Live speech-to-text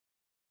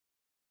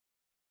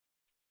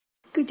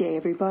Good day,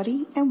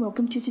 everybody, and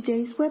welcome to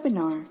today's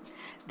webinar.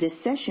 This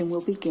session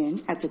will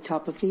begin at the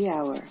top of the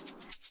hour.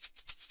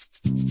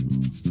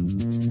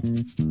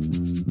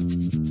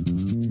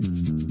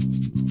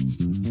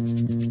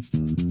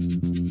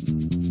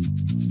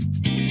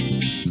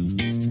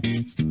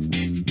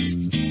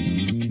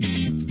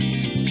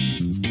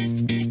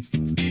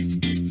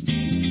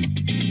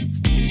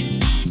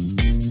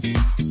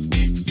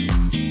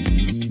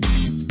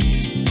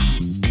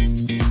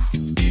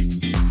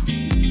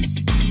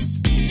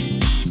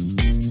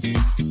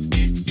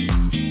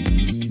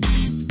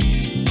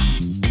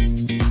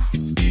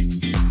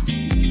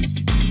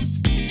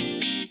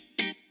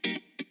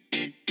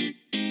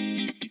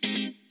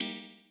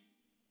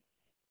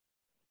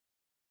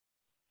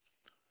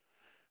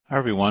 Hi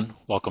everyone,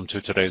 welcome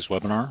to today's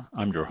webinar.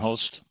 I'm your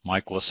host,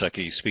 Mike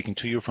Lasecki, speaking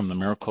to you from the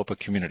Maricopa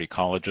Community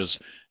Colleges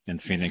in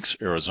Phoenix,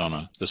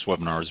 Arizona. This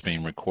webinar is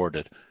being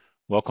recorded.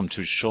 Welcome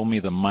to Show Me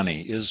the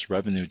Money, Is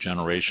Revenue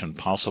Generation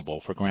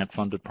Possible for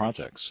Grant-Funded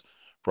Projects?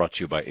 Brought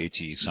to you by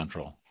ATE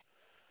Central.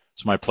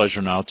 It's my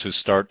pleasure now to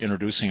start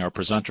introducing our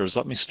presenters.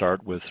 Let me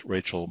start with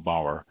Rachel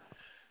Bauer.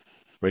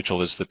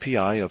 Rachel is the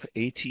PI of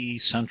ATE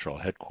Central,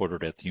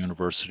 headquartered at the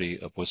University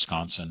of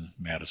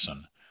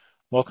Wisconsin-Madison.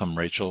 Welcome,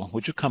 Rachel.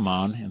 Would you come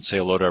on and say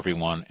hello to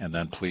everyone, and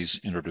then please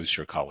introduce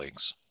your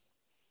colleagues?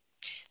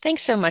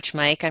 Thanks so much,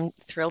 Mike. I'm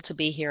thrilled to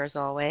be here as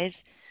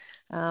always.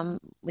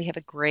 We have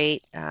a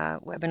great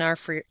webinar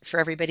for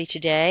everybody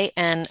today,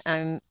 and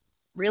I'm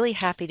really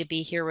happy to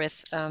be here with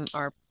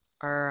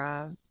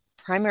our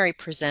primary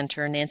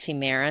presenter, Nancy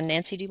Marin.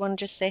 Nancy, do you want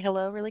to just say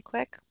hello really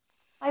quick?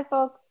 Hi,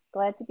 folks.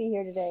 Glad to be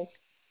here today.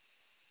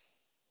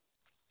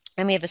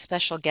 And we have a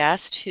special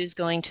guest who's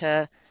going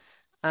to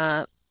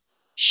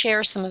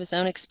share some of his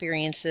own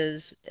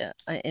experiences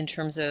in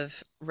terms of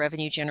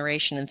revenue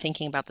generation and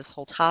thinking about this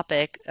whole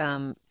topic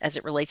as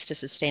it relates to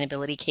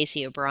sustainability,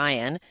 Casey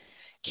O'Brien.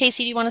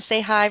 Casey, do you want to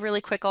say hi really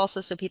quick also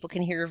so people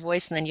can hear your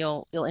voice, and then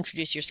you'll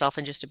introduce yourself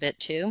in just a bit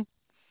too?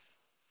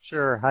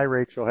 Sure. Hi,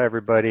 Rachel. Hi,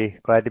 everybody.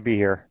 Glad to be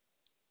here.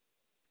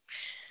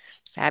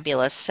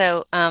 Fabulous.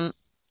 So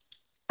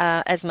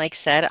as Mike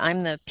said,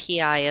 I'm the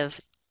PI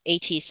of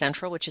ATE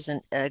Central, which is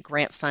a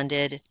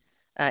grant-funded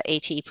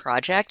ATE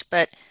project,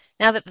 but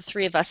now that the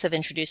three of us have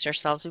introduced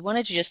ourselves, we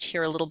wanted to just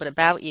hear a little bit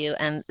about you,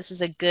 and this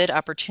is a good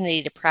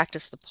opportunity to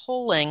practice the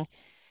polling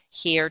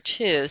here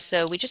too.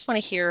 So we just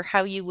want to hear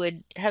how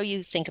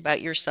you think about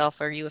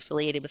yourself. Are you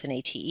affiliated with an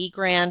ATE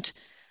grant,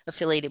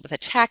 affiliated with a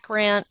TAC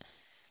grant,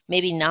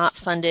 maybe not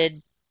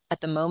funded at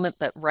the moment,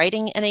 but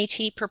writing an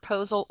ATE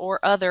proposal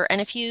or other?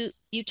 And if you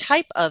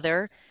type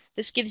other,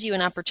 this gives you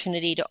an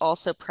opportunity to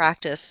also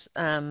practice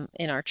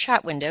in our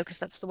chat window, because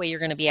that's the way you're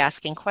going to be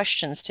asking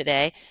questions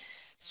today.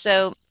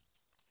 So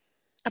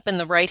up in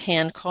the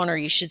right-hand corner,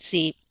 you should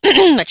see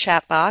a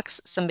chat box.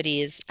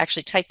 Somebody is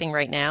actually typing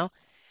right now.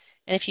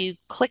 And if you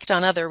clicked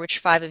on other, which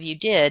 5 of you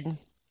did,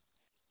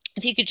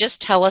 if you could just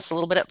tell us a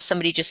little bit,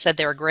 somebody just said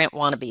they're a grant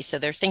wannabe, so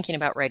they're thinking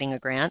about writing a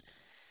grant.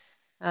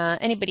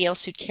 Anybody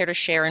else who'd care to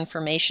share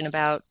information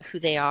about who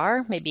they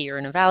are? Maybe you're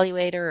an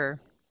evaluator or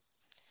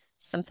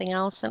something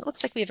else. And it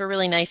looks like we have a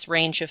really nice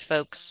range of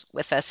folks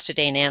with us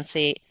today,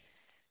 Nancy.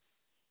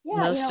 Yeah,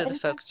 most of the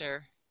folks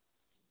are...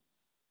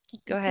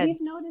 Go ahead.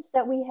 We've noticed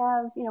that we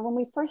have, when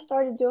we first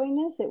started doing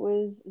this, it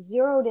was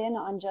zeroed in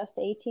on just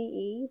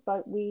ATE,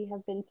 but we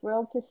have been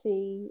thrilled to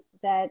see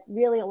that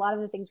really a lot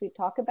of the things we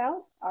talk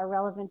about are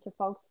relevant to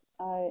folks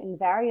in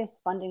various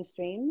funding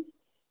streams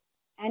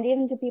and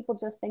even to people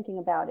just thinking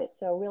about it.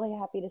 So really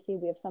happy to see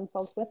we have some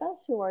folks with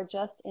us who are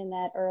just in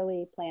that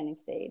early planning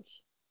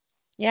stage.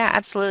 Yeah,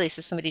 absolutely.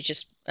 So somebody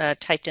just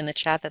typed in the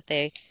chat that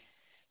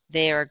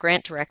they are a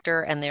grant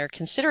director and they're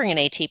considering an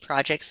AT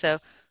project. So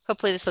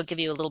hopefully this will give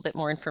you a little bit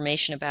more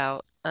information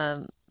about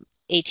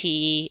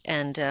ATE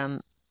and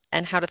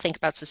how to think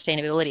about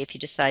sustainability if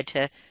you decide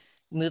to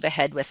move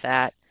ahead with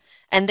that.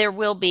 And there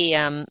will be,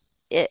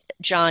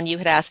 John, you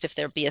had asked if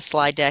there'd be a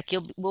slide deck.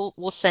 We'll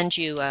send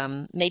you,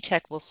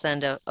 Maytech will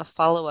send a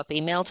follow-up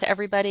email to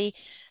everybody,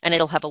 and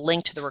it'll have a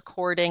link to the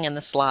recording and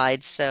the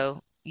slides.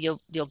 So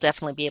you'll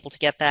definitely be able to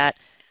get that.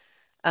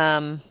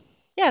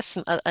 Yes,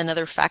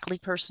 another faculty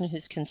person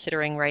who's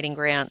considering writing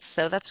grants.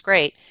 So that's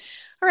great.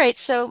 All right,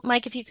 so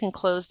Mike, if you can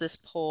close this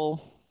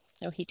poll.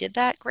 Oh, he did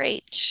that?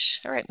 Great.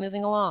 All right,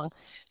 moving along.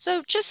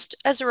 So just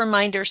as a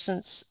reminder,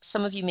 since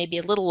some of you may be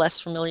a little less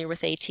familiar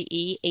with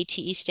ATE,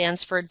 ATE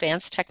stands for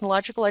Advanced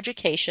Technological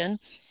Education.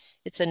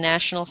 It's a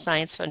National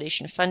Science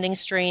Foundation funding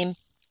stream.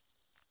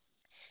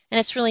 And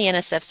it's really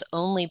NSF's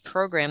only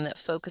program that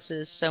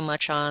focuses so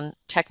much on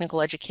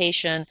technical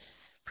education,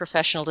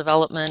 professional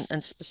development,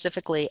 and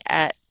specifically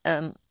at,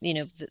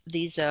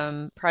 these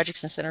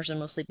projects and centers are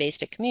mostly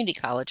based at community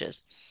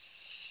colleges.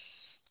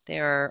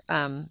 There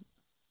are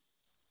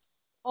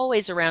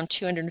always around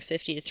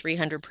 250 to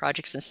 300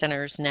 projects and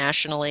centers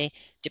nationally,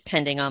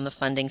 depending on the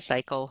funding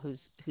cycle,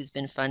 who's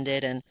been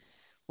funded and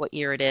what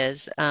year it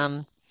is.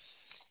 And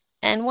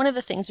one of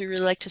the things we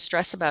really like to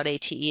stress about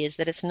ATE is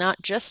that it's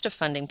not just a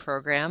funding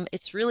program,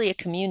 it's really a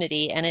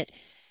community, and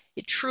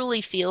it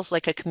truly feels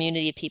like a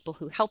community of people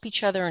who help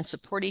each other and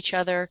support each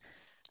other.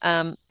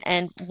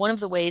 And one of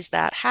the ways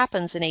that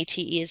happens in ATE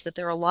is that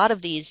there are a lot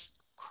of these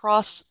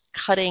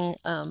cross-cutting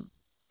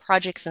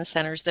projects and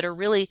centers that are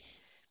really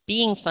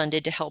being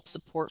funded to help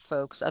support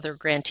folks, other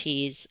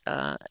grantees,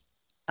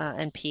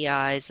 and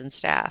PIs and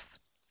staff.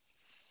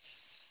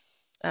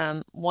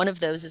 One of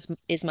those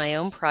is my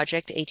own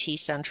project, AT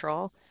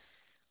Central.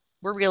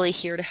 We're really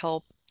here to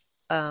help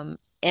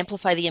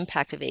amplify the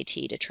impact of AT,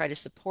 to try to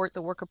support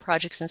the work of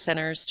projects and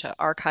centers, to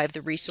archive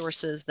the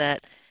resources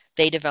that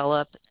they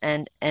develop,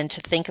 and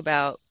to think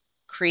about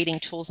creating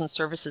tools and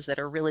services that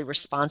are really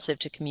responsive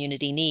to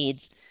community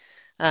needs.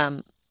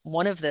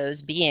 One of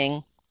those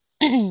being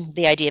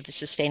the idea of the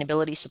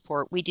sustainability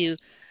support. We do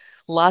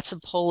lots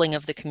of polling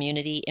of the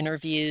community,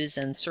 interviews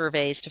and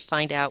surveys to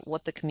find out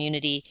what the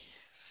community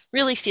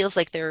really feels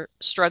like they're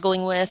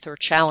struggling with, or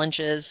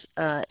challenges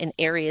in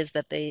areas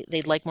that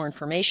they'd like more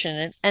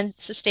information. And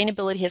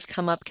sustainability has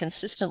come up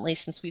consistently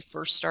since we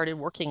first started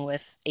working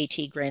with AT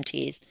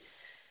grantees.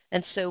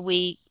 And so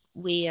we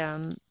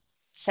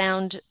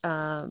found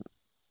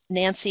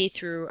Nancy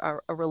through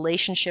a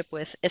relationship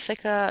with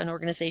Ithaca, an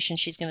organization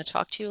she's going to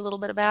talk to you a little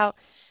bit about.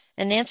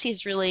 And Nancy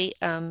has really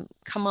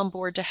come on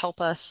board to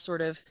help us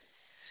sort of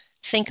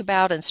think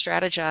about and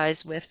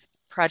strategize with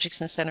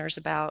projects and centers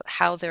about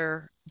how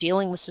they're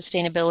dealing with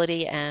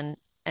sustainability,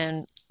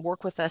 and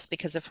work with us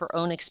because of her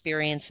own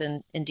experience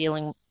in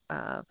dealing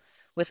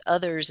with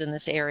others in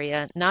this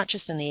area, not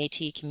just in the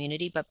ATE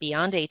community, but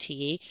beyond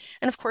ATE.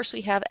 And of course,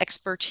 we have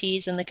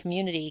expertise in the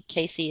community.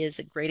 Casey is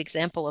a great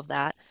example of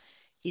that.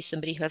 He's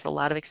somebody who has a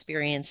lot of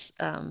experience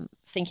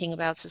thinking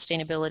about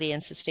sustainability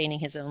and sustaining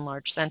his own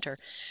large center.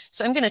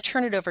 So I'm going to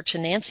turn it over to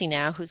Nancy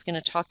now, who's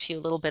going to talk to you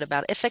a little bit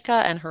about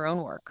Ithaca and her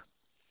own work.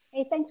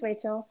 Hey, thanks,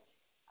 Rachel.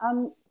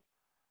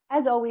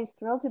 As always,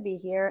 thrilled to be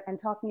here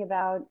and talking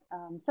about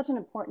such an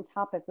important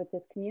topic with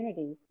this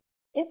community.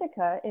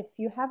 Ithaca, if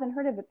you haven't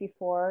heard of it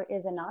before,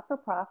 is a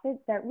not-for-profit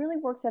that really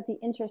works at the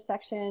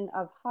intersection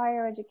of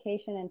higher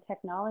education and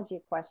technology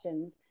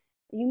questions.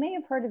 You may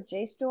have heard of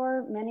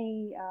JSTOR.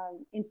 Many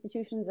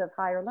institutions of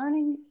higher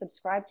learning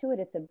subscribe to it.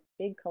 It's a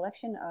big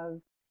collection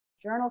of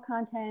journal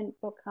content,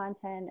 book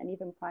content, and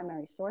even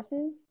primary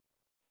sources.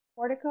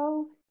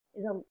 Portico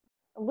is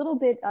a little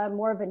bit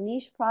more of a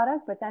niche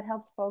product, but that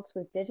helps folks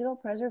with digital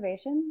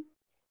preservation.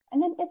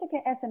 And then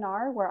Ithaca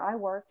S&R, where I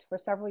worked for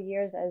several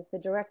years as the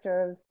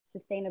Director of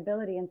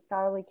Sustainability and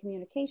Scholarly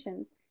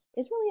Communications,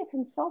 is really a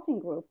consulting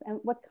group. And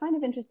what's kind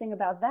of interesting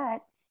about that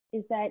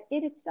is that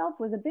it itself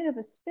was a bit of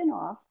a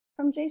spin-off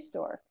from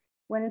JSTOR,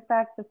 when in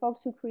fact the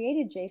folks who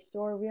created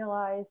JSTOR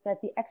realized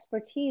that the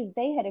expertise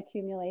they had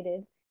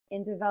accumulated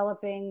in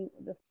developing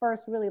the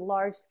first really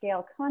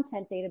large-scale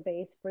content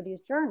database for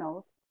these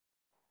journals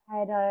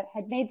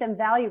had made them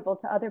valuable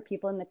to other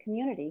people in the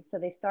community, so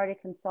they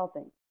started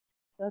consulting.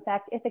 So in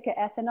fact, Ithaca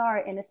S&R,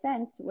 in a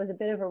sense, was a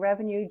bit of a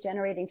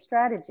revenue-generating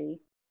strategy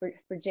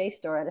for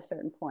JSTOR at a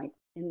certain point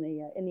in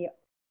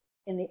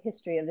the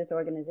history of this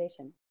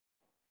organization.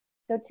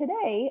 So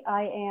today,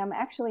 I am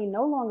actually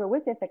no longer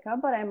with Ithaca,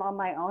 but I'm on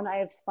my own. I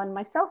have spun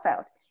myself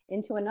out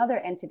into another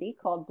entity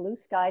called Blue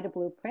Sky to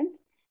Blueprint,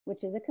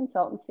 which is a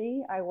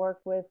consultancy. I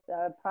work with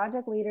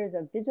project leaders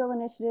of digital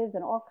initiatives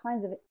and all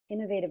kinds of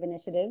innovative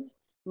initiatives,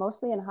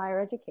 mostly in higher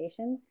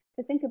education,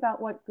 to think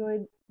about what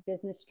good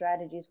business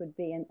strategies would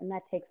be. And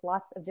that takes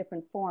lots of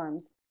different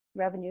forms,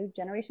 revenue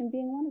generation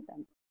being one of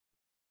them.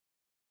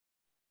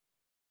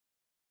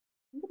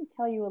 I'm going to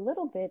tell you a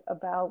little bit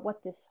about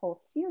what this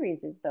whole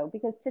series is, though,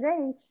 because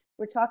today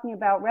we're talking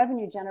about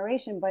revenue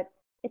generation, but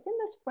it's in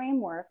this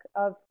framework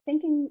of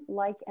thinking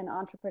like an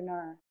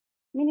entrepreneur,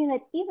 meaning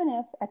that even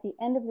if at the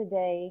end of the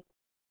day,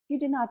 you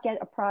did not get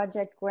a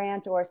project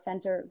grant or a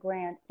center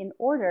grant in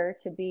order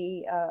to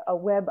be a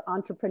web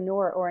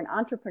entrepreneur or an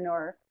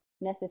entrepreneur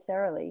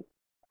necessarily,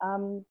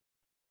 the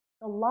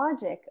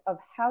logic of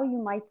how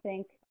you might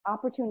think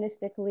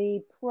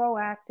opportunistically,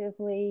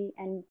 proactively,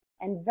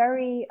 and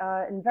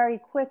very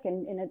quick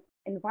in an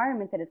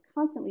environment that is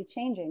constantly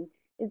changing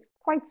is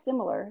quite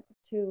similar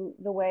to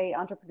the way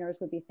entrepreneurs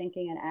would be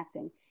thinking and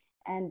acting.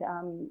 And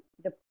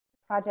the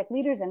project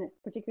leaders, and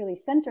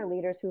particularly center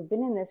leaders who've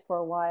been in this for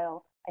a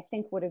while, I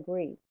think would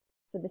agree.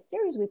 So the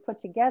series we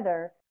put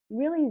together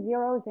really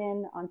zeroes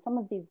in on some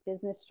of these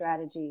business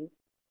strategies.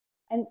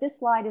 And this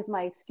slide is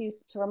my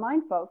excuse to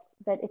remind folks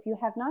that if you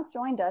have not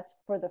joined us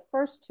for the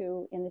first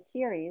two in the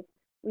series,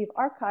 we've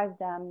archived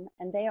them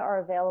and they are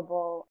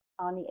available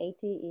on the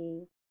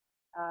ATE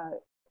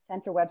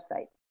central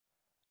website.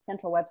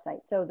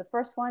 So the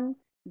first one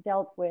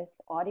dealt with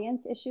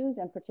audience issues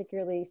and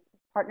particularly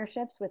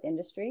partnerships with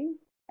industry.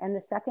 And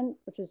the second,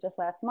 which was just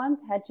last month,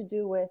 had to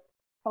do with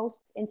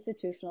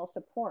post-institutional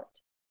support.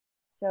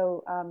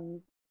 So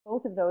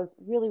both of those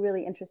really,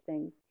 really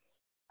interesting.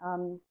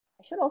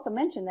 I should also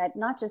mention that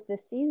not just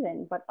this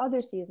season, but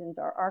other seasons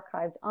are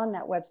archived on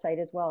that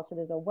website as well. So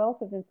there's a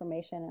wealth of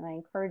information, and I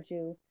encourage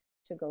you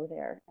to go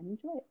there and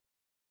enjoy it.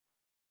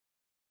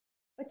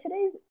 But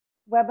today's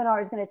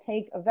webinar is going to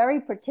take a very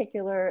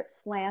particular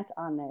slant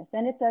on this.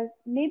 And it's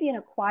maybe an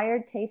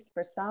acquired taste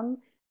for some,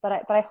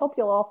 but I hope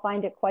you'll all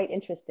find it quite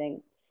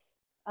interesting.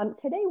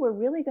 Today, we're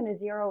really going to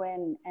zero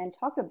in and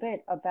talk a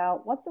bit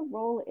about what the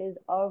role is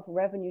of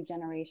revenue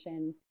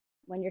generation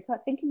when you're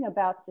thinking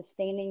about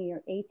sustaining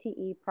your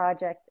ATE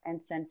projects and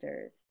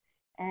centers.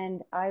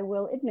 And I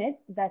will admit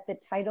that the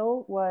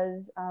title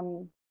was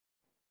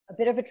a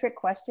bit of a trick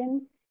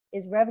question.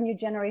 Is revenue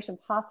generation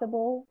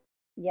possible?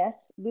 Yes,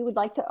 we would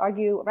like to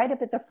argue right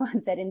up at the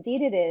front that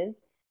indeed it is.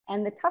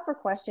 And the tougher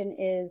question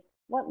is,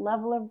 what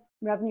level of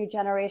revenue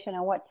generation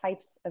and what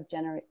types of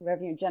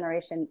revenue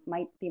generation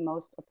might be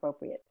most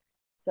appropriate?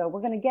 So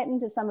we're going to get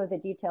into some of the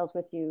details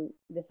with you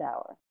this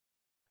hour.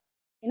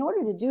 In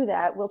order to do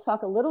that, we'll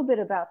talk a little bit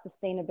about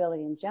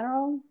sustainability in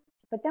general,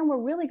 but then we're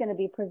really going to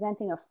be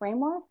presenting a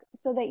framework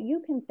so that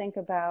you can think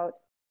about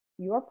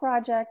your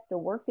project, the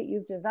work that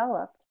you've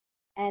developed,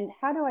 and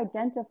how to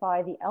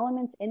identify the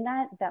elements in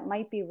that that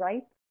might be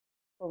ripe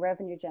for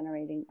revenue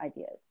generating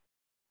ideas.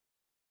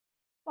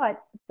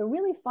 But the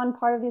really fun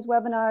part of these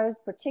webinars,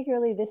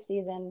 particularly this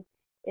season,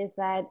 is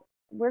that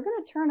we're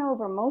going to turn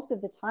over most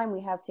of the time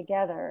we have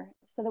together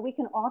so that we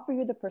can offer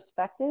you the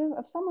perspective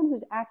of someone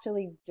who's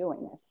actually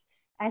doing this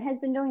and has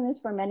been doing this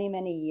for many,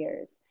 many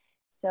years.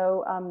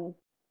 So,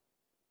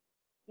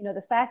 you know,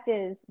 the fact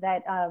is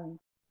that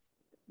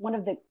one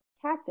of the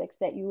tactics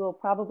that you will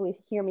probably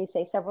hear me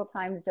say several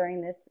times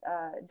during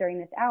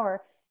this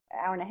hour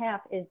and a half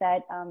is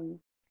that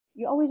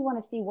you always want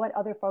to see what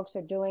other folks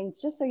are doing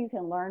just so you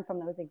can learn from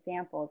those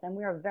examples. And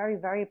we are very,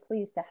 very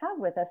pleased to have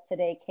with us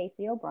today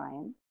Casey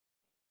O'Brien,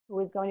 who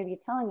is going to be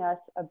telling us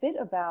a bit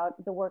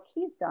about the work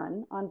he's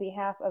done on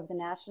behalf of the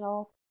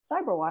National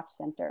Cyberwatch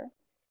Center.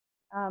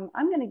 I'm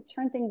going to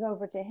turn things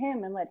over to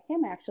him and let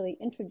him actually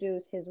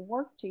introduce his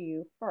work to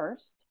you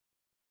first.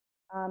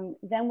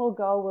 Then we'll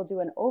do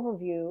an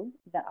overview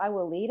that I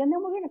will lead, and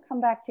then we're going to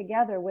come back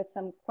together with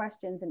some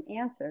questions and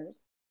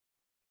answers.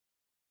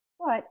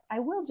 But I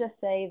will just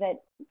say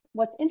that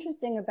what's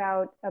interesting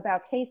about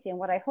Casey, and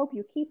what I hope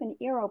you keep an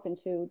ear open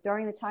to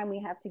during the time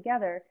we have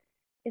together,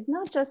 is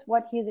not just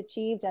what he's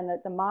achieved and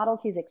the models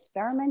he's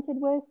experimented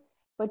with,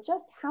 but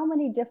just how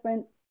many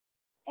different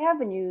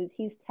avenues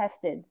he's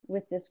tested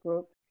with this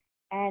group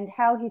and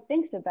how he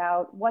thinks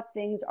about what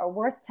things are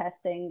worth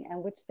testing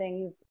and which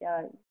things,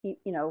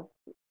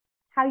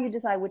 how you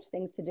decide which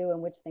things to do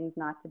and which things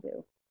not to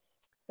do.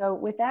 So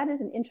with that as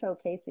an intro,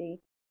 Casey,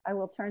 I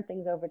will turn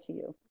things over to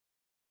you.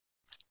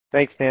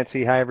 Thanks,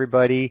 Nancy. Hi,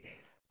 everybody.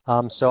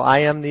 So I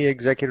am the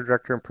Executive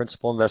Director and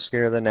Principal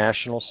Investigator of the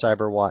National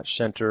Cyberwatch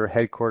Center,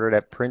 headquartered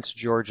at Prince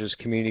George's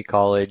Community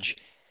College,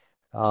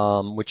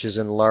 which is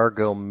in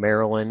Largo,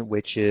 Maryland,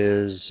 which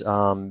is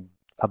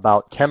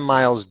about 10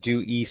 miles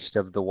due east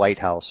of the White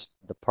House,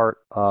 the part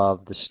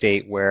of the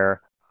state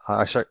where,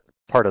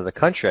 part of the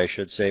country, I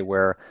should say,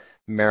 where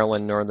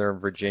Maryland, Northern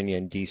Virginia,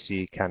 and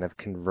D.C. kind of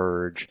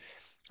converge.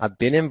 I've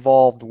been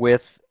involved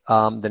with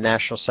the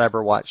National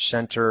Cyberwatch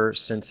Center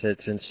since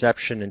its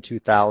inception in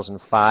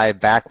 2005,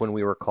 back when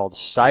we were called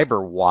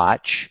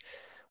Cyberwatch,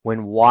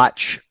 when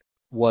WATCH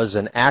was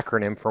an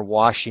acronym for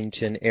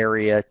Washington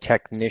Area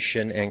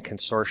Technician and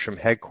Consortium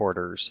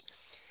Headquarters.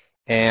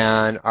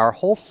 And our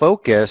whole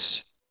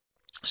focus,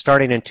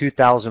 starting in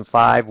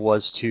 2005,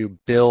 was to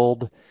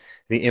build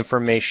the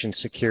information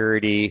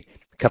security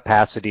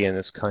capacity in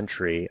this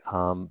country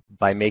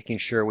by making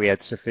sure we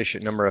had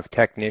sufficient number of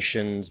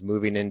technicians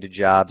moving into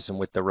jobs and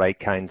with the right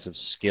kinds of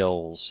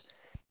skills.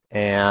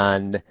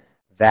 And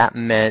that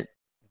meant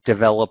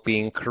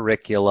developing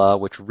curricula,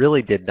 which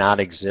really did not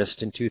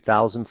exist in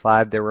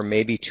 2005. There were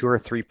maybe 2 or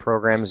 3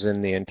 programs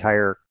in the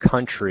entire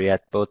country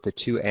at both the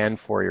 2- and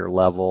 4-year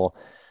level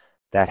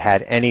that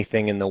had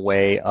anything in the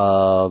way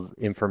of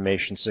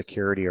information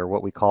security, or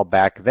what we called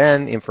back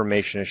then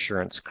information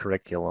assurance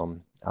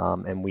curriculum.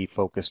 And we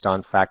focused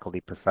on faculty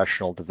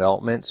professional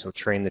development, so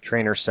train the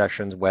trainer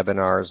sessions,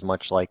 webinars,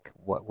 much like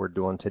what we're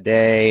doing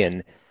today,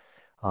 and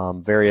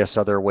various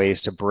other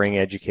ways to bring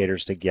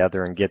educators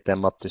together and get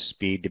them up to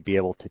speed to be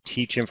able to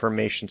teach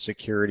information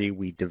security.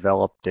 We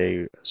developed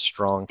a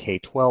strong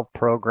K-12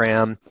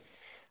 program,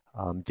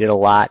 did a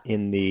lot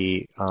in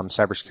the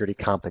cybersecurity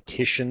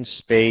competition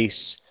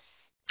space,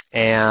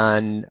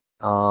 and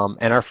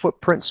our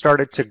footprint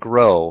started to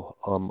grow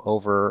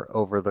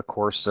over the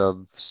course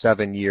of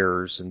 7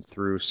 years and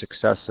through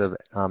successive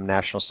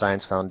National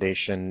Science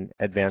Foundation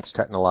Advanced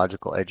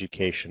Technological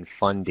Education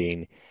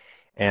funding.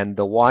 And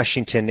the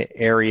Washington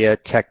Area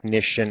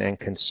Technician and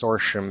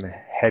Consortium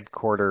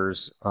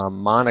Headquarters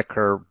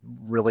moniker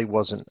really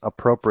wasn't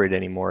appropriate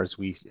anymore as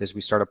we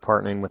started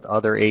partnering with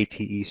other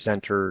ATE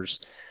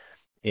centers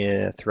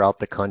throughout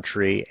the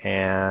country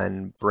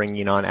and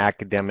bringing on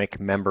academic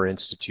member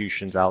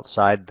institutions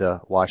outside the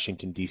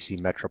Washington, D.C.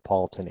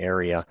 metropolitan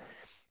area.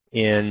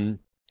 In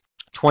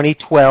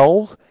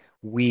 2012,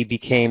 we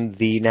became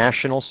the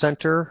national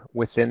center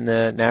within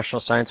the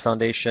National Science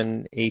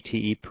Foundation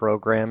ATE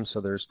program,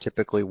 so there's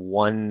typically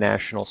one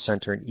national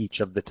center in each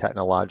of the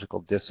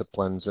technological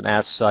disciplines, and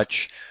as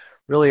such,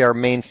 really our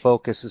main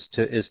focus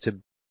is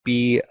to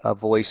be a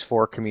voice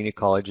for community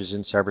colleges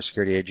in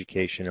cybersecurity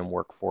education and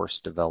workforce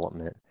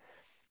development.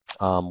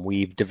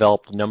 We've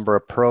developed a number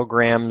of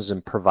programs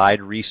and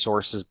provide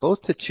resources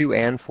both to 2-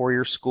 and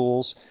 4-year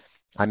schools.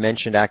 I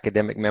mentioned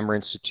academic member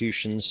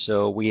institutions,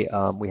 so we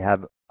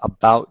have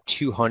about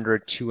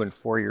 200 2- and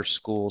 4-year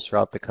schools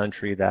throughout the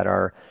country that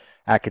are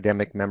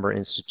academic member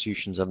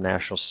institutions of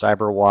National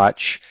Cyber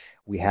Watch.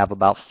 We have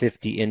about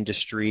 50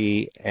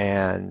 industry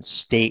and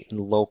state and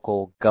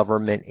local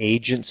government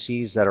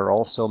agencies that are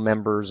also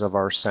members of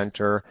our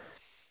center.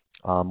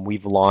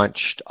 We've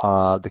launched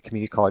the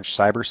Community College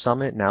Cyber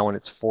Summit, now in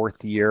its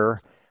 4th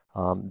year.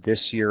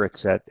 This year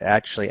it's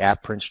actually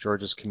at Prince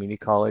George's Community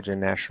College in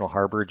National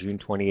Harbor, June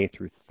 28th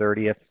through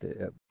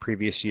 30th.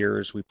 Previous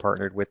years we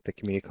partnered with the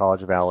Community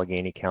College of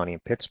Allegheny County in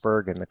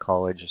Pittsburgh and the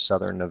College of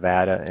Southern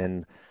Nevada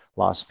in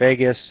Las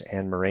Vegas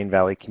and Moraine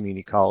Valley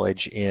Community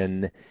College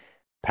in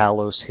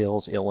Palos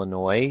Hills,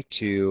 Illinois,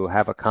 to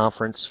have a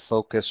conference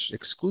focused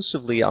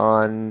exclusively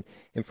on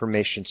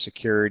information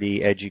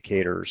security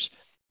educators.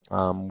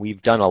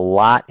 We've done a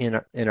lot in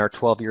our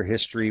 12-year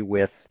history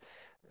with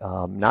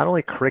not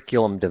only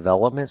curriculum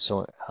development,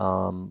 so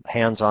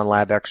hands-on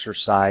lab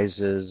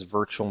exercises,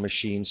 virtual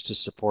machines to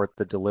support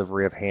the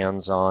delivery of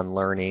hands-on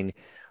learning,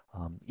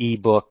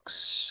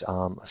 e-books,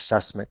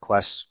 assessment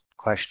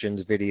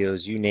questions,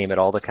 videos, you name it,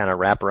 all the kind of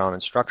wraparound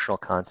instructional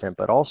content,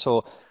 but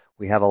also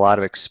we have a lot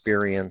of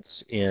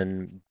experience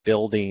in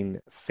building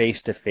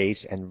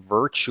face-to-face and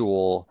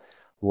virtual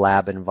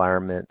lab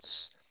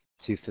environments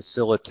to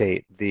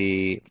facilitate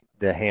the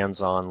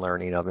hands-on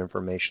learning of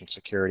information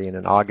security. And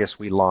in August,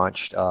 we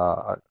launched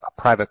a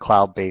private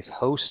cloud-based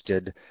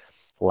hosted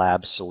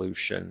lab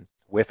solution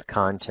with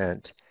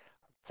content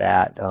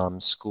that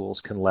schools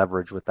can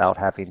leverage without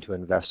having to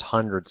invest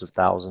hundreds of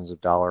thousands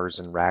of dollars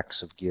in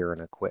racks of gear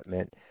and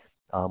equipment.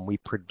 We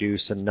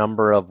produce a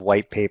number of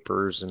white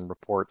papers and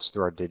reports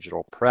through our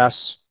digital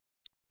press.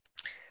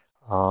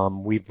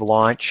 We've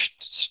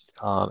launched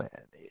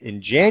in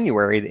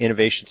January the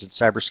Innovations in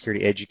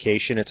Cybersecurity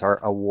Education. It's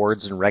our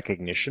awards and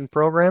recognition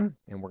program,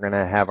 and we're going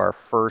to have our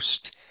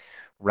first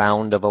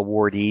round of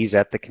awardees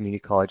at the Community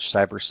College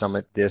Cyber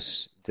Summit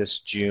this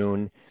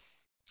June,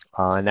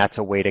 and that's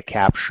a way to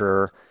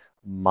capture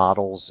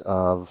models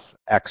of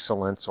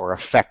excellence or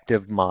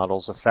effective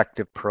models,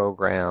 effective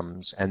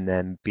programs, and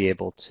then be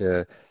able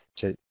to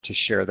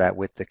share that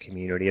with the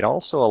community. It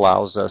also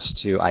allows us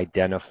to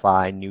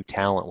identify new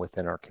talent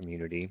within our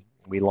community.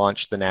 We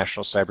launched the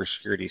National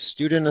Cybersecurity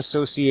Student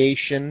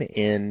Association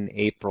in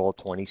April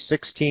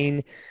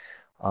 2016.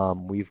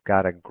 We've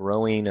got a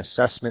growing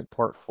assessment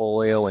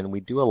portfolio, and we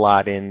do a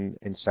lot in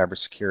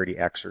cybersecurity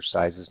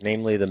exercises,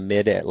 namely the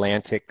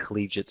Mid-Atlantic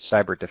Collegiate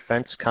Cyber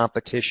Defense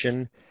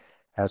Competition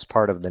as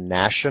part of the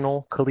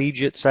National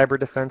Collegiate Cyber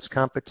Defense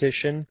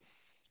Competition.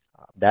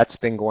 That's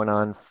been going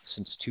on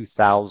since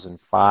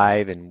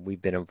 2005, and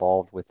we've been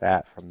involved with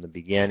that from the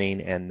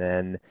beginning. And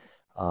then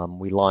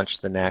we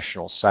launched the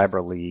National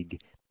Cyber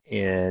League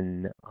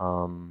in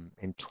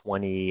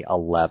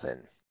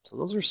 2011. So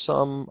those are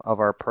some of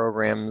our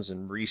programs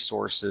and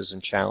resources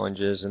and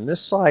challenges. And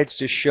this slide's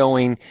just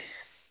showing,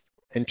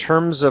 in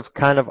terms of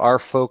kind of our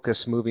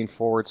focus moving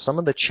forward, some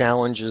of the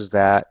challenges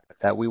that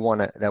we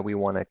want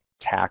to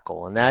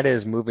tackle, and that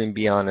is moving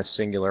beyond a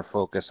singular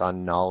focus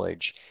on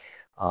knowledge.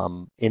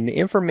 In the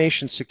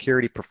information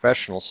security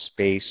professional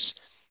space,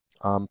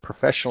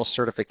 professional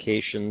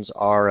certifications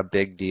are a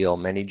big deal.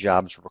 Many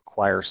jobs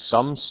require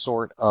some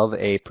sort of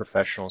a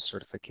professional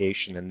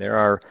certification, and there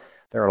are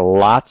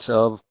lots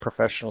of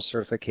professional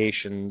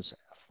certifications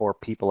for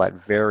people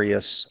at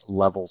various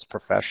levels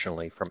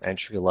professionally, from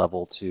entry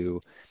level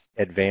to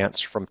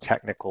advanced, from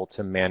technical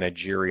to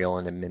managerial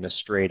and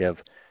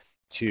administrative,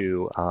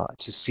 to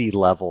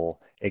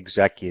C-level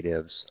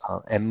executives.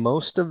 And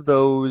most of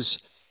those,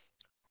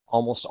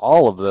 almost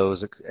all of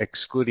those,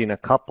 excluding a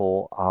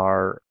couple,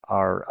 are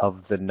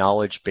of the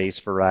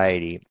knowledge-based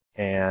variety.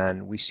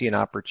 And we see an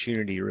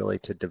opportunity really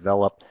to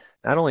develop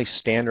not only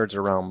standards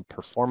around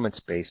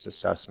performance-based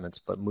assessments,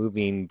 but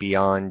moving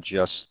beyond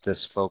just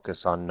this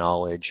focus on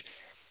knowledge,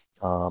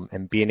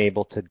 and being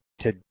able to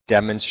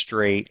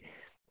demonstrate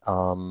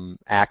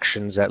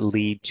actions that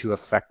lead to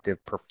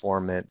effective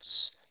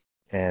performance,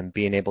 and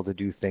being able to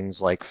do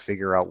things like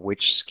figure out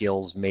which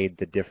skills made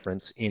the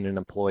difference in an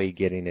employee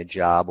getting a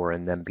job or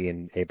in them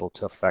being able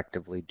to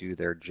effectively do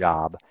their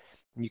job.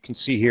 And you can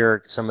see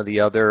here some of the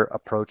other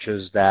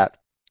approaches that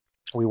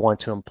we want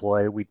to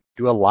employ. We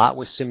do a lot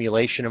with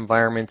simulation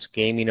environments,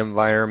 gaming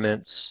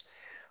environments,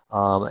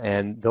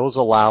 and those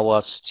allow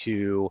us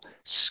to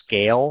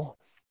scale,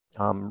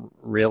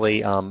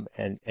 really,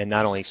 and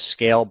not only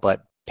scale,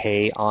 but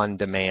pay on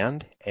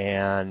demand,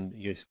 and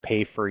you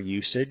pay for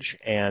usage,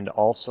 and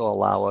also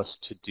allow us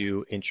to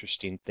do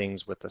interesting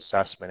things with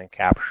assessment and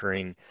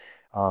capturing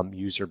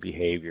user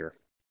behavior.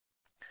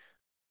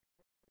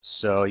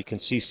 So you can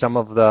see some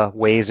of the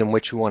ways in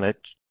which we want to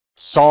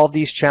solve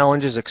these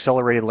challenges.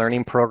 Accelerated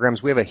learning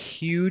programs. We have a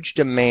huge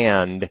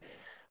demand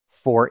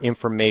for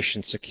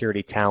information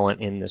security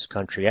talent in this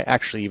country,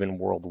 actually even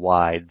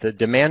worldwide. The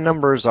demand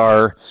numbers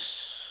are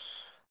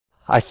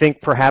I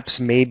think perhaps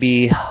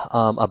maybe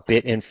a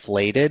bit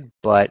inflated,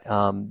 but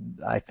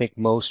I think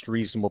most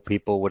reasonable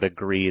people would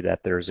agree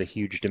that there's a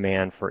huge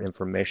demand for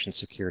information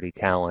security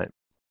talent,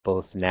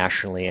 both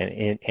nationally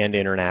and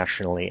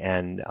internationally,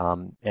 and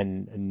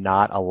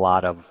not a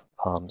lot of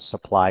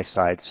supply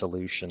side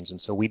solutions.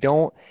 And so we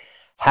don't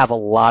have a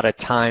lot of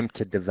time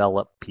to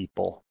develop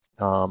people,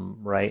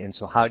 right? And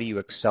so how do you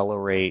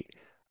accelerate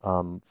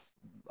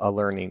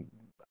learning?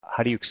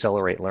 How do you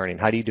accelerate learning?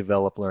 How do you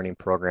develop learning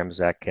programs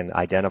that can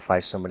identify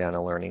somebody on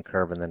a learning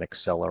curve and then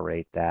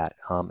accelerate that?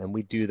 And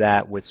we do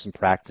that with some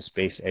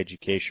practice-based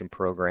education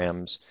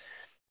programs.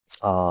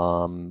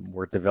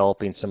 We're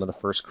developing some of the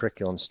first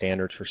curriculum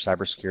standards for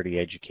cybersecurity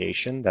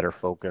education that are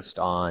focused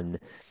on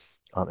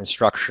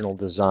instructional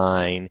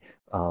design,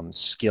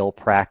 skill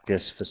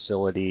practice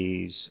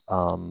facilities,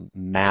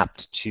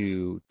 mapped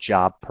to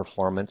job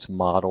performance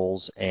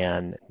models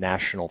and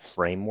national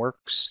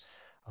frameworks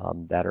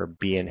that are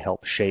being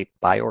helped shape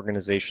by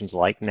organizations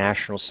like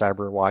National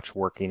CyberWatch,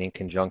 working in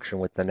conjunction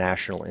with the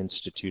National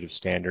Institute of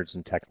Standards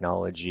and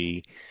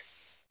Technology,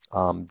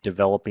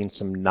 developing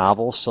some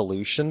novel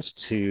solutions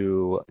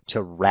to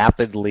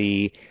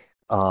rapidly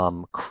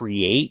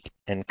create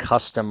and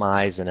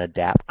customize and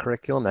adapt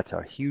curriculum. That's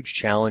a huge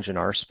challenge in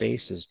our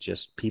space, is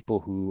just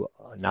people who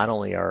not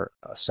only are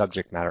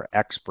subject matter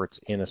experts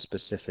in a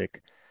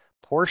specific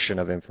portion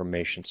of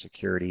information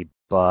security,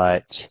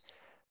 but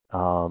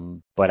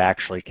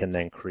actually can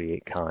then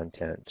create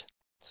content.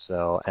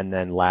 So, and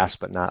then last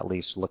but not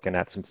least, looking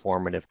at some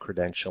formative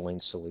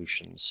credentialing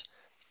solutions.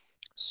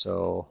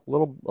 So a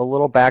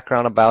little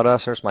background about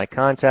us. There's my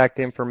contact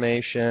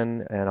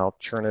information, and I'll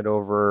turn it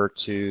over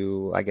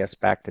to, I guess,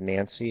 back to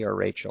Nancy or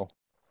Rachel.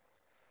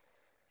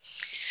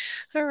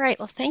 All right.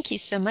 Well, thank you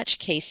so much,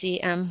 Casey.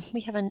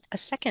 We have a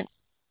second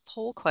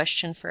poll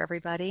question for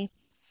everybody,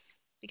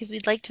 because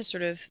we'd like to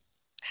sort of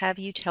have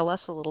you tell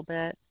us a little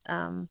bit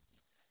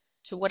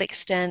to what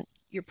extent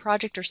your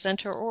project or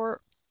center or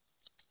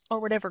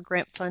whatever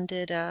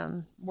grant-funded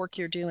work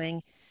you're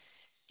doing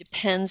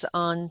depends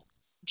on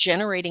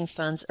generating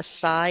funds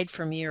aside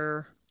from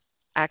your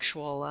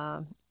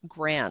actual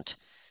grant.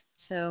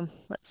 So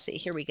let's see,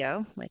 here we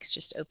go. Mike's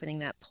just opening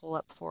that poll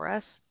up for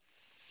us.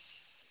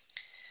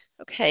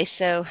 Okay,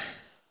 so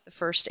the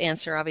first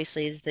answer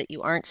obviously is that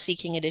you aren't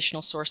seeking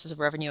additional sources of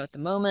revenue at the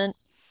moment.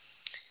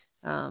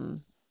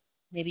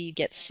 Maybe you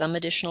get some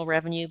additional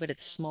revenue, but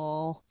it's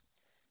small.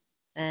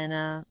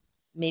 And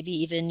maybe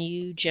even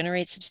you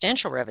generate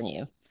substantial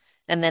revenue.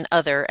 And then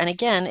other. And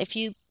again, if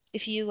you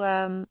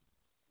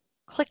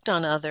clicked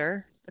on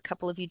other, a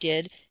couple of you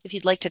did, if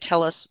you'd like to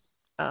tell us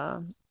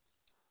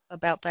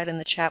about that in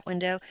the chat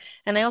window.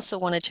 And I also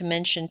wanted to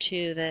mention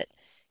too that,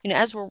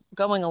 as we're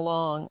going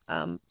along,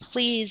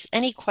 please,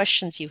 any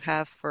questions you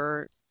have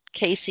for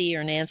Casey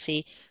or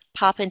Nancy,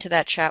 pop into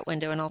that chat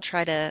window, and I'll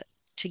try to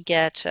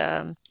get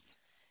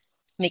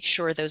make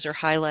sure those are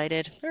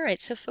highlighted. All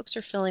right, so folks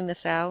are filling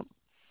this out.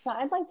 So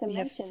I'd like to we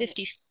mention. Have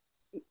 50.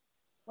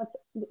 What's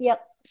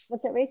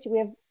that, Rachel? We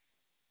have.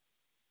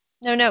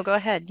 No, go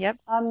ahead. Yep.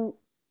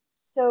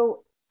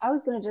 So I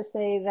was going to just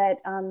say that,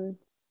 on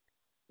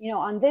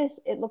this,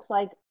 it looks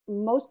like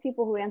most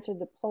people who answered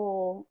the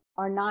poll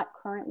are not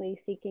currently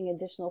seeking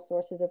additional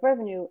sources of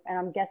revenue. And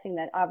I'm guessing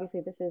that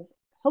obviously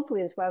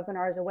hopefully this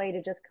webinar is a way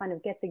to just kind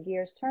of get the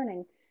gears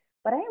turning.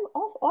 But I am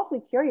also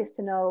awfully curious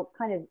to know,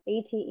 kind of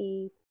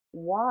ATE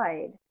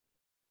wide,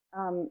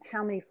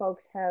 how many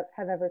folks have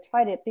ever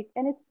tried it.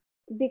 And it's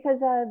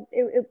because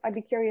I'd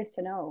be curious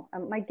to know.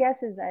 My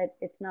guess is that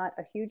it's not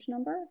a huge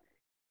number.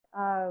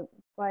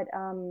 But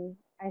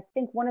I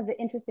think one of the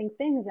interesting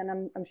things,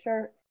 and I'm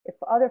sure if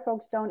other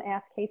folks don't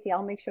ask Casey,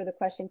 I'll make sure the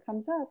question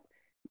comes up.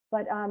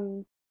 But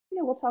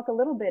we'll talk a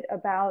little bit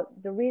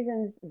about the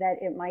reasons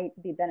that it might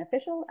be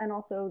beneficial, and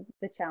also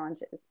the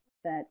challenges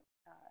that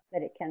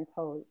it can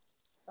pose.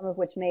 Some of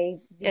which may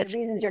be the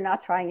reasons you're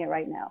not trying it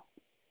right now.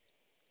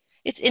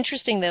 It's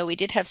interesting, though. We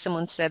did have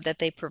someone said that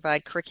they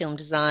provide curriculum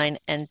design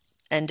and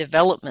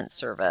development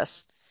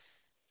service.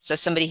 So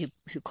somebody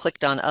who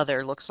clicked on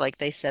other looks like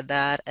they said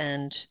that,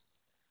 and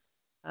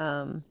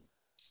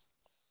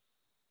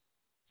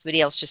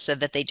somebody else just said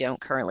that they don't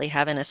currently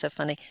have NSF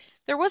funding.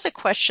 There was a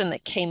question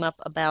that came up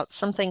about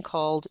something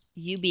called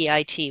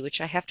UBIT,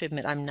 which I have to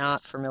admit I'm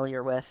not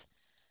familiar with.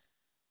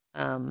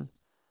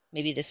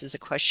 Maybe this is a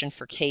question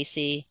for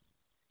Casey.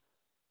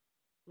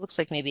 Looks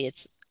like maybe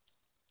it's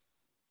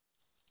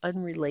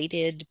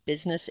unrelated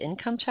business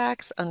income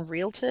tax,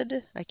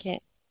 unrealted. I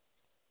can't.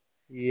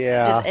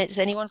 Yeah. Is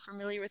anyone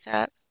familiar with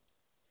that?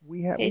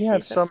 We have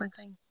some.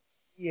 Something?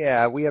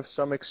 Yeah, we have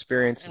some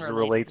experience as it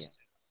relates.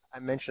 Yeah. I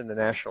mentioned the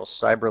National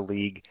Cyber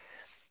League.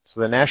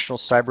 So the National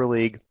Cyber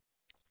League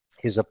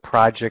is a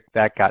project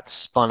that got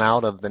spun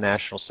out of the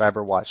National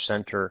CyberWatch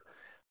Center,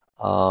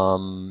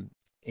 and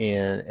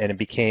it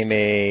became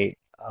a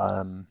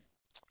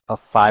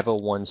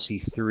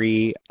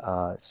 501c3,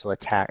 so a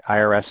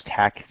IRS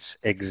tax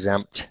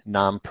exempt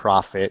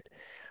nonprofit.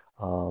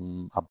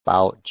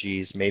 About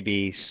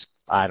maybe,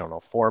 I don't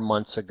know, 4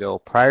 months ago.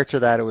 Prior to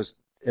that, it was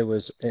it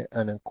was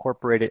an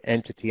incorporated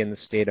entity in the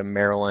state of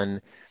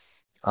Maryland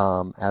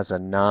as a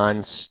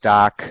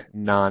non-stock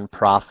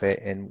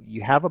nonprofit, and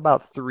you have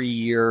about 3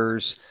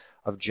 years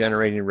of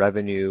generating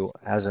revenue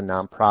as a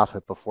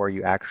nonprofit before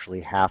you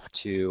actually have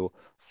to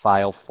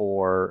file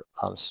for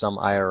some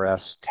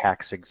IRS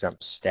tax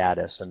exempt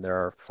status, and there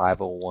are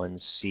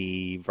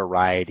 501c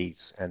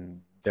varieties,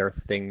 and there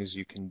are things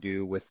you can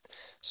do with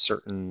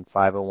certain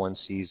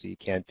 501cs that you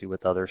can't do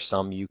with others.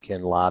 Some you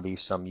can lobby,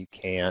 some you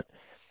can't.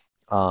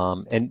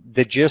 And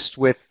the gist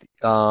with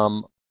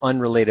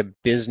unrelated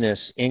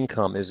business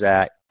income is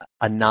that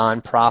a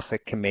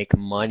nonprofit can make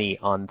money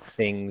on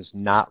things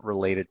not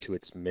related to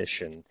its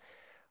mission.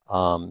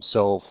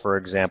 So, for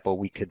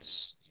example,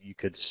 you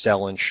could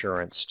sell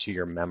insurance to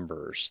your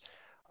members.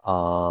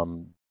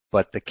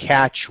 But the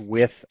catch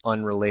with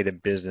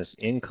unrelated business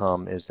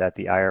income is that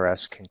the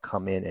IRS can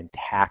come in and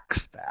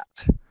tax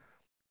that.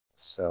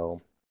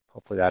 So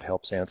hopefully that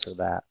helps answer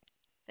that.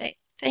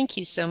 Thank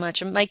you so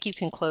much. And Mike, you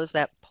can close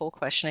that poll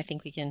question. I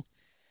think we can.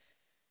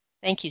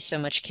 Thank you so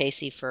much,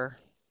 Casey, for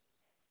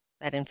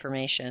that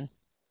information.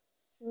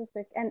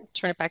 Terrific. And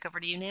turn it back over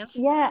to you,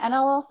 Nancy. Yeah, and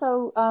I'll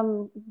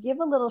also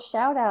give a little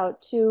shout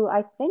out to,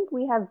 I think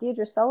we have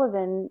Deidre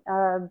Sullivan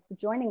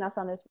joining us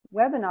on this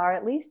webinar,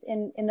 at least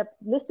in the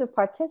list of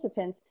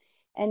participants.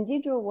 And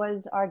Deidre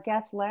was our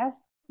guest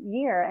last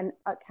year and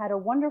had a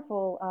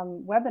wonderful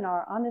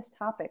webinar on this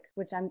topic,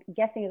 which I'm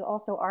guessing is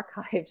also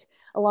archived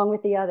along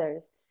with the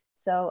others.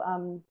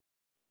 So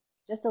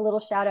just a little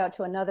shout out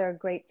to another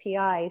great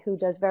PI who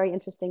does very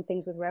interesting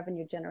things with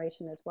revenue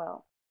generation as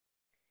well.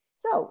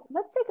 So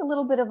let's take a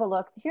little bit of a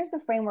look. Here's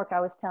the framework I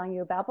was telling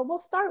you about, but we'll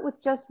start with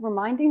just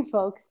reminding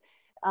folks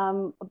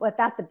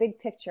about the big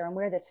picture and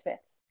where this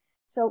fits.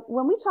 So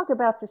when we talk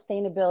about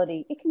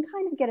sustainability, it can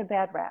kind of get a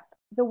bad rap.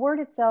 The word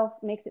itself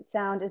makes it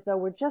sound as though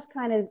we're just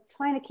kind of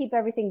trying to keep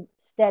everything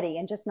steady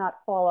and just not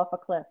fall off a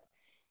cliff.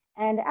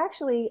 And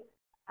actually,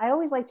 I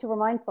always like to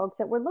remind folks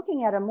that we're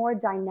looking at a more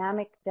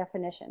dynamic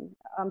definition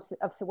of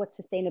what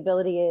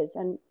sustainability is.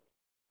 And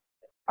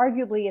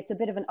arguably, it's a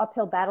bit of an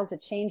uphill battle to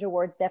change a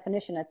word's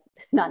definition.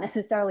 It's not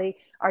necessarily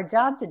our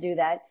job to do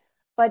that.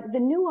 But the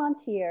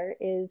nuance here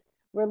is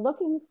we're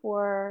looking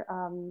for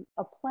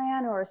a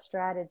plan or a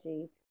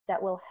strategy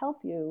that will help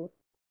you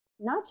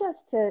not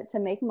just to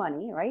make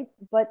money, right,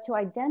 but to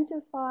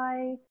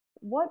identify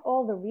what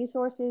all the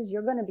resources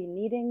you're going to be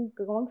needing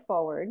going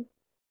forward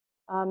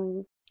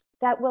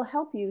that will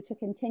help you to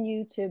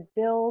continue to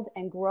build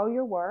and grow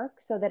your work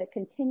so that it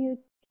can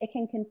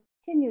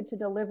continue to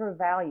deliver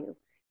value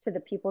to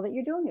the people that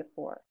you're doing it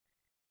for.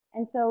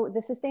 And so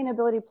the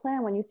sustainability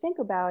plan, when you think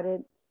about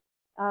it,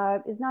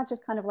 is not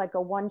just kind of like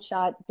a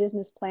one-shot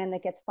business plan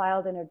that gets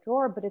filed in a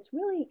drawer, but it's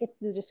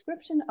the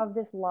description of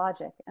this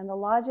logic. And the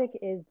logic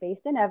is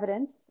based in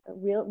evidence,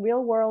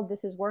 real world,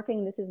 this is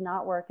working, this is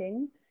not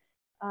working,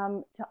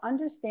 to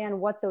understand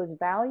what those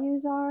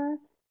values are,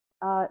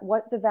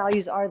 what the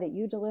values are that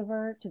you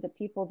deliver to the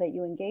people that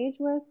you engage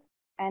with,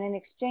 and in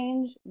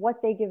exchange,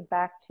 what they give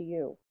back to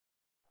you.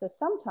 So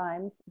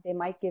sometimes they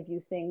might give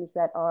you things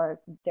that are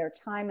their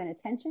time and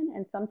attention,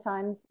 and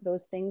sometimes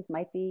those things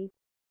might be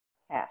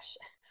cash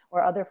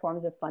or other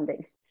forms of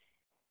funding.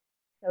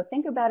 So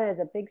think about it as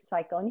a big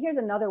cycle. And here's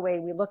another way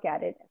we look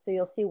at it. So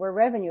you'll see where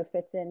revenue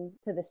fits into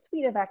the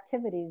suite of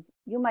activities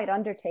you might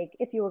undertake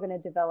if you were going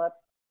to develop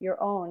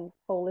your own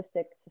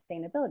holistic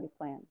sustainability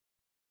plan.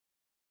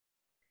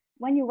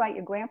 When you write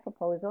your grant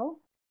proposal,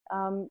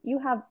 you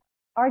have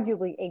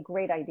arguably a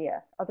great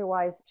idea.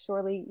 Otherwise,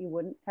 surely you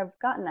wouldn't have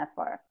gotten that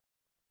far.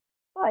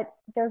 But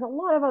there's a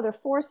lot of other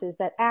forces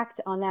that act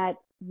on that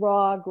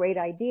raw, great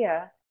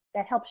idea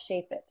that help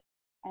shape it.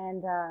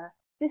 And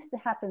this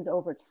happens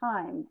over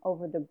time,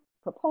 over the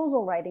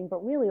proposal writing,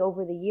 but really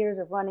over the years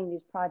of running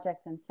these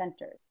projects and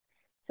centers.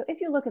 So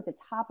if you look at the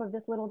top of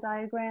this little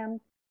diagram,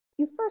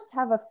 you first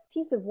have a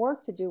piece of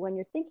work to do when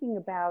you're thinking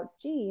about,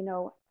 gee,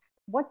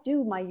 what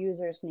do my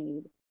users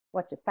need?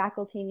 What do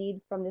faculty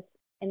need from this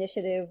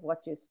initiative?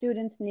 What do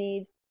students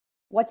need?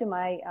 What do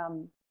my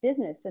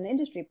business and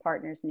industry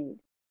partners need?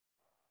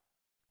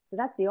 So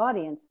that's the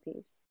audience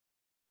piece.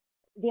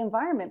 The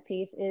environment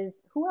piece is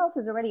who else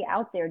is already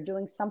out there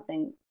doing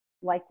something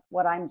like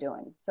what I'm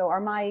doing? So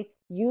are my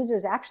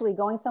users actually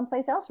going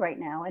someplace else right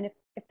now? And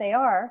if they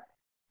are,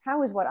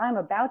 how is what I'm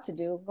about to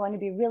do going to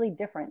be really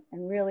different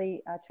and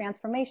really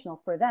transformational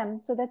for them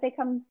so that they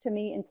come to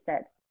me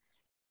instead?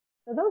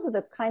 So those are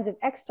the kinds of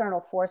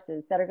external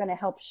forces that are going to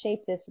help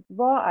shape this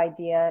raw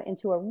idea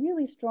into a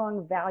really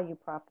strong value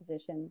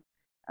proposition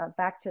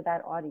back to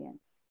that audience.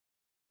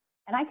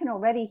 And I can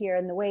already hear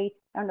in the way,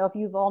 I don't know if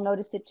you've all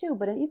noticed it too,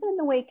 but even in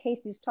the way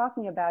Casey's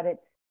talking about it,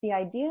 the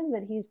ideas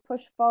that he's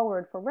pushed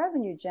forward for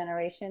revenue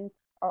generation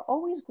are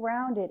always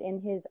grounded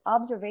in his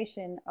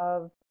observation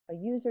of a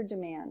user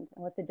demand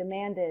and what the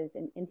demand is.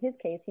 In his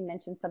case, he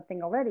mentioned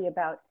something already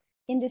about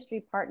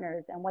industry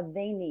partners and what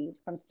they need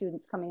from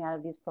students coming out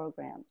of these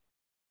programs.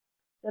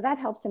 So that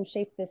helps him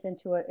shape this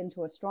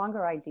into a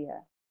stronger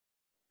idea.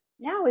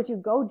 Now, as you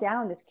go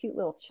down this cute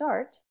little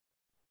chart,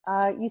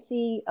 you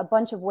see a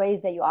bunch of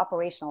ways that you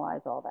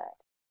operationalize all that.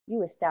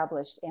 You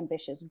establish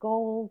ambitious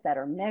goals that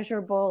are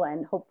measurable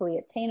and hopefully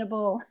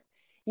attainable.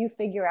 You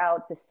figure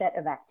out the set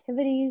of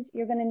activities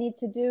you're going to need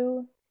to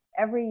do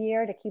every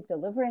year to keep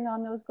delivering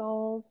on those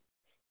goals.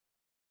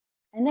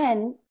 And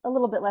then, a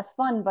little bit less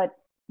fun, but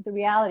the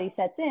reality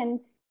sets in,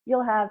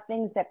 you'll have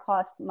things that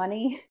cost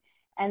money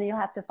and you'll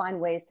have to find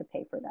ways to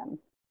pay for them.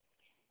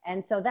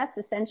 And so that's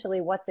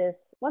essentially what this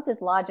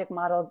logic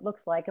model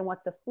looks like and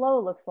what the flow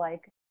looks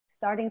like,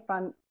 starting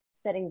from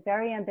setting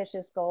very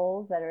ambitious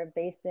goals that are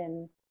based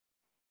in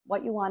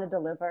what you want to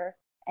deliver,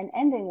 and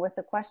ending with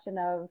the question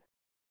of,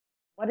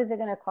 what is it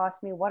going to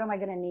cost me? What am I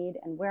going to need?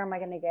 And where am I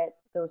going to get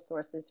those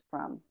sources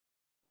from?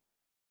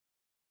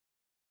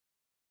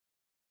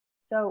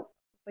 So,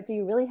 but do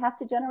you really have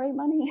to generate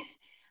money?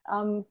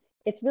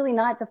 It's really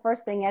not the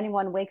first thing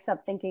anyone wakes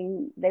up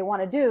thinking they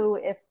want to do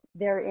if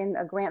they're in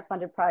a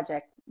grant-funded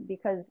project,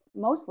 because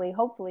mostly,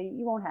 hopefully,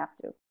 you won't have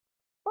to.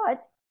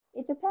 But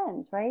it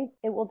depends, right?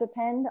 It will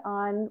depend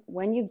on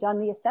when you've done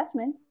the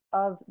assessment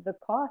of the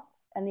costs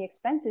and the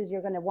expenses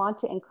you're going to want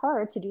to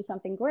incur to do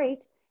something great.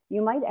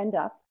 You might end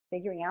up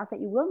figuring out that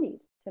you will need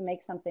to make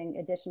something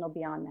additional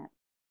beyond that.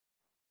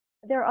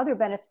 There are other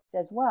benefits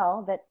as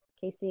well that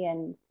Casey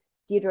and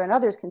Deidre and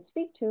others can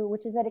speak to,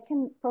 which is that it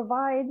can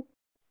provide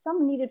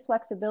some needed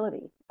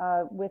flexibility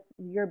with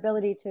your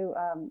ability to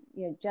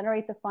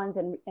generate the funds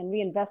and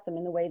reinvest them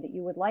in the way that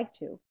you would like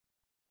to.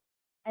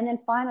 And then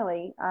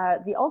finally,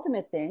 the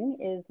ultimate thing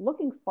is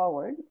looking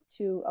forward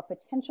to a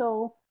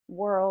potential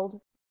world,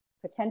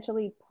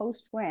 potentially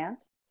post-grant.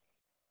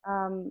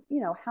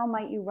 How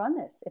might you run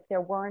this if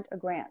there weren't a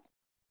grant?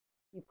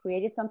 You've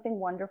created something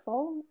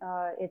wonderful.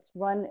 It's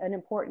run an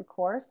important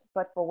course,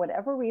 but for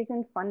whatever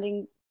reason,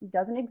 funding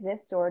doesn't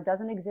exist or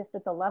doesn't exist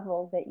at the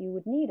level that you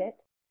would need it.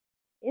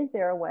 Is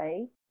there a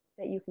way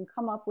that you can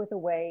come up with a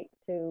way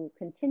to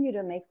continue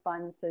to make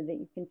funds so that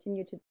you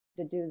continue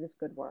to do this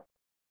good work?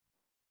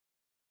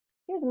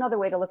 Here's another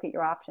way to look at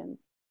your options.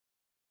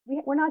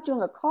 We're not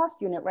doing a cost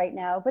unit right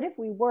now, but if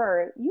we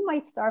were, you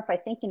might start by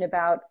thinking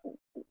about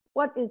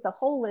what is the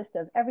whole list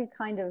of every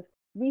kind of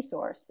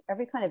resource,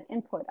 every kind of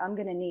input I'm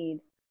going to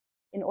need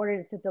in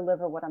order to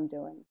deliver what I'm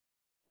doing.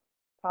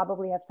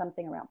 Probably have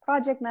something around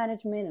project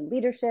management and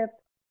leadership,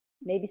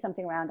 maybe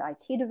something around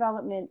IT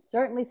development,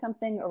 certainly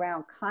something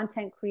around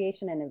content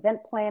creation and event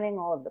planning,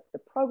 all of the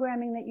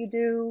programming that you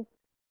do,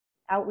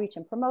 outreach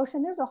and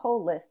promotion. There's a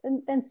whole list,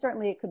 and then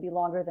certainly it could be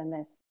longer than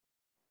this.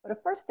 But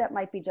a first step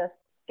might be just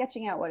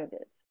sketching out what it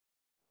is.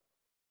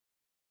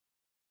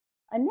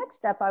 A next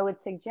step I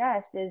would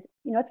suggest is,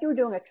 if you were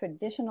doing a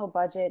traditional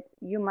budget,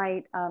 you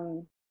might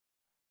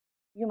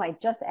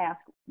just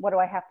ask, what do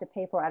I have to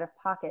pay for out of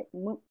pocket?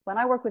 When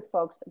I work with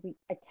folks,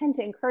 I tend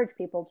to encourage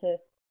people to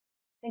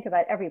think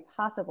about every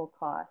possible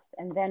cost,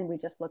 and then we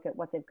just look at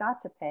what they've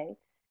got to pay.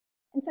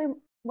 And so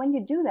when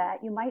you do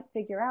that, you might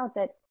figure out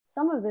that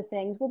some of the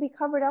things will be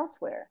covered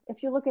elsewhere.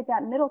 If you look at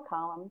that middle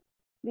column,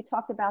 we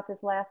talked about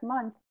this last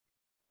month,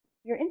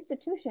 your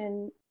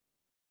institution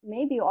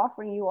may be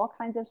offering you all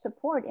kinds of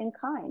support in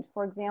kind.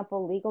 For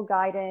example, legal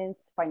guidance,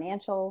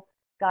 financial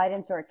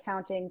guidance or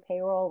accounting,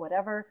 payroll,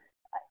 whatever,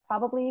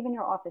 probably even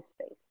your office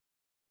space.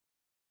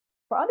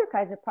 For other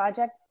kinds of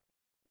projects,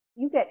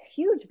 you get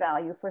huge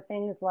value for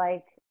things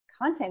like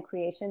content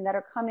creation that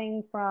are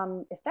coming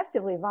from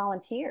effectively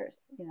volunteers.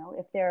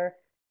 If they're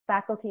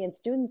faculty and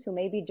students who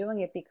may be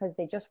doing it because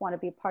they just want to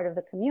be part of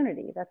the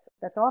community,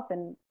 that's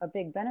often a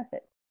big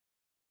benefit.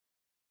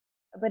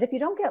 But if you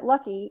don't get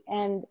lucky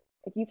and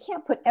if you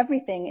can't put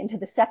everything into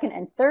the second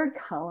and third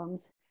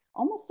columns,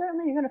 almost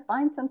certainly you're going to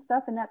find some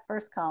stuff in that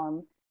first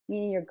column,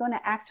 meaning you're going to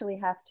actually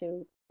have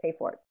to pay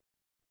for it.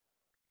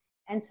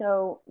 And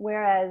so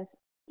whereas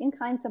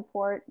in-kind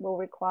support will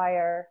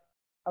require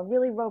a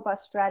really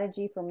robust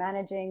strategy for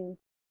managing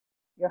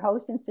your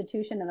host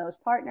institution and those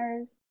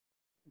partners,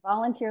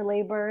 volunteer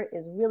labor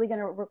is really going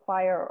to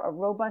require a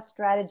robust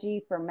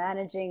strategy for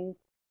managing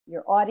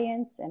your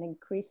audience and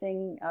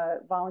increasing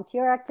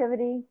volunteer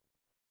activity.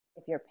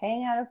 If you're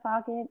paying out of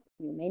pocket,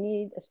 you may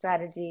need a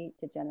strategy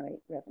to generate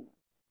revenue.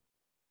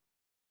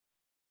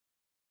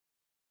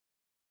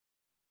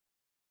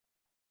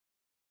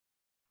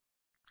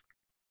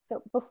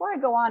 So before I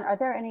go on, are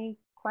there any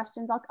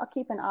questions? I'll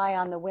keep an eye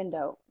on the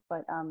window,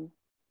 but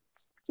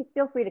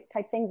feel free to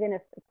type things in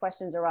if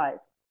questions arise.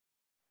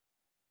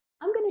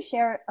 I'm going to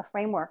share a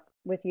framework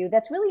with you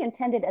that's really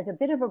intended as a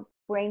bit of a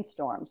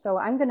brainstorm. So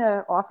I'm going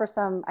to offer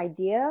some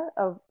idea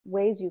of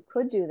ways you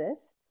could do this,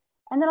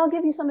 and then I'll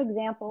give you some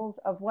examples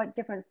of what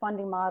different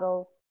funding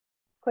models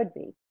could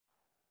be.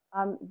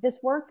 This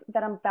work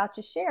that I'm about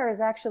to share is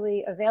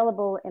actually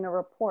available in a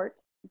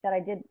report that I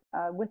did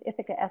with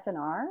Ithaca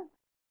S&R,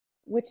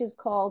 which is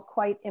called,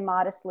 quite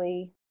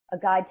immodestly, A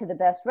Guide to the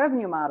Best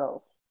Revenue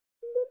Models.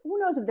 Who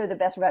knows if they're the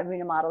best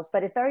revenue models,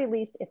 but at very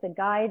least, it's a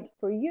guide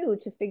for you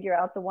to figure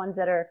out the ones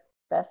that are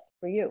best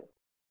for you.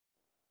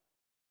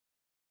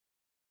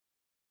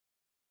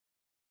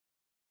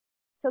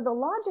 So the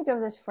logic of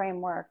this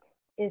framework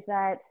is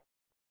that,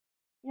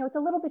 it's a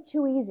little bit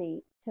too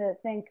easy to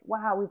think,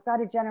 wow, we've got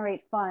to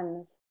generate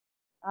funds.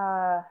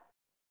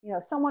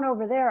 someone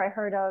over there I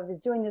heard of is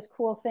doing this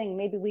cool thing.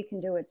 Maybe we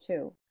can do it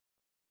too.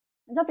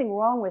 There's nothing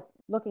wrong with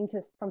looking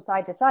from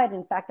side to side.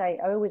 In fact, I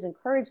always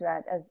encourage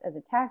that as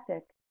a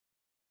tactic.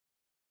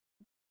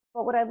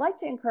 But what I'd like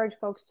to encourage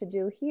folks to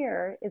do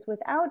here is,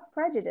 without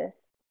prejudice,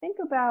 think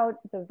about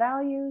the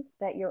values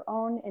that your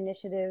own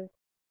initiative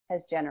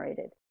has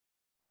generated.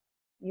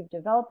 You've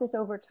developed this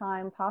over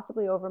time,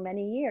 possibly over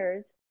many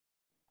years.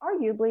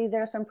 Arguably,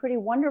 there are some pretty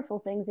wonderful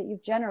things that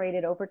you've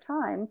generated over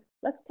time.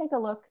 Let's take a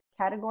look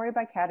category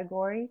by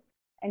category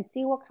and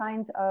see what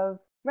kinds of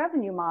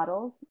revenue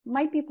models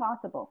might be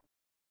possible.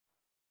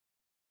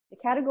 The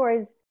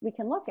categories we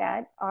can look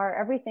at are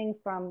everything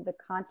from the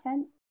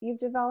content you've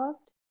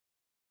developed,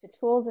 to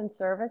tools and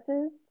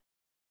services,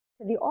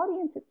 to the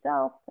audience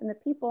itself and the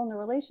people and the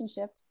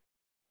relationships,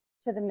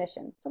 to the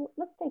mission. So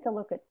let's take a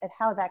look at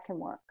how that can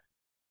work.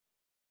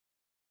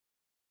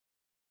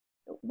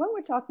 So when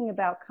we're talking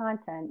about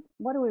content,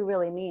 what do we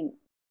really mean?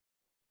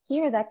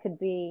 Here, that could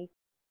be,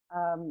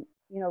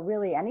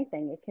 really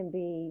anything. It can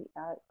be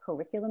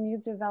curriculum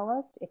you've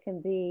developed. It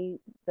can be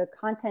the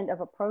content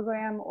of a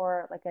program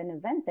or like an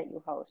event that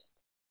you host.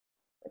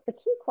 But the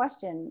key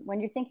question when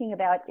you're thinking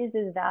about, is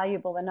this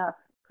valuable enough?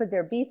 Could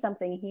there be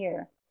something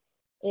here?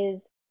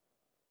 Is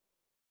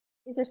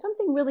there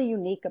something really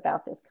unique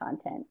about this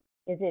content?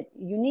 Is it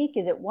unique?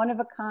 Is it one of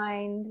a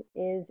kind?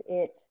 Is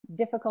it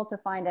difficult to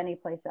find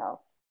anyplace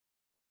else?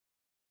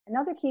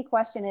 Another key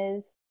question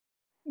is,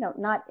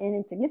 not an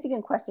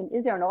insignificant question,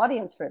 is there an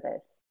audience for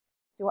this?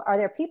 Are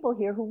there people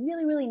here who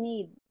really, really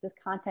need this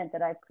content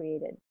that I've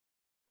created?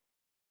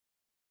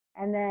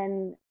 And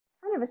then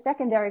kind of a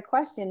secondary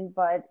question,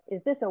 but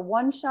is this a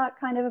one-shot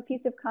kind of a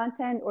piece of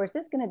content, or is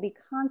this going to be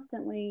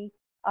constantly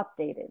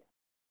updated,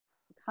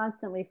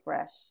 constantly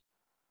fresh?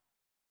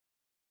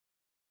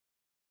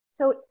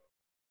 So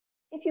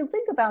if you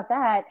think about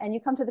that and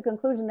you come to the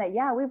conclusion that,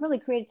 yeah, we've really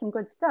created some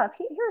good stuff,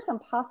 here are some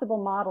possible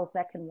models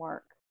that can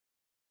work.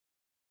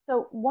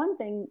 So one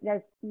thing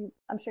that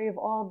I'm sure you've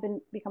all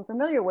become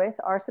familiar with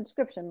are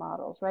subscription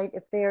models, right?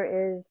 If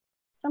there is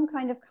some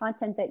kind of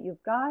content that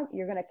you've got,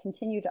 you're going to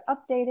continue to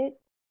update it,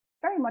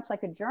 very much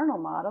like a journal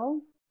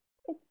model.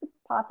 It's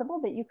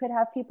possible that you could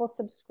have people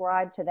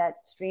subscribe to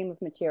that stream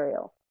of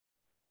material.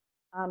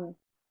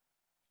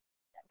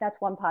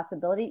 That's one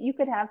possibility. You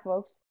could have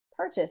folks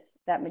purchase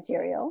that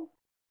material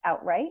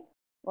outright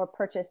or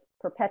purchase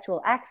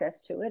perpetual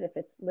access to it if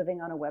it's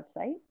living on a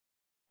website.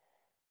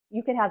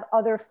 You could have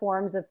other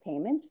forms of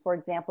payment, for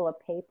example, a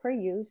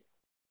pay-per-use,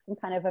 some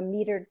kind of a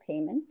metered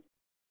payment.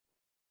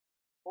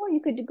 Or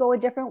you could go a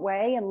different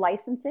way and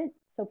license it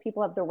so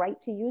people have the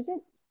right to use it.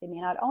 They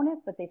may not own it,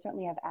 but they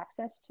certainly have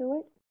access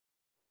to it.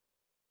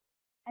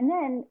 And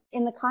then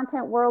in the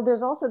content world,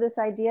 there's also this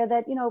idea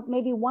that,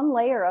 maybe one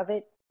layer of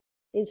it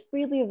is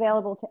freely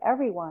available to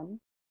everyone,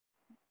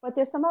 but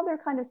there's some other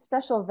kind of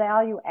special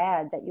value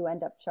add that you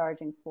end up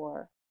charging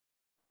for.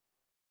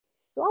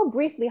 So I'll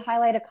briefly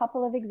highlight a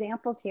couple of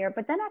examples here,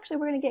 but then actually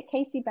we're going to get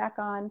Casey back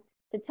on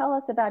to tell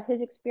us about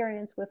his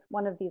experience with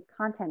one of these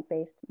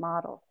content-based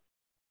models.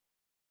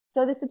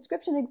 So the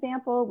subscription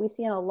example we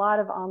see in a lot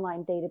of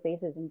online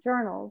databases and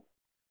journals.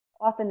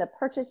 Often the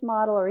purchase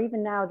model, or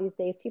even now these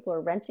days people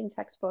are renting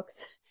textbooks,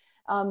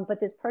 but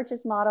this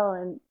purchase model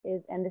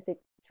and this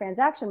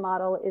transaction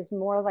model is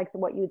more like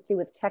what you would see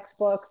with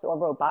textbooks or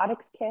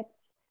robotics kits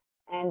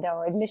and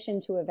or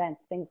admission to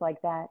events, things like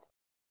that.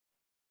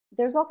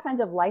 There's all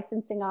kinds of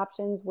licensing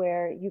options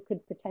where you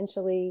could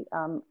potentially,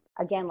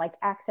 again, like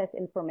access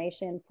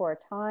information for a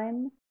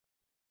time.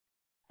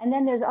 And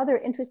then there's other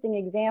interesting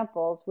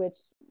examples, which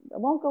I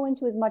won't go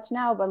into as much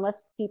now, but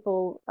unless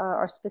people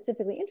are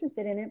specifically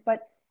interested in it.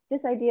 But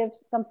this idea of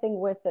something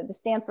with the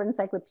Stanford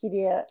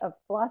Encyclopedia of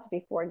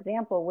Philosophy, for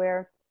example,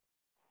 where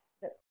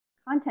the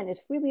content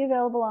is freely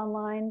available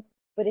online,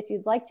 but if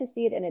you'd like to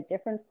see it in a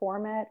different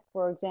format,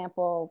 for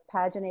example,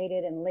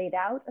 paginated and laid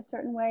out a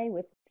certain way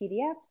with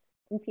PDFs,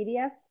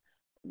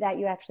 that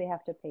you actually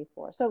have to pay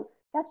for. So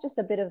that's just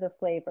a bit of the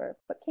flavor.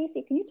 But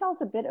Casey, can you tell us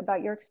a bit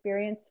about your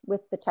experience with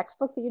the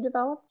textbook that you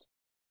developed?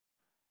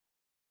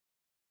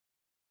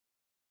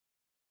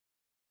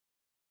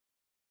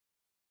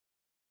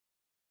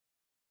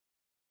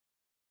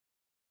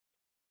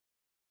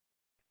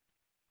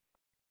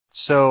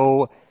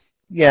 So,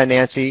 yeah,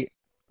 Nancy.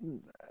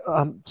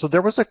 So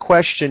there was a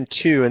question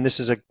too, and this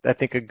is, I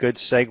think, a good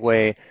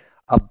segue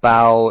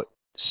about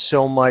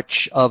so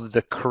much of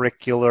the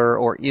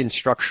curricular or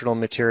instructional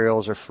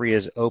materials are free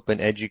as open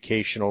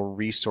educational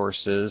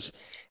resources.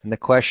 And the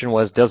question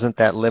was, doesn't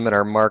that limit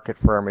our market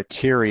for our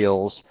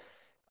materials?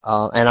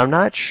 And I'm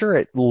not sure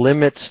it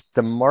limits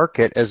the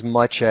market as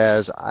much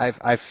as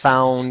I've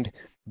found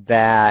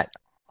that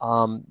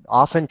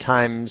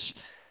oftentimes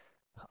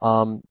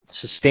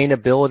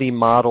sustainability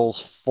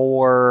models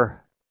for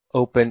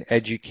open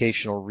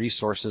educational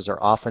resources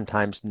are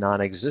oftentimes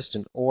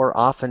non-existent, or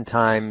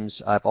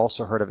oftentimes I've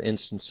also heard of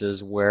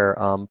instances where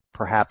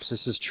perhaps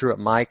this is true at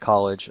my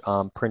college,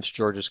 Prince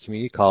George's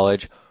Community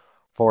College,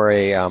 for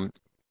a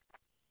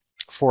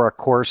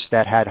course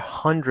that had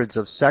hundreds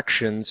of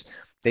sections,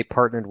 they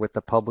partnered with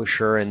the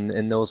publisher,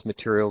 and those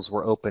materials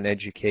were open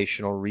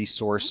educational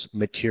resource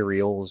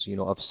materials,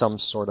 of some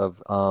sort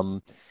of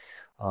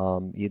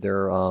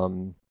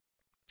either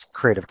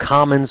Creative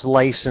Commons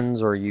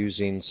license or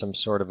using some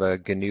sort of a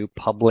GNU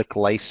public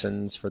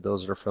license for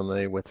those that are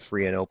familiar with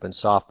free and open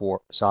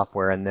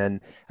software. And then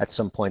at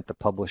some point the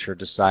publisher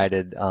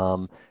decided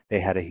they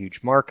had a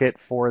huge market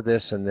for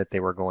this and that they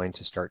were going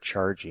to start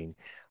charging.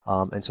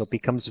 And so it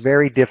becomes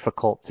very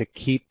difficult to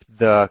keep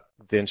the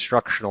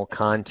instructional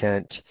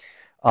content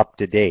up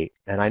to date.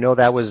 And I know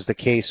that was the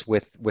case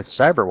with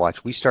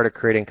CyberWatch. We started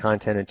creating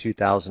content in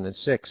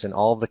 2006, and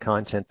all of the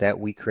content that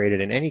we created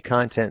and any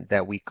content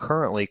that we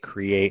currently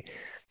create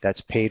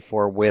that's paid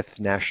for with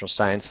National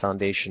Science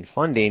Foundation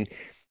funding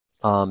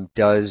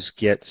does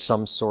get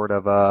some sort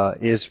of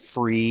is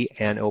free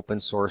and open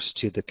source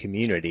to the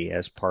community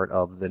as part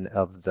of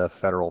the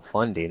federal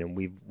funding. And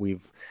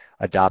we've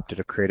adopted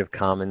a Creative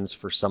Commons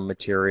for some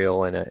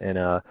material and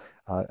a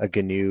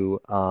GNU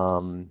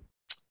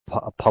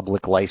a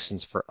public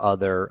license for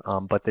other,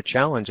 but the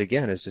challenge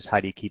again is just how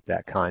do you keep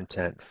that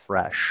content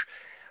fresh,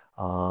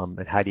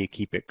 and how do you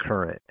keep it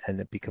current, and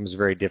it becomes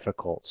very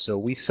difficult. So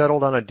we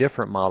settled on a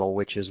different model,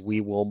 which is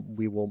we'll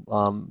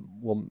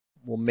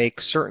make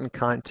certain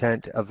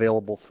content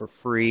available for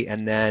free,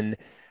 and then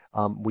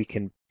we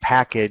can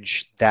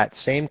package that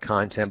same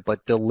content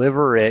but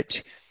deliver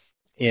it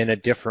in a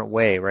different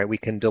way, right? We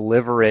can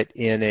deliver it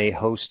in a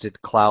hosted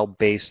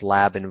cloud-based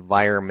lab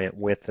environment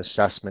with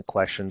assessment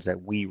questions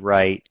that we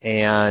write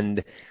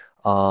and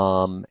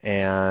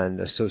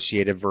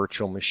associated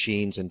virtual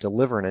machines, and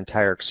deliver an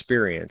entire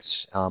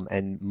experience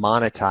and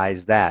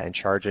monetize that and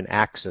charge an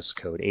access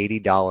code,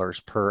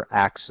 $80 per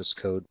access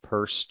code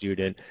per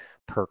student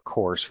per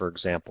course, for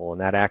example.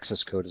 And that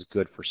access code is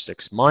good for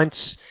 6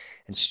 months.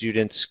 And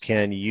students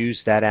can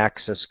use that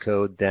access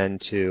code then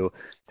to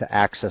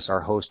access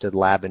our hosted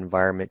lab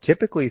environment,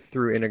 typically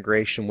through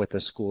integration with the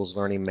school's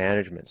learning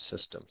management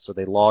system. So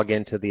they log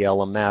into the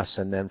LMS,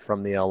 and then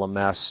from the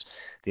LMS,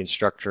 the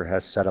instructor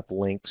has set up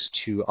links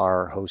to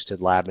our hosted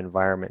lab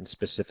environment and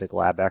specific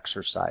lab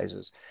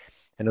exercises.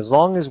 And as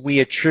long as we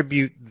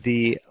attribute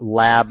the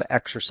lab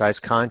exercise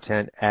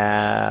content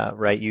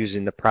right,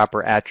 using the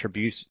proper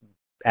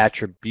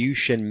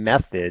attribution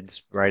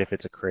methods, right? If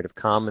it's a Creative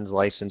Commons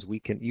license,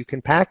 you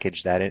can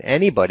package that, and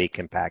anybody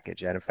can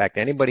package that. In fact,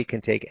 anybody can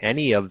take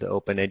any of the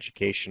open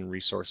education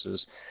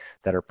resources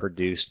that are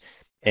produced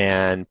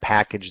and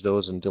package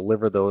those and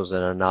deliver those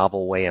in a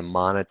novel way and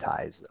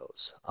monetize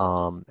those.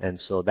 And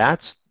so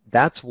that's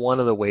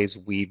one of the ways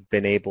we've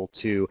been able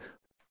to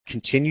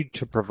continue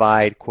to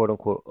provide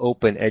quote-unquote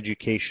open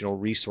educational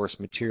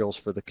resource materials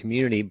for the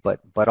community,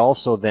 but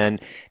also then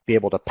be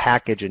able to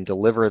package and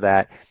deliver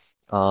that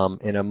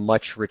in a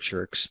much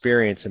richer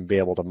experience and be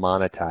able to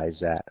monetize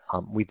that.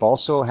 We've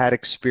also had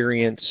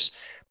experience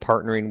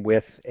partnering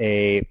with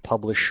a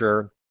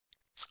publisher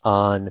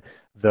on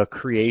the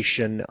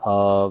creation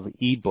of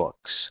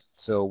ebooks.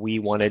 So we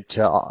wanted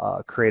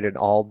to create an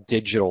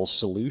all-digital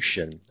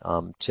solution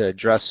to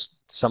address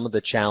some of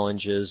the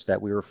challenges that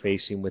we were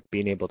facing with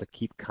being able to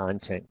keep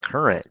content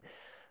current,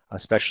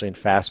 especially in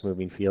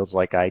fast-moving fields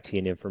like IT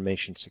and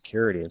information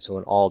security. And so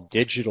an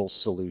all-digital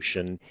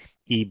solution,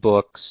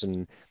 ebooks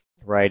and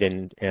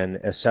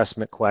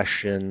assessment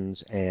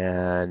questions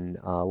and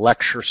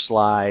lecture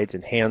slides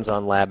and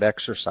hands-on lab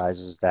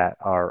exercises that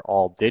are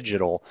all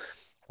digital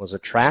was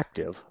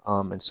attractive.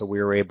 And so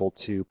we were able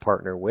to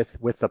partner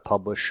with the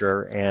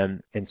publisher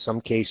and in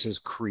some cases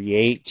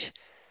create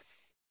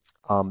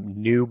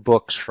new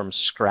books from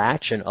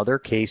scratch. In other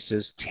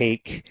cases,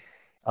 take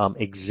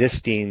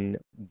existing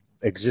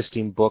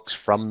books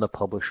from the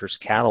publisher's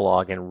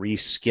catalog and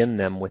reskin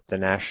them with the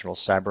National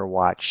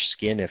CyberWatch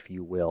skin, if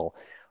you will.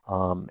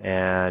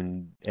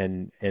 And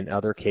in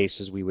other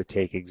cases, we would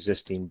take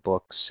existing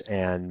books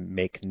and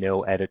make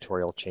no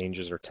editorial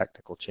changes or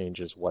technical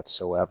changes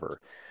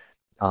whatsoever.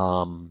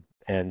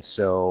 And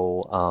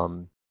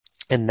so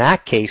in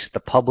that case,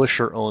 the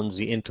publisher owns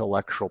the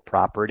intellectual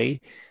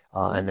property,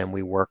 and then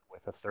we work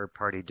with a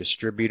third-party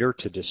distributor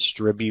to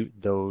distribute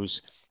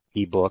those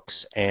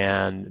ebooks,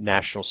 and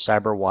National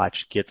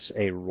CyberWatch gets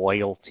a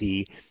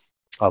royalty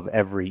of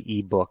every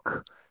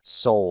ebook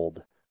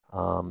sold.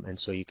 And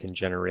so you can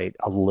generate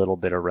a little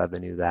bit of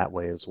revenue that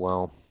way as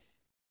well.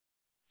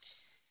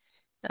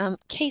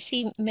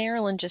 Casey,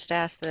 Marilyn just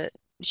asked that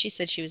she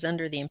said she was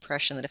under the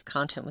impression that if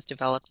content was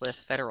developed with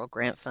federal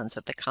grant funds,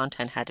 that the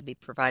content had to be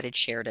provided,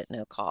 shared at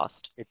no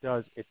cost. It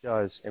does,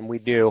 and we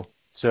do.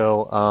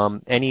 So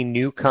any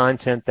new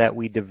content that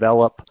we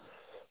develop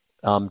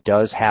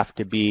does have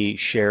to be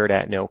shared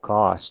at no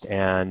cost,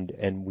 and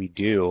we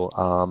do.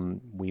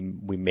 We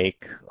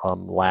make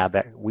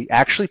we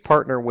actually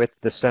partner with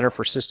the Center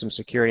for System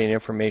Security and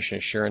Information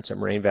Assurance at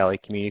Moraine Valley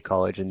Community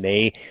College, and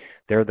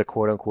they're the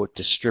quote-unquote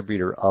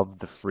distributor of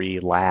the free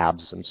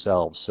labs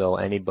themselves. So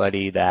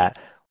anybody that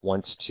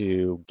wants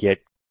to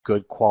get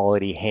good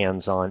quality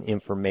hands-on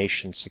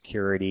information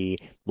security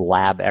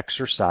lab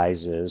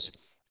exercises,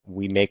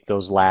 we make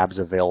those labs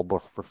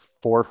available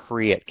for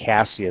free at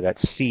CASSIA.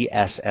 That's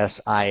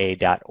CSSIA.org.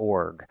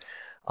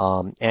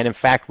 And in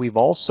fact, we've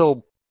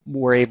also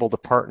were able to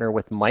partner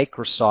with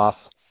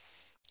Microsoft.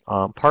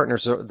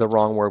 Partners are the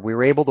wrong word. We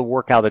were able to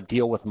work out a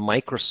deal with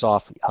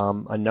Microsoft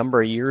a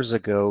number of years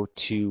ago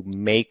to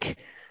make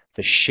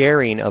the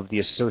sharing of the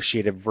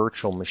associated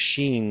virtual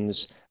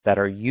machines that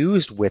are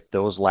used with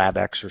those lab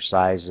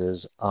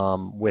exercises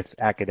with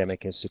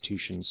academic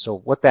institutions. So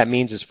what that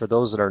means is, for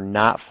those that are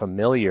not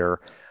familiar,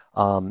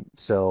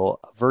 so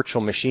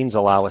virtual machines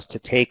allow us to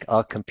take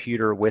a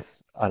computer with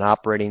an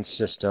operating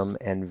system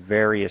and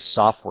various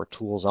software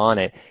tools on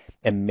it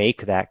and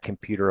make that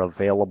computer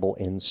available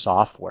in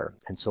software.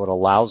 And so it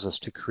allows us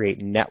to create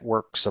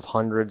networks of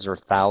hundreds or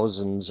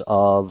thousands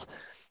of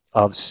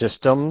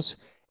systems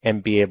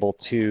and be able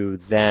to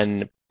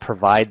then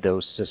provide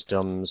those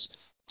systems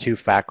to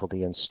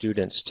faculty and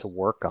students to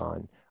work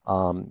on.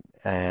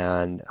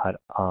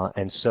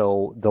 And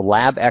so the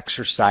lab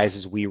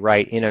exercises we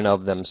write in and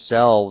of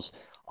themselves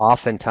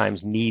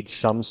oftentimes need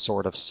some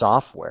sort of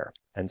software.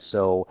 And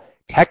so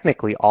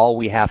technically all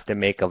we have to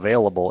make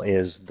available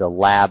is the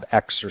lab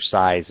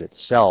exercise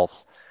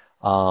itself,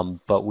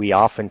 but we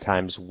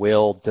oftentimes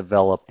will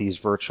develop these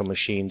virtual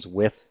machines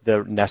with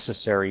the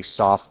necessary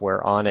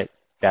software on it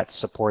that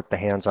support the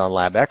hands-on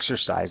lab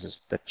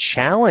exercises. The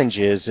challenge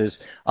is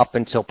up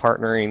until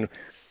partnering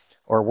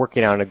or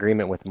working out an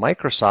agreement with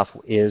Microsoft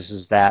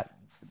is that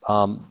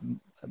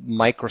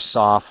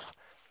Microsoft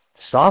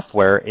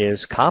software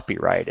is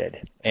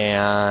copyrighted,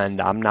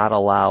 and I'm not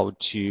allowed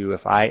to,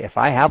 if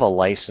I have a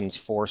license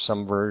for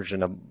some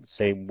version of,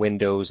 say,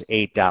 Windows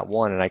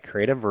 8.1, and I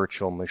create a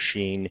virtual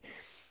machine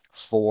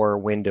for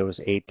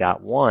Windows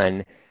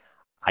 8.1,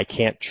 I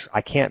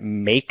can't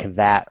make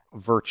that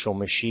virtual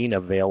machine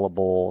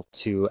available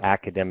to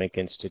academic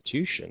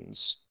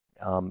institutions,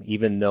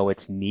 even though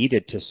it's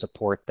needed to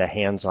support the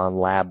hands-on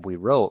lab we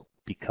wrote,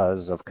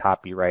 because of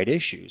copyright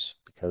issues,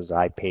 because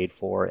I paid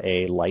for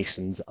a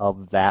license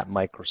of that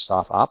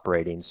Microsoft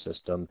operating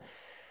system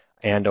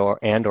and or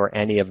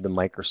any of the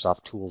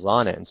Microsoft tools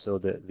on it. And so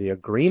the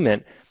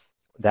agreement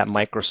that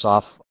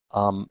Microsoft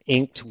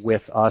inked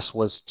with us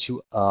was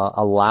to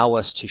allow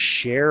us to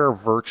share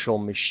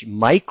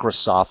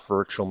Microsoft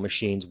virtual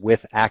machines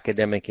with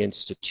academic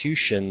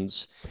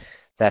institutions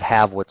that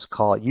have what's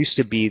called, it used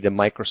to be the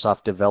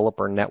Microsoft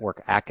Developer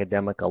Network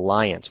Academic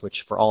Alliance,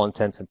 which for all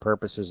intents and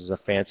purposes is a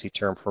fancy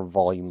term for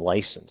volume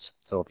license.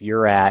 So if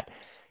you're at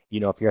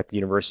the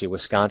University of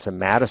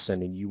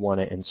Wisconsin-Madison and you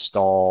want to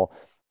install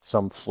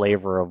some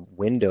flavor of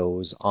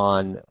Windows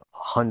on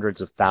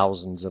hundreds of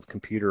thousands of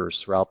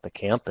computers throughout the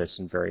campus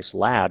in various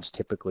labs,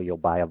 typically you'll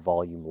buy a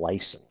volume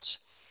license.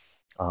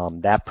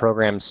 That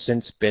program's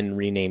since been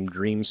renamed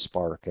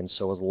DreamSpark, and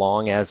so as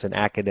long as an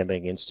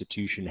academic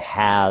institution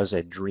has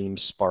a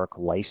DreamSpark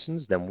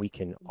license, then we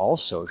can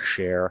also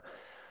share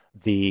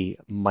the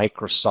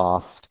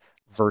Microsoft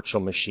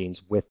virtual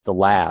machines with the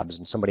labs.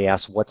 And somebody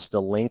asked, what's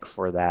the link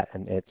for that?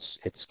 And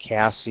it's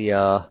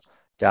cassia.org.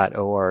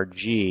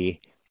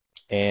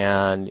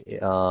 And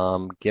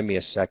give me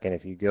a second.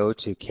 If you go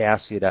to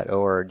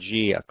cassia.org,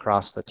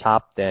 across the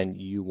top, then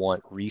you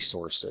want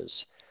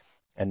resources.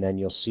 And then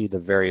you'll see the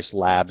various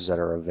labs that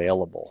are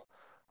available.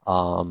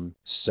 And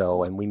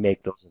we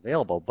make those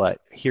available.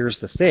 But here's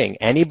the thing.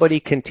 Anybody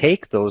can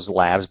take those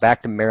labs.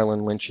 Back to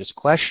Marilyn Lynch's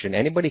question.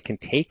 Anybody can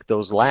take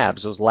those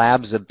labs. Those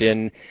labs have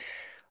been,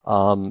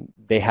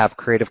 they have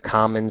Creative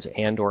Commons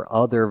and or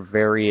other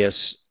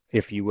various,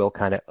 if you will,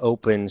 kind of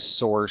open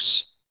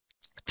source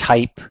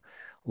type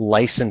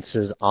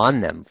licenses on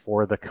them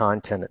for the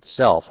content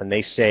itself, and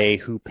they say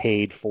who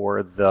paid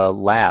for the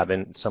lab.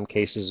 In some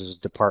cases it was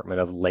Department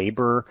of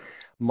Labor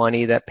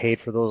money that paid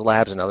for those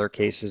labs. In other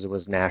cases it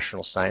was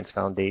National Science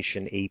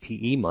Foundation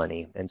ATE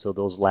money, and so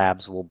those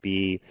labs will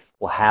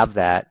have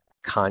that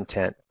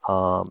content.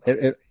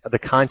 The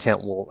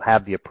content will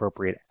have the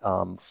appropriate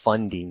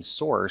funding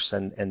source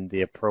and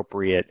the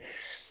appropriate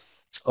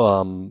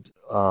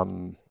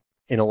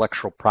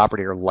intellectual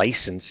property or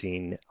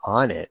licensing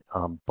on it,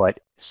 but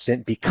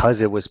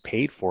because it was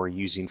paid for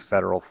using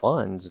federal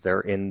funds, they're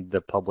in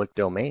the public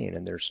domain,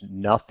 and there's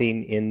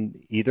nothing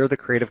in either the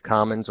Creative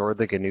Commons or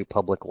the GNU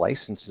public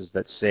licenses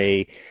that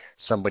say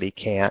somebody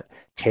can't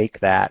take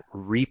that,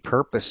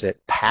 repurpose it,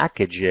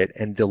 package it,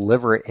 and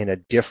deliver it in a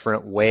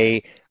different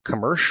way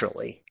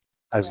commercially,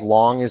 as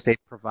long as they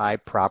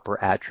provide proper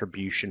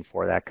attribution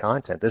for that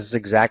content. This is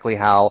exactly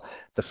how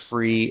the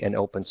free and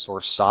open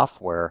source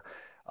software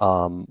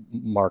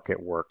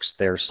market works.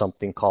 There's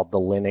something called the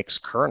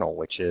Linux kernel,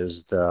 which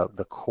is the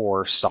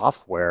core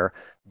software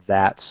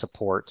that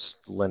supports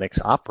the Linux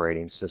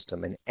operating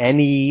system, and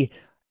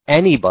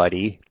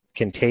anybody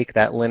can take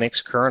that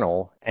Linux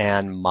kernel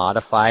and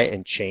modify it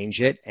and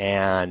change it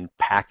and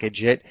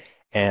package it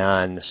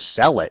and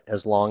sell it,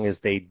 as long as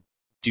they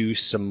do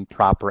some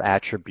proper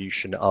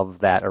attribution of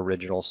that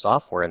original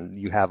software. And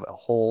you have a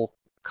whole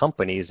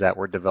companies that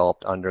were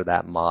developed under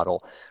that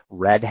model.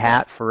 Red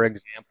Hat, for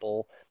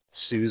example,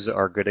 SUSE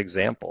are good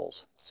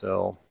examples.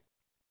 So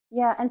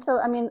Yeah, and so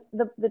I mean,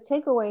 the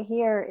takeaway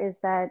here is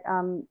that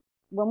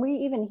when we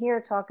even here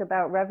talk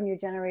about revenue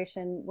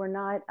generation, we're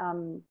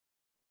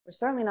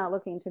certainly not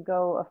looking to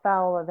go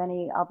afoul of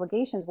any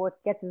obligations.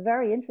 What gets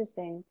very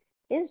interesting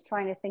is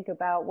trying to think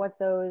about what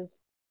those,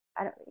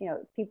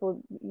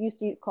 people used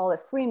to call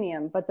it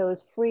freemium, but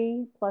those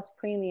free plus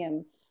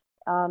premium,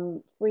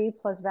 free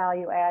plus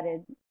value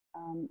added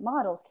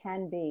models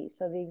can be.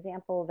 So the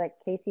example that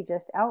Casey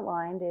just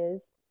outlined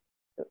is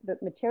the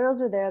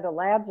materials are there, the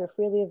labs are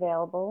freely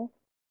available,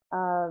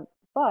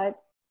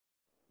 but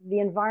the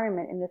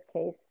environment in this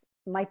case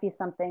might be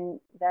something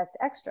that's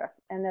extra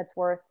and that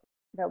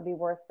would be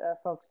worth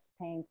folks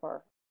paying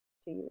for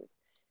to use.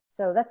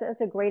 So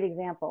that's a great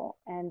example.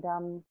 And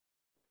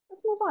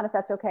let's move on if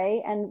that's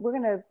okay. And I'm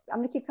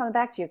gonna keep coming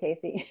back to you,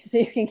 Casey, so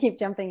you can keep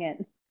jumping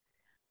in.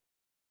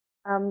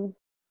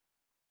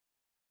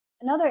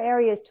 Another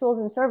area is tools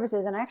and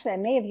services, and actually I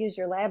may have used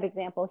your lab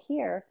example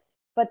here,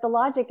 but the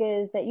logic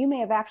is that you may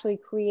have actually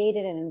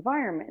created an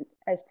environment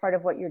as part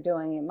of what you're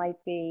doing. It might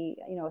be,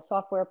 a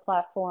software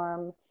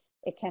platform.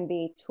 It can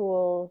be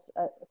tools,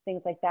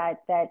 things like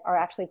that are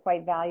actually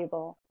quite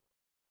valuable.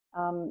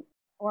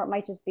 Or it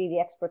might just be the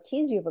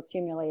expertise you've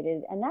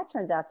accumulated, and that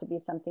turns out to be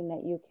something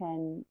that you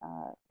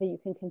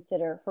can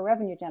consider for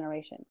revenue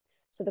generation.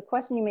 So the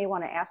question you may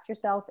want to ask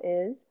yourself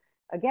is,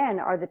 again,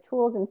 are the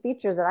tools and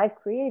features that I've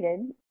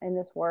created in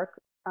this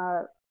work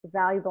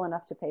valuable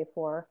enough to pay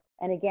for?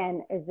 And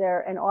again, is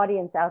there an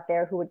audience out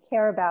there who would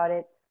care about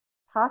it?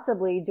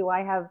 Possibly, do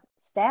I have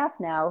staff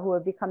now who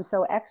have become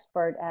so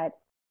expert at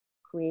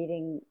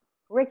creating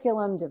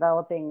curriculum,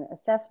 developing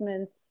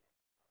assessments,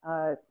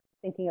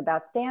 thinking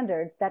about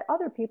standards, that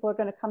other people are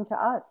going to come to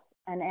us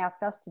and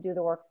ask us to do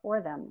the work for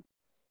them?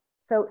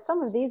 So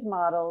some of these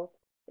models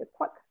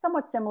are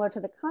somewhat similar to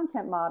the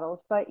content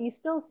models, but you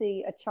still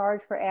see a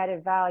charge for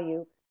added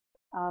value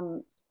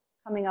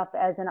coming up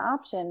as an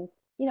option.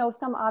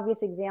 Some obvious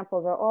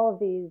examples are all of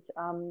these,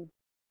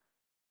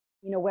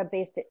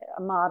 web-based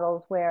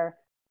models where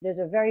there's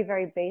a very,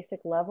 very basic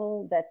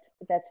level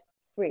that's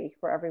free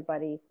for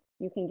everybody.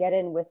 You can get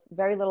in with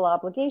very little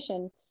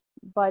obligation,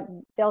 but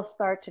they'll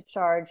start to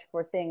charge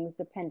for things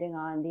depending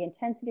on the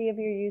intensity of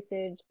your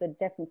usage, the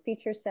different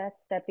feature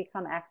sets that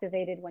become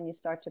activated when you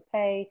start to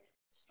pay,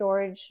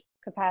 storage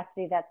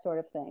capacity, that sort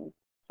of thing.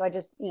 So I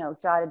just,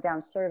 jotted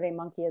down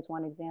SurveyMonkey as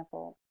one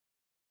example.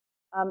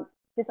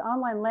 This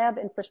online lab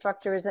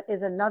infrastructure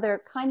is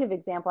another kind of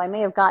example. I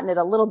may have gotten it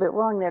a little bit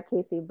wrong there,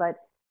 Casey, but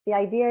the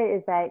idea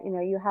is that,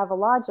 you have a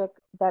logic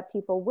that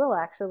people will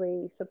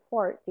actually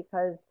support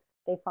because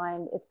they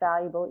find it's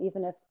valuable,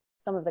 even if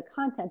some of the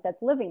content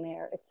that's living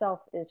there itself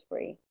is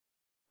free.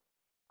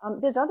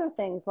 There's other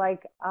things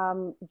like,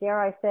 dare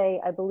I say,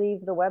 I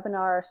believe the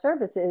webinar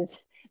services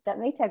that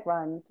Maytech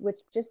runs, which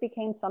just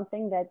became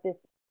something that this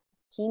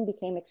team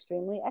became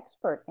extremely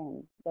expert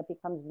in, that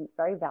becomes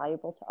very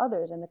valuable to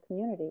others in the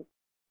community.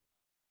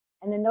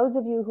 And then those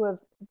of you who have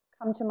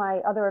come to my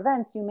other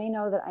events, you may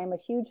know that I'm a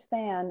huge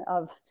fan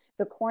of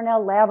the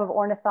Cornell Lab of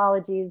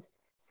Ornithology's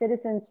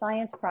citizen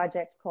science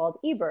project called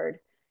eBird,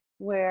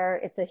 where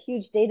it's a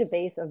huge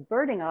database of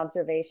birding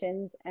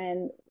observations.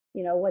 And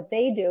what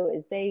they do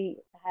is they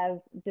have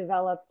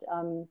developed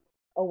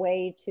a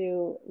way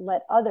to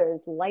let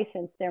others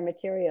license their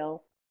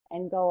material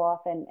and go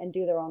off and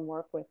do their own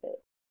work with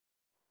it.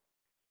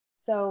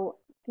 So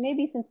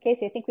maybe since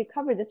Casey, I think we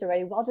covered this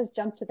already, I'll just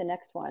jump to the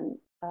next one,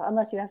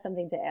 unless you have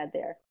something to add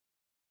there.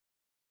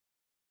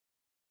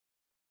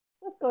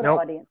 Let's go to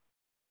audience.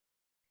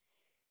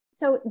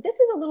 So this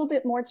is a little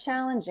bit more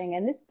challenging,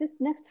 and this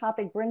next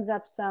topic brings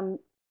up some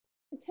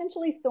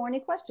potentially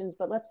thorny questions,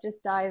 but let's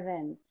just dive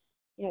in.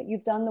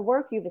 You've done the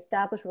work, you've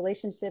established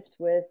relationships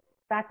with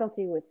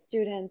faculty, with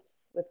students,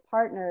 with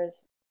partners.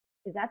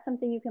 Is that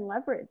something you can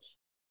leverage?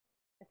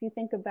 If you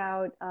think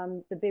about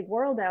the big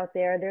world out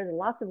there, there's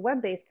lots of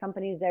web-based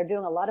companies that are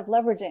doing a lot of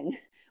leveraging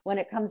when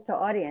it comes to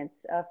audience,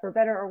 for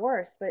better or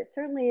worse, but it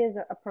certainly is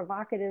a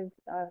provocative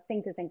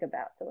thing to think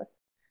about. So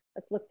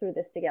let's look through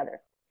this together.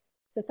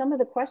 So some of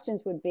the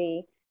questions would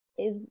be,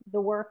 is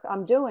the work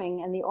I'm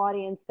doing and the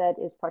audience that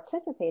is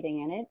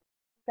participating in it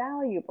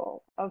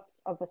valuable, of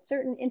a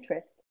certain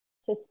interest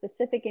to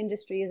specific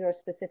industries or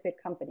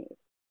specific companies?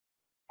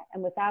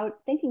 And without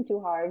thinking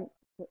too hard,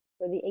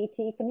 for the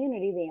AT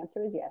community, the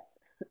answer is yes,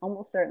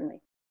 almost certainly.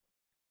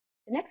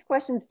 The next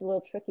question is a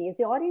little tricky. Is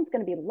the audience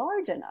going to be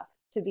large enough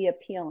to be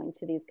appealing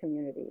to these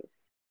communities?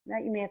 Now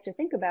you may have to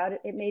think about it.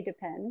 It may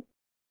depend.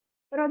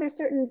 But are there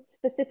certain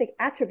specific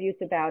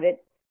attributes about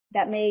it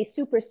that may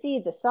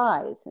supersede the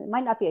size? It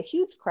might not be a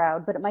huge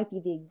crowd, but it might be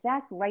the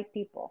exact right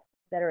people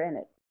that are in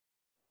it.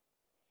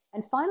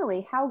 And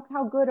finally, how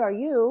good are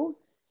you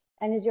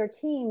and is your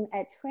team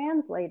at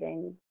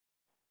translating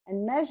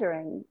and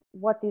measuring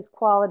what these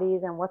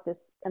qualities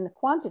and the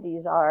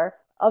quantities are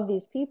of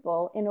these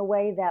people in a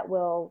way that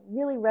will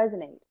really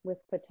resonate with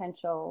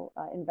potential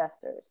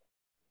investors?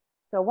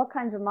 So what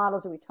kinds of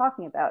models are we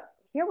talking about?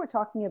 Here we're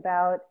talking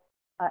about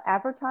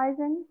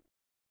advertising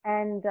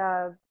and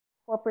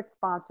corporate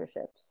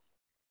sponsorships.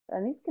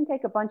 and these can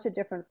take a bunch of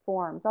different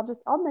forms.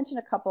 I'll mention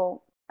a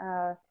couple,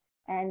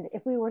 and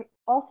if we were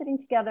all sitting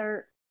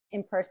together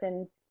in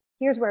person,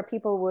 here's where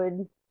people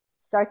would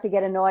start to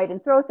get annoyed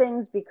and throw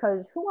things,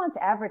 because who wants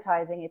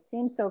advertising? It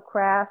seems so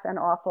crass and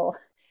awful.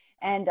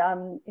 And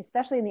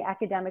especially in the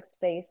academic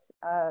space,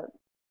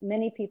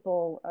 many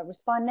people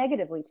respond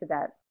negatively to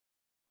that.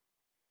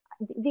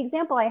 The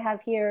example I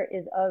have here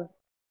is of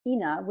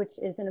INA, which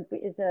is an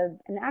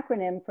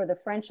acronym for the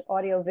French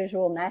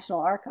Audiovisual National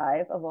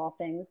Archive, of all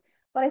things.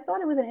 But I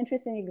thought it was an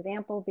interesting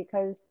example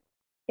because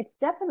it's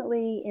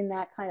definitely in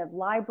that kind of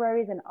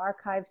libraries and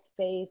archive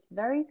space,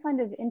 very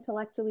kind of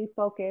intellectually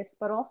focused,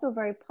 but also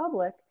very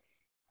public.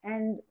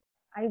 And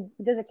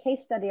there's a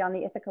case study on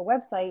the Ithaca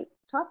website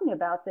talking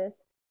about this.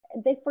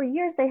 For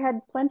years, they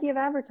had plenty of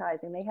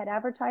advertising. They had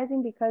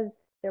advertising because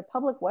their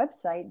public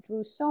website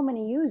drew so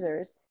many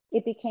users,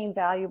 it became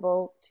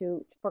valuable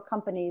for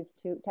companies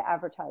to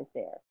advertise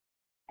there.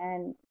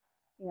 And,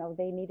 you know,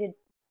 they needed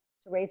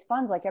to raise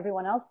funds like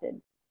everyone else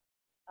did.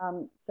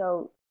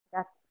 So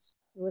it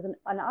was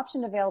an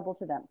option available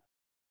to them.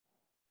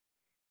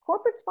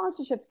 Corporate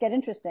sponsorships get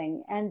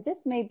interesting, and this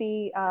may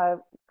be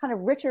kind of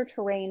richer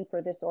terrain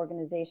for this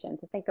organization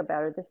to think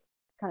about, or this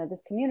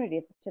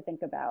community to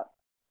think about.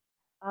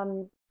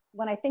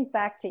 When I think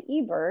back to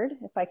eBird,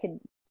 if I could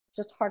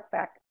just hark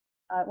back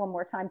one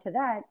more time to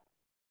that,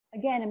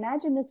 again,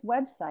 imagine this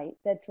website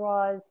that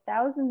draws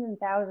thousands and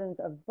thousands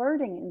of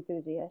birding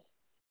enthusiasts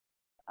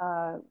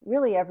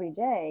really every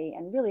day,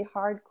 and really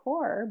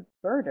hardcore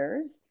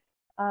birders.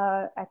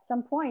 At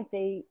some point,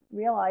 they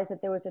realized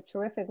that there was a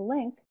terrific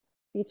link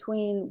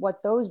between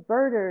what those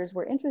birders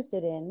were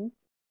interested in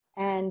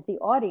and the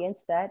audience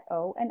that,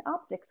 an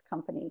optics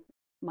company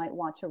might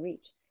want to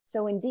reach.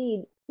 So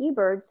indeed,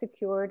 eBird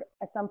secured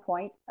at some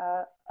point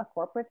a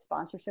corporate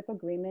sponsorship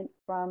agreement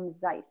from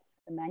Zeiss,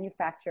 the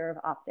manufacturer of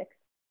optics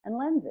and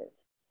lenses.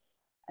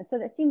 And so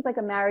that seems like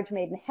a marriage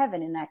made in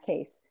heaven in that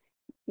case.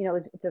 You know,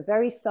 it's a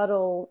very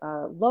subtle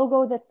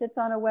logo that sits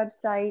on a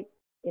website.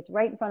 It's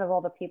right in front of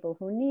all the people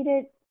who need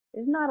it.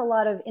 There's not a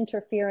lot of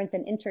interference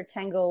and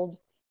intertangled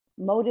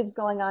motives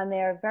going on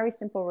there. Very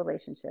simple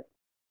relationship.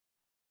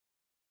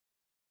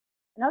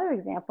 Another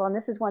example, and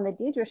this is one that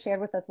Deidre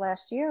shared with us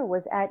last year,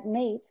 was at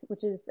MATE,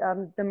 which is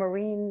the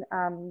Marine,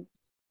 oh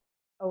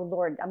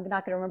Lord, I'm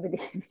not going to remember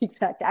the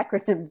exact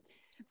acronym,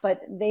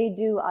 but they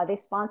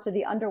sponsor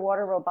the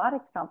underwater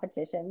robotics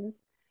competitions.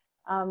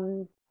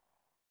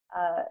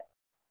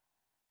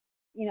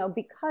 You know,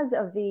 because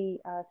of the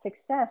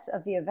success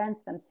of the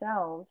events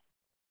themselves,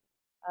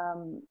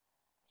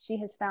 she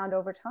has found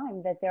over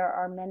time that there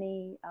are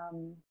many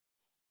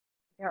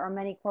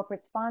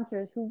corporate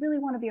sponsors who really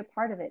want to be a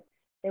part of it.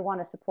 They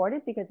want to support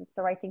it because it's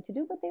the right thing to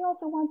do, but they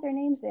also want their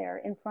names there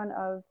in front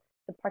of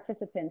the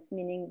participants,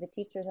 meaning the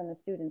teachers and the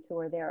students who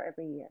are there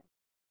every year.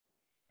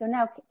 So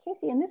now,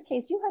 Casey, in this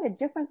case, you had a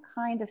different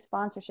kind of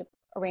sponsorship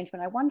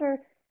arrangement. I wonder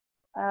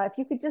if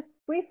you could just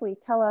briefly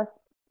tell us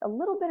a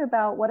little bit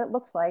about what it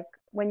looks like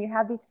when you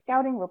have these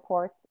scouting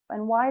reports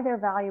and why they're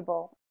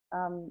valuable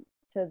to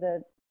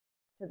the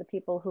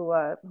people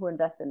who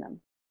invest in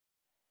them.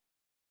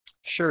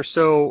 Sure.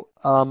 So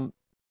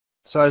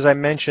as I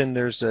mentioned,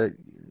 there's a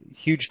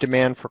huge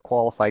demand for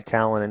qualified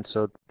talent, and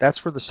so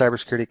that's where the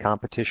cybersecurity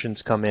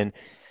competitions come in.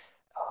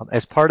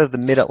 As part of the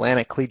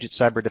Mid-Atlantic Collegiate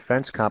Cyber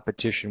Defense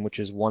Competition, which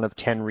is one of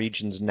 10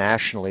 regions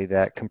nationally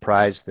that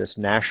comprise this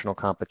national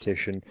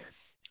competition,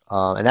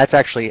 and that's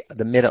actually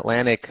the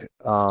Mid-Atlantic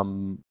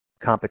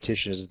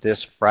competition is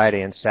this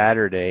Friday and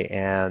Saturday,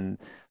 and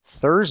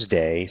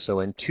Thursday,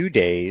 so in 2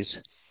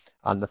 days,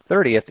 on the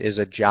 30th is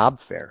a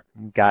job fair.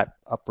 We've got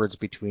upwards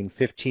between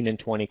 15 and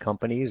 20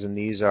 companies, and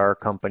these are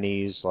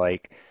companies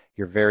like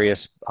your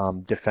various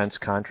defense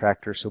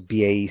contractors, so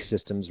BAE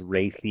Systems,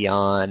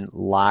 Raytheon,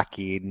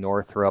 Lockheed,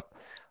 Northrop,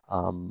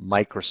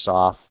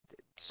 Microsoft,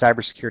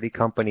 cybersecurity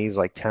companies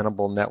like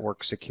Tenable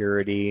Network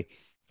Security.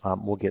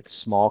 We'll get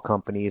small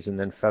companies, and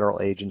then federal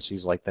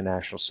agencies like the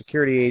National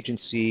Security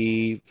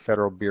Agency,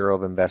 Federal Bureau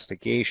of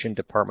Investigation,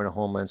 Department of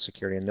Homeland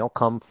Security, and they'll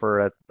come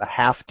for a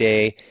half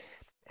day,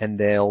 and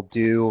they'll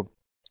do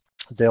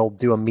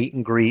a meet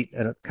and greet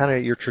and kind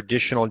of your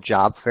traditional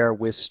job fair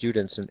with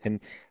students. And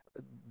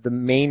the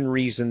main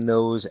reason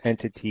those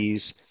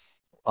entities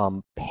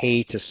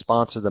pay to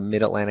sponsor the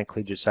Mid-Atlantic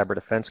Collegiate Cyber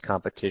Defense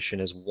Competition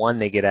is, one,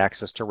 they get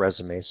access to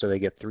resumes, so they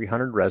get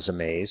 300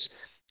 resumes.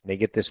 They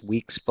get this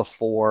weeks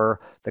before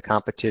the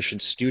competition.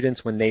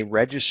 Students, when they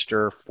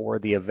register for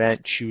the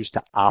event, choose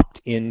to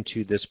opt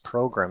into this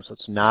program. So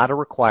it's not a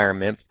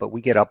requirement, but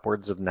we get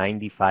upwards of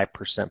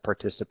 95%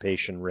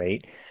 participation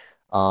rate.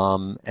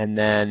 And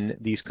then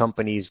these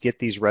companies get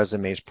these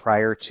resumes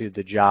prior to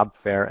the job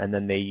fair, and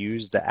then they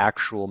use the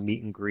actual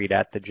meet and greet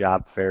at the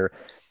job fair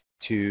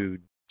to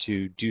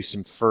do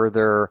some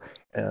further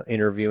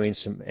interviewing,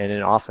 and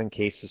in often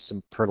cases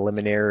some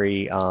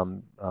preliminary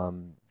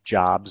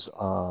jobs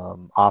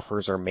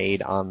offers are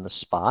made on the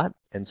spot.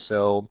 And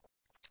so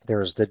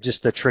there's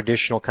just the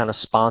traditional kind of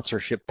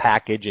sponsorship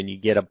package, and you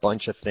get a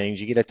bunch of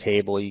things. You get a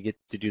table, you get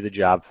to do the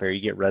job fair,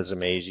 you get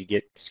resumes, you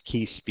get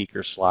key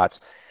speaker slots.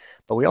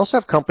 But we also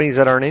have companies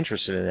that aren't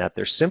interested in that.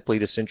 They're simply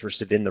just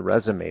interested in the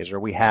resumes, or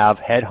we have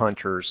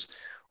headhunters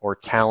or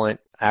talent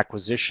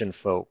acquisition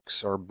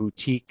folks or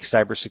boutique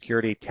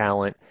cybersecurity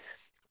talent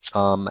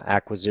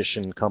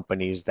acquisition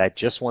companies that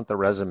just want the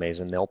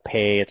resumes, and they'll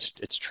pay.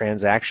 It's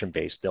transaction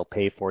based. They'll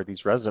pay for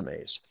these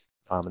resumes,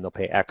 and they'll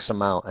pay X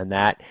amount, and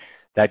that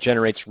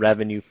generates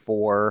revenue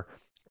for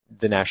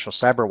the National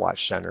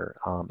Cyberwatch Center,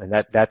 and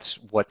that's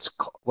what's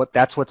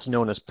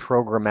known as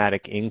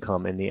programmatic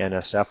income in the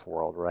NSF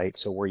world, right?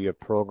 So where you have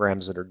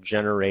programs that are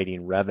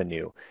generating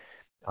revenue,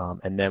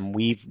 and then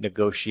we've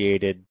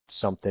negotiated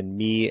something,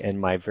 me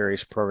and my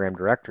various program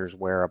directors,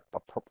 where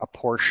a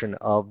portion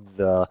of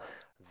the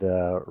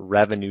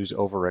revenues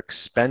over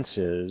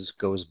expenses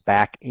goes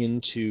back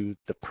into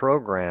the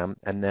program,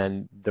 and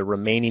then the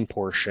remaining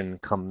portion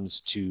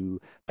comes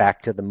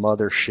back to the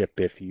mothership,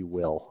 if you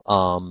will,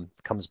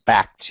 comes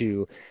back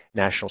to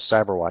National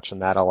Cyberwatch,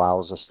 and that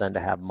allows us then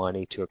to have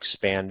money to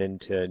expand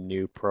into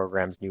new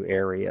programs, new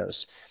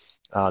areas.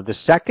 The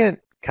second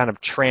kind of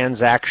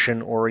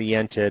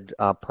transaction-oriented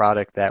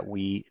product that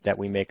we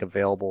make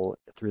available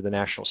through the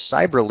National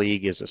Cyber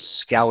League is a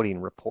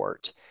scouting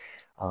report.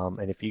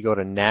 And if you go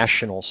to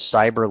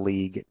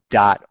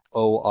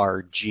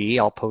nationalcyberleague.org,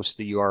 I'll post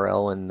the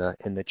URL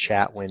in the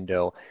chat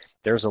window.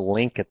 There's a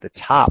link at the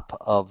top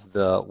of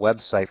the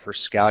website for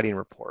scouting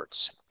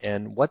reports.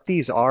 And what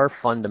these are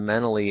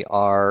fundamentally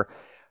are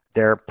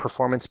they're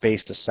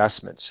performance-based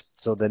assessments.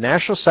 So the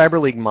National Cyber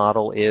League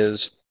model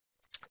is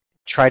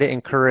try to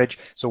encourage,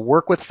 so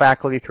work with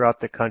faculty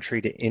throughout the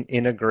country to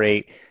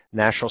integrate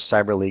National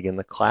Cyber League in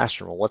the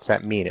classroom. Well, what's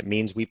that mean? It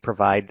means we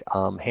provide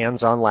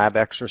hands-on lab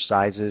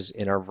exercises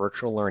in our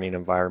virtual learning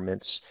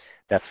environments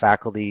that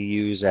faculty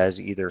use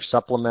as either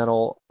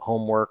supplemental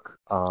homework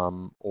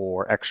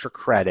or extra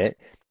credit.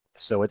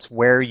 So it's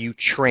where you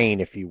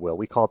train, if you will.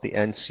 We call it the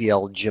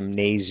NCL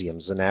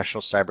gymnasiums, the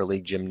National Cyber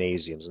League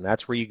gymnasiums, and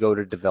that's where you go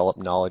to develop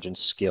knowledge and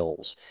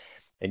skills.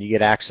 And you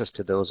get access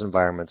to those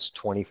environments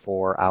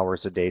 24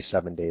 hours a day,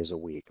 7 days a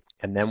week.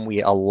 And then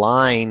we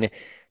align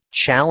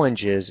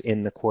challenges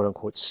in the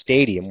quote-unquote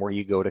stadium where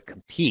you go to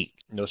compete.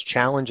 And those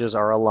challenges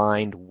are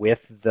aligned with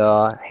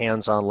the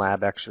hands-on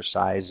lab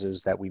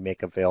exercises that we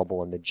make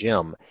available in the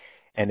gym.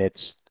 And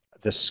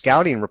the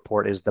scouting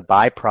report is the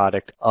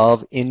byproduct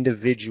of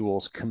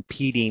individuals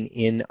competing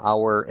in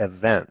our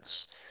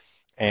events.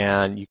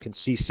 And you can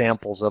see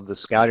samples of the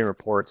scouting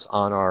reports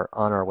on our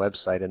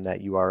website in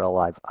that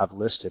URL I've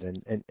listed.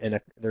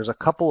 And there's a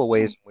couple of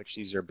ways in which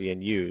these are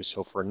being used.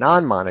 So for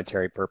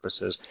non-monetary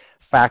purposes,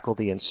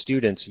 faculty and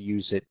students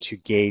use it to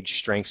gauge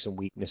strengths and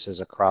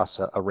weaknesses across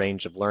a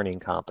range of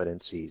learning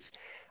competencies.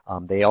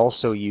 They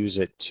also use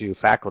it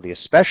faculty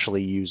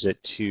especially use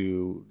it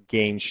to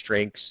gauge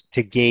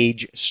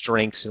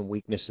strengths and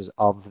weaknesses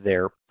of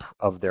their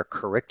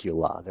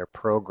curricula, their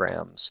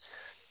programs.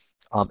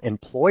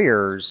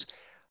 Employers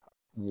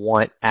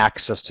want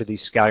access to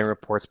these scouting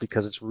reports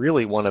because it's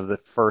really one of the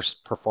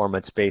first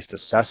performance-based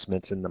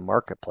assessments in the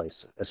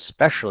marketplace,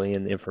 especially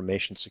in the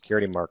information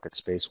security market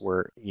space,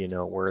 where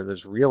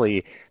there's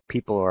really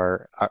people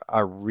are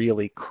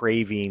really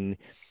craving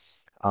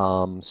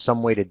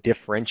some way to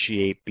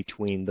differentiate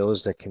between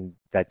those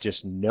that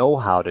just know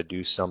how to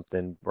do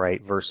something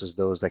right versus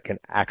those that can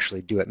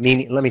actually do it.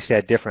 Meaning, let me say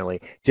it differently: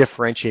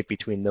 differentiate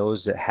between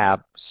those that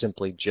have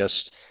simply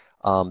just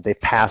they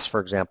pass, for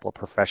example, a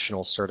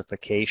professional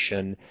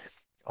certification,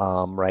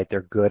 right?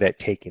 They're good at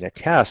taking a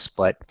test,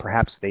 but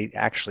perhaps they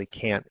actually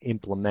can't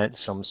implement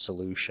some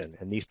solution.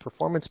 And these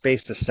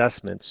performance-based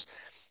assessments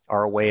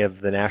are a way of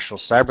the National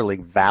Cyber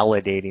League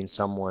validating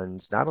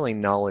someone's not only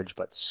knowledge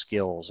but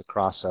skills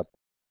across a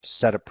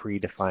set of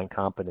predefined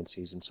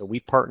competencies. And so we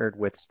partnered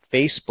with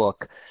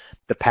Facebook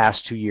the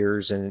past 2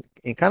 years in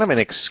kind of an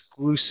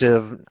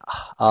exclusive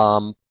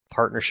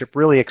partnership,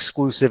 really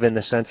exclusive in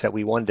the sense that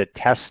we wanted to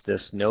test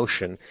this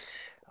notion.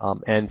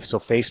 And so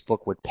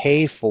Facebook would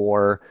pay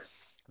for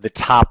the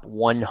top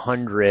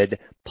 100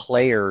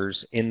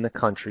 players in the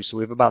country. So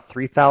we have about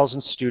 3,000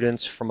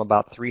 students from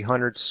about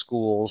 300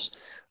 schools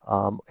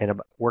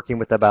and working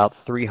with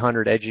about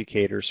 300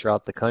 educators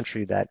throughout the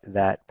country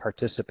that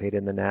participate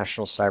in the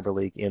National Cyber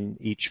League in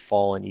each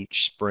fall and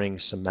each spring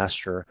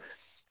semester.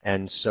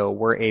 And so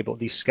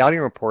these scouting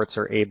reports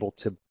are able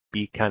to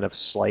be kind of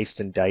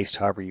sliced and diced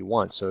however you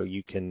want. So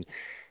a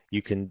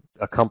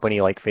company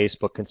like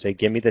Facebook can say,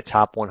 give me the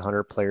top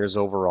 100 players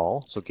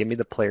overall. So give me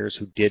the players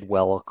who did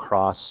well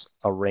across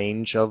a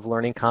range of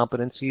learning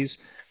competencies.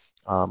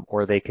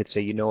 Or they could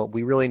say, you know what,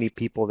 we really need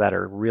people that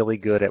are really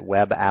good at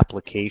web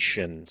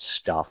application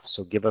stuff.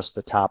 So give us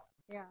the top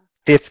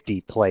 50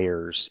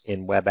 players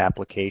in web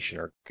application,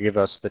 or give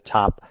us the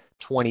top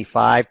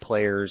 25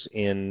 players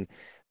in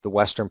the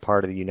western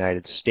part of the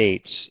United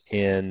States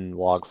in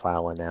log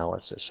file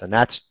analysis. And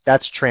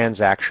that's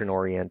transaction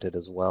oriented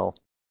as well.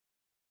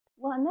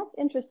 Well, and that's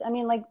interesting. I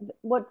mean, like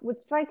what would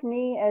strike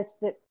me as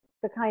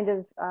the kind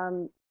of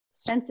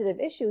sensitive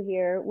issue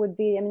here would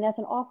be, I mean, that's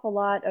an awful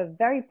lot of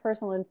very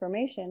personal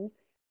information.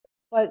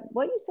 But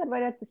what you said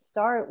right at the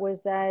start was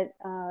that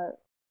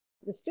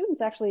the students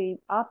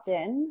actually opt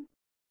in,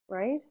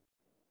 right?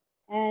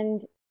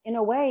 And in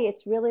a way,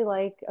 it's really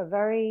like a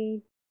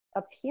very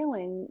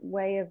appealing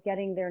way of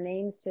getting their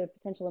names to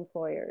potential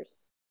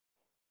employers,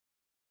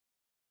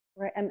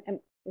 right? And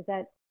is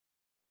that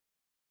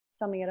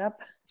summing it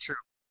up True.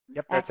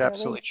 Yep, that's accurately?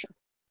 absolutely true.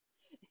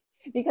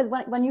 Because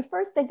when you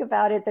first think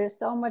about it, there's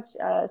so much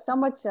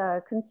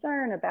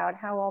concern about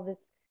how all this,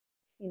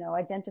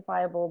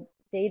 identifiable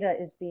data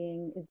is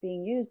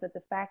being used. But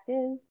the fact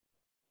is,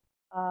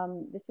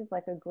 this is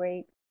like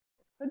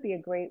could be a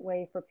great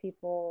way for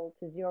people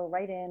to zero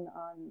right in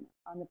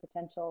on the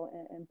potential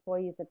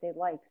employees that they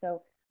like.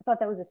 So I thought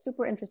that was a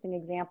super interesting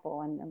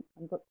example, and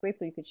I'm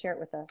grateful you could share it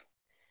with us.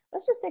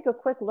 Let's just take a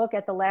quick look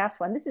at the last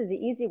one. This is the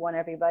easy one,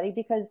 everybody,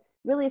 because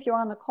really, if you're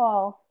on the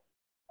call,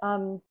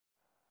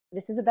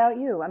 this is about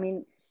you. I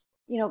mean,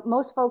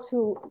 most folks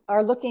who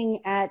are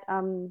looking at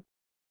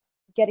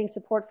getting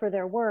support for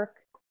their work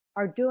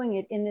are doing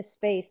it in this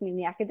space, I mean,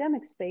 the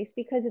academic space,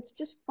 because it's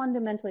just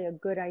fundamentally a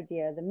good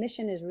idea. The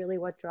mission is really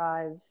what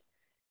drives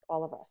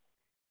all of us.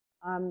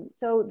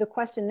 So the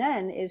question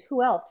then is,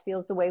 who else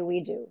feels the way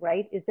we do,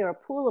 right? Is there a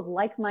pool of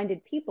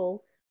like-minded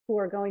people who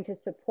are going to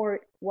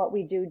support what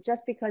we do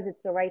just because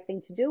it's the right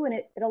thing to do and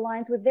it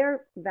aligns with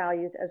their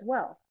values as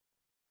well?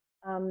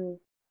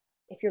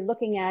 If you're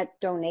looking at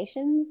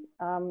donations,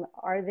 do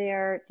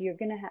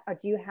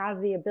you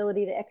have the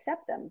ability to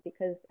accept them?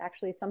 Because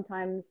actually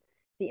sometimes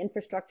the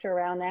infrastructure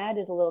around that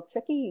is a little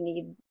tricky. You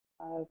need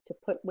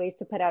ways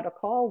to put out a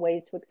call,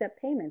 ways to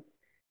accept payments.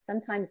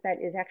 Sometimes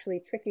that is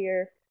actually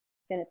trickier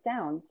than it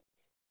sounds.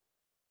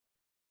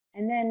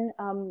 And then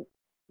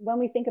when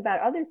we think about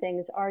other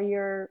things,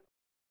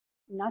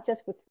 not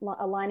just with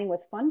aligning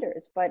with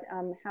funders, but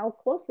how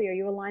closely are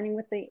you aligning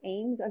with the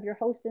aims of your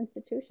host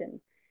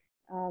institution?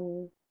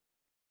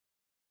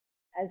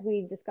 As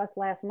we discussed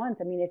last month,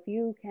 I mean, if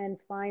you can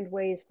find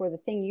ways for the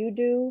thing you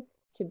do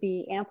to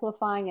be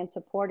amplifying and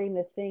supporting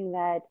the thing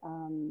that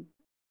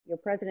your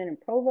president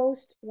and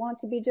provost want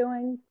to be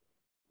doing,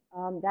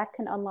 that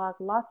can unlock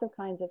lots of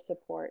kinds of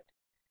support.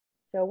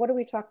 So what are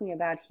we talking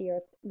about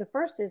here? The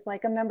first is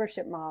like a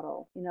membership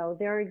model.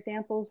 There are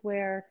examples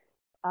where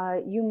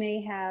you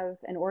may have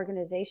an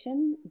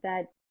organization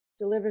that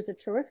delivers a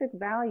terrific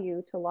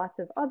value to lots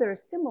of other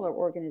similar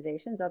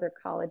organizations, other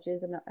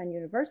colleges and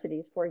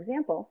universities, for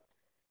example.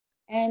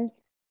 And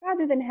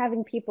rather than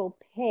having people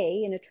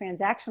pay in a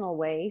transactional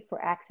way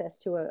for access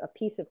to a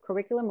piece of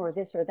curriculum or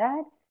this or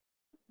that,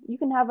 you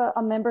can have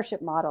a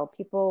membership model.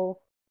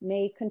 People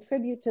may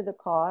contribute to the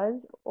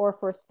cause or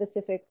for a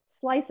specific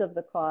slice of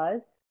the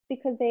cause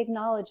because they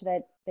acknowledge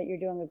that you're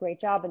doing a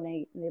great job and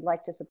they'd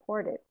like to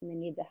support it and they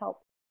need the help.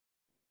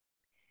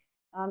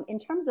 In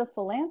terms of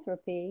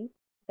philanthropy,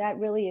 that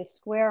really is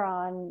square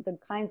on the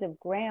kinds of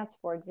grants,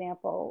 for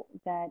example,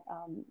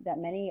 that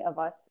many of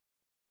us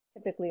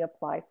typically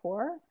apply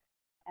for.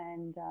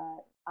 And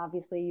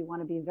obviously you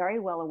want to be very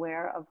well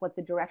aware of what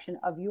the direction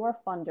of your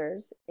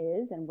funders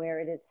is and where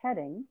it is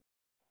heading.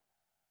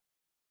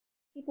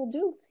 People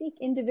do seek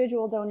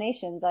individual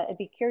donations. I'd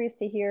be curious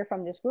to hear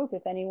from this group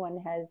if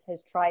anyone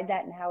has tried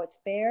that and how it's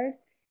fared.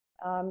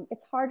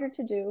 It's harder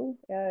to do.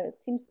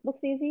 It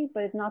looks easy,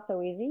 but it's not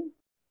so easy.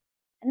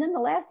 And then the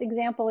last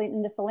example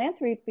in the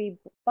philanthropy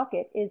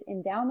bucket is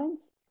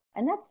endowments,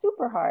 and that's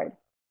super hard.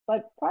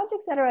 But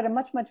projects that are at a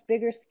much, much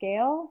bigger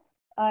scale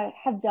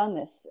have done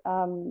this.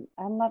 I'm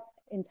not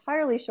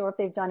entirely sure if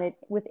they've done it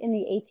within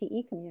the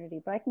ATE community,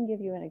 but I can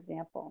give you an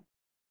example.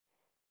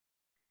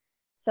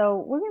 So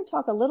we're going to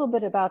talk a little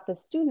bit about the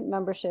student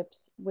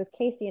memberships with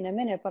Casey in a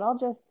minute, but I'll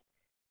just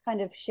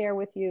kind of share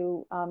with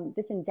you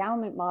this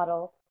endowment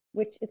model,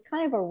 which is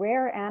kind of a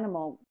rare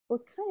animal. It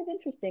was kind of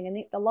interesting,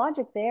 and the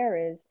logic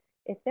there is,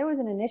 if there was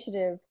an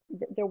initiative,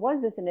 there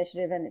was this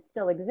initiative, and it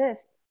still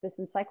exists, this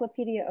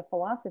Encyclopedia of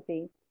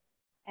Philosophy,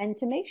 and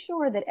to make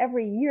sure that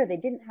every year they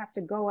didn't have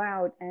to go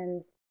out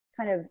and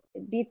kind of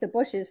beat the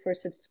bushes for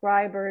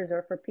subscribers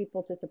or for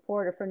people to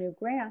support or for new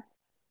grants,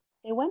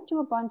 they went to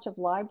a bunch of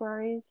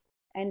libraries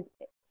and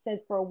said,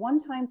 for a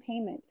one-time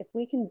payment, if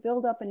we can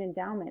build up an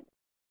endowment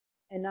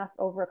enough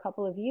over a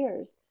couple of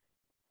years,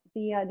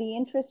 the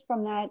interest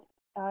from that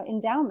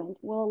endowment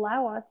will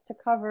allow us to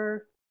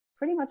cover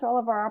pretty much all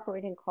of our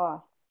operating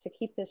costs to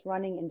keep this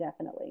running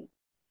indefinitely.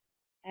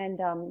 And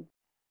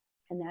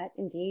that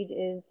indeed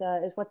is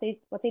what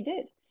they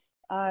did.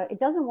 It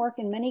doesn't work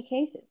in many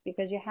cases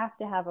because you have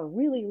to have a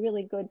really,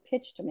 really good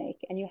pitch to make,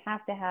 and you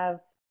have to have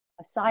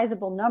a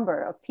sizable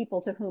number of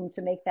people to whom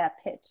to make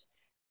that pitch.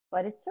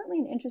 But it's certainly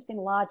an interesting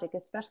logic,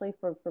 especially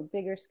for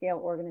bigger scale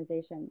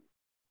organizations.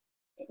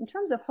 In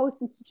terms of host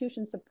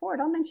institution support,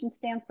 I'll mention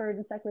Stanford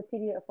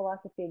Encyclopedia of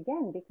Philosophy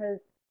again, because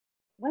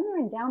when their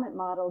endowment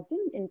model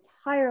didn't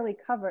entirely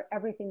cover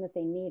everything that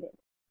they needed,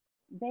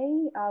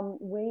 they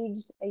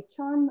waged a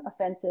charm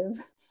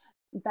offensive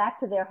back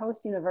to their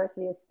host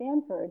university of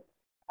Stanford.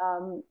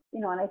 And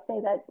I say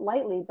that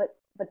lightly, but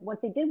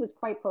what they did was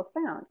quite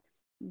profound.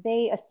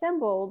 They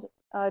assembled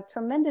a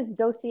tremendous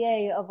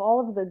dossier of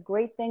all of the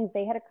great things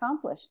they had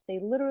accomplished. They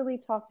literally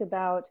talked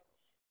about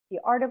the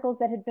articles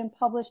that had been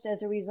published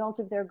as a result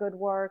of their good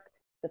work,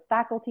 the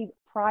faculty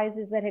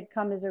prizes that had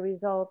come as a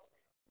result,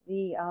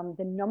 the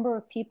number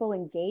of people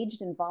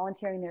engaged in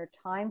volunteering their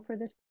time for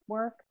this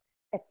work,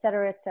 et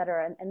cetera, et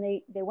cetera. And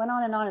they went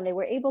on, and they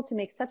were able to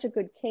make such a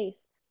good case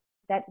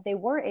that they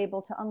were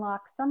able to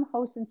unlock some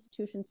host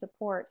institution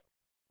support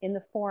in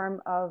the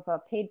form of a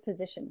paid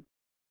position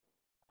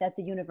that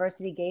the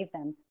university gave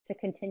them to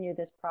continue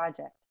this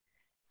project.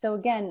 So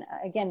again,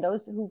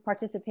 those who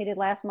participated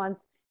last month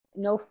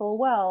know full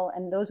well,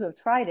 and those who have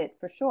tried it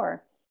for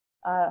sure,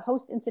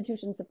 host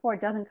institution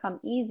support doesn't come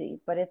easy,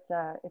 but it's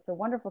a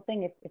wonderful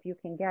thing if you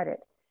can get it.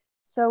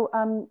 So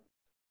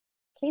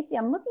Casey,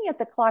 I'm looking at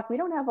the clock. We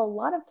don't have a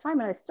lot of time,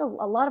 and there's still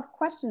a lot of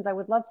questions I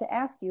would love to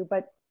ask you,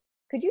 but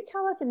could you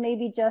tell us in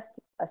maybe just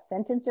a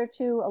sentence or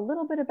two a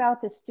little bit about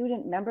the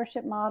student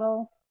membership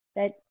model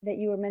that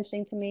you were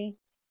mentioning to me?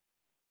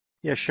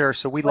 Yeah, sure.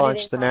 So we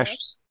launched the national.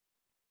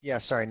 Yeah,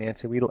 sorry,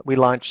 Nancy. We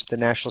launched the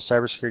National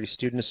Cybersecurity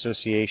Student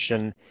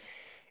Association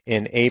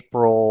in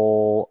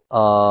April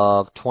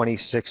of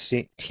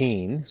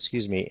 2016.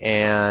 Excuse me,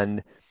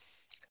 and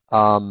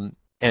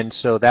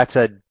so that's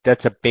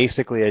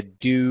basically a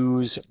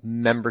dues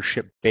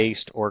membership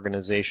based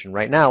organization.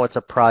 Right now, it's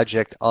a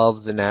project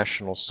of the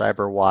National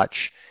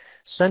Cyberwatch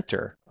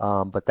Center,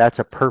 but that's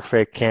a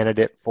perfect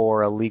candidate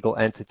for a legal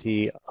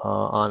entity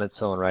on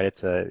its own, right?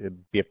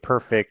 It'd be a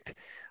perfect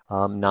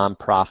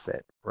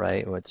nonprofit,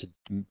 right? It's a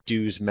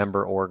dues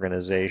member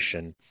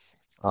organization.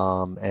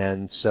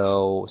 And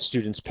so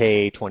students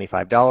pay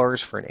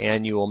 $25 for an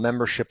annual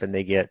membership, and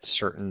they get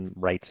certain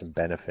rights and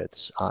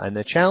benefits. And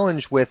the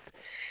challenge with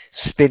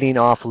spinning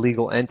off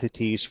legal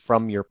entities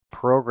from your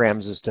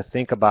programs is to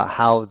think about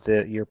how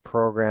your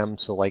program,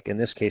 so like in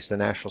this case, the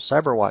National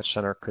Cyberwatch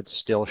Center, could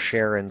still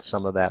share in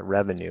some of that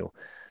revenue.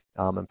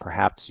 And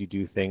perhaps you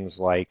do things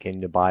like in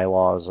the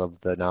bylaws of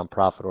the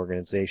nonprofit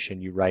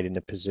organization, you write in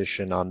a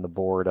position on the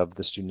board of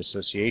the student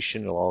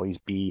association. It'll always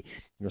be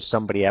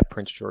somebody at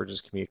Prince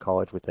George's Community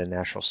College within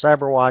National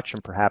Cyberwatch,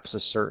 and perhaps a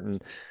certain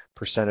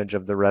percentage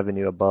of the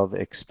revenue above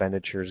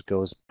expenditures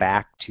goes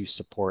back to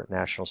support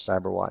National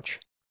Cyberwatch.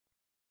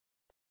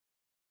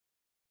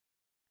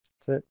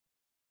 That's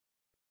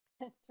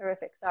it.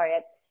 Terrific. Sorry,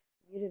 I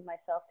muted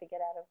myself to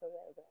get out of the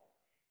way.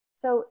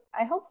 So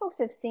I hope folks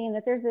have seen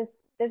that there's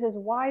this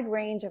wide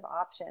range of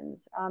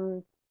options.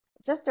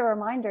 Just a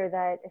reminder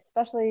that,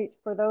 especially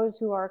for those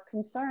who are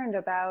concerned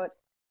about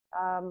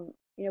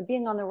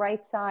being on the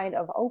right side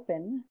of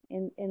open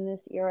in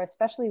this era,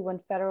 especially when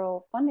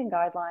federal funding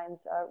guidelines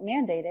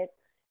mandate it,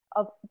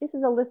 this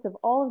is a list of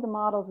all of the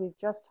models we've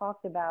just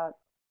talked about.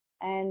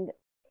 And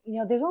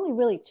there's only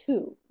really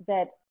two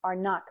that are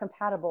not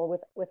compatible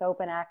with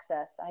open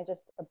access. I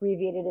just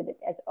abbreviated it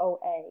as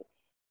OA.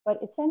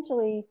 But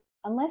essentially,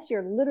 unless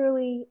you're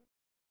literally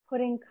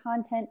putting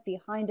content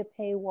behind a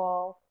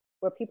paywall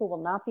where people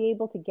will not be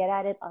able to get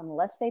at it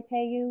unless they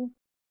pay you,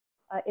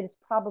 there's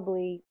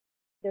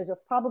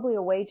probably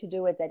a way to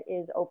do it that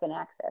is open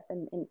access.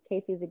 And in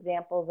Casey's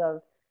examples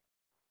of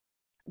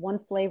one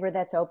flavor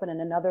that's open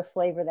and another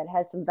flavor that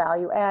has some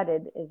value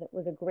added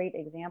was a great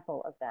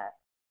example of that.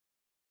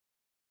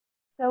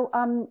 So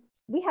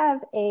we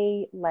have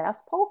a last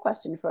poll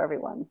question for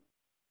everyone.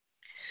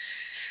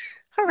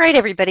 All right,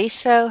 everybody.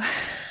 So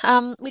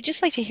we'd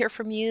just like to hear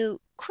from you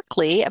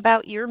quickly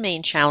about your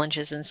main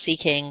challenges in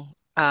seeking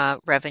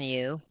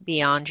revenue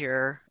beyond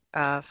your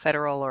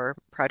federal or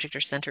project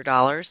or center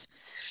dollars.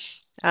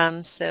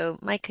 So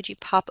Mike, could you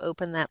pop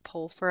open that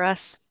poll for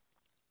us?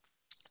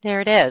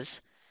 There it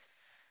is.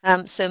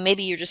 So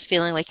maybe you're just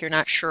feeling like you're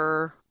not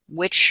sure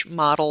which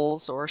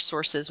models or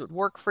sources would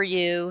work for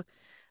you.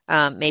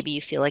 Maybe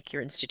you feel like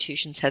your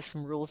institutions has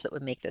some rules that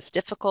would make this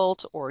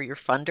difficult, or your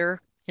funder,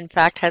 in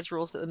fact, has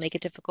rules that would make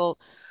it difficult.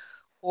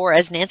 Or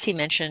as Nancy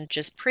mentioned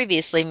just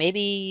previously,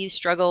 maybe you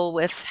struggle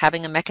with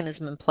having a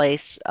mechanism in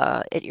place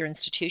at your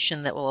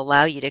institution that will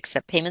allow you to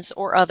accept payments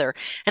or other.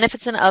 And if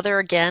it's an other,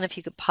 again, if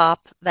you could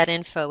pop that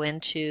info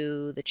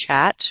into the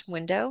chat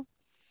window.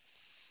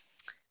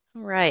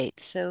 All right,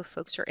 so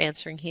folks are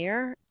answering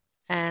here.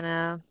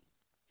 And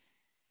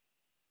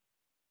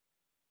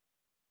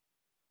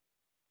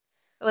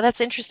well,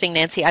 that's interesting,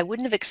 Nancy. I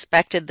wouldn't have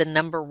expected the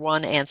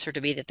 #1 answer to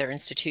be that their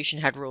institution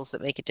had rules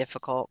that make it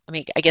difficult. I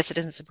mean, I guess it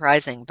isn't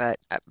surprising, but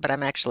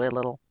I'm actually a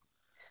little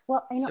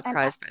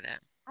surprised by that.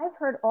 I've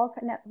heard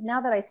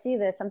now that I see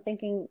this, I'm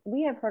thinking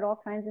we have heard all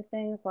kinds of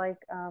things like,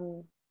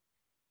 I'm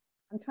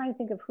trying to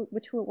think of who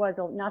it was,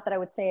 not that I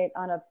would say it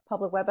on a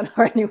public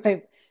webinar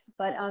anyway,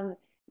 but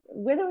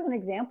where there was an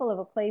example of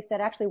a place that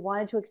actually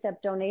wanted to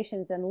accept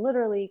donations and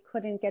literally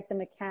couldn't get the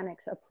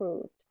mechanics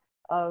approved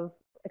of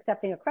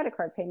accepting a credit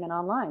card payment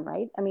online,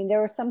 right? I mean,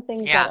 there are some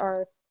things that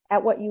are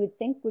at what you would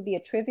think would be a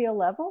trivial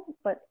level,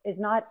 but is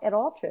not at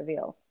all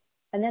trivial.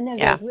 And then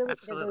there's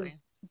those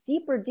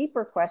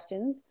deeper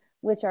questions,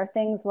 which are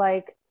things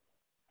like,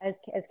 as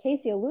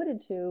Casey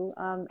alluded to,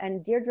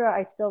 and Deirdre,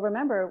 I still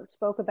remember,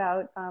 spoke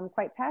about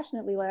quite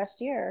passionately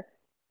last year,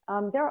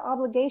 there are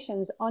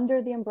obligations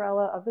under the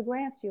umbrella of the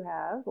grants you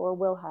have or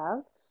will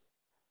have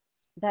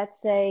that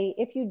say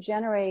if you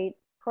generate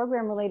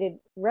program-related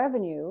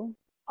revenue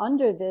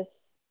under this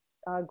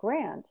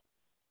grant,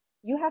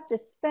 you have to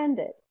spend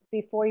it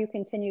before you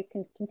can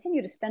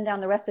continue to spend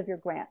down the rest of your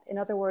grant. In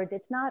other words,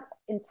 it's not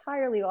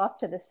entirely off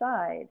to the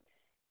side.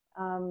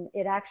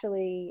 It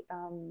actually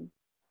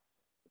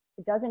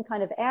it doesn't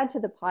kind of add to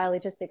the pile.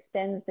 It just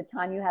extends the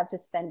time you have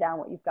to spend down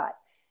what you've got.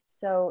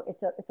 So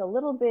it's a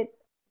little bit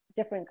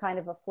different kind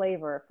of a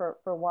flavor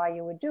for why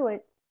you would do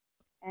it,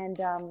 and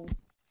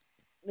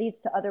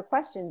leads to other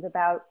questions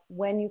about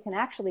when you can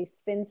actually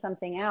spin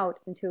something out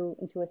into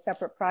a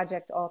separate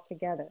project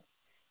altogether.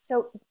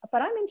 So,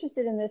 but I'm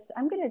interested in this.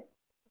 I'm going to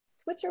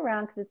switch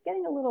around because it's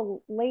getting a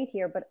little late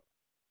here, but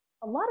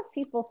a lot of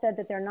people said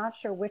that they're not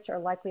sure which are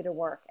likely to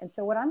work. And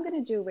so what I'm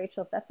going to do,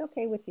 Rachel, if that's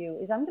okay with you,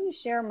 is I'm going to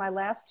share my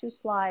last 2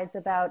 slides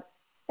about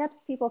steps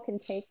people can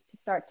take to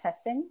start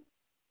testing.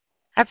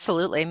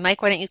 Absolutely.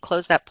 Mike, why don't you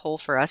close that poll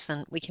for us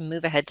and we can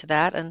move ahead to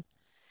that. And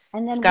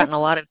then we've gotten a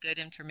lot of good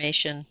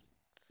information.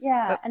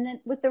 Yeah, and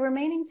then with the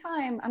remaining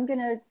time, I'm going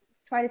to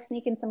try to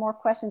sneak in some more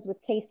questions with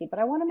Casey, but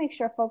I want to make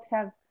sure folks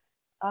have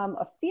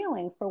a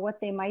feeling for what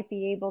they might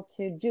be able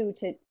to do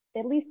to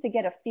at least to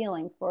get a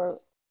feeling for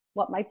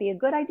what might be a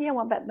good idea,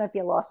 what might be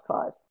a lost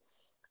cause.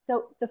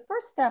 So the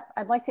first step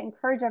I'd like to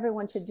encourage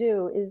everyone to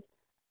do is,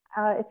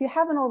 if you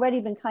haven't already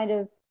been kind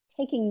of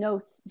taking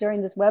notes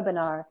during this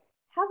webinar,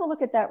 have a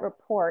look at that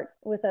report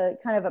with a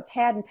kind of a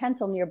pad and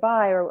pencil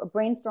nearby, or a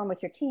brainstorm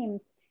with your team,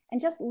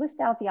 and just list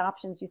out the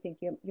options you think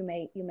you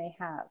may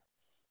have.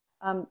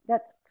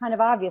 That's kind of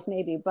obvious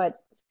maybe,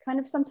 but kind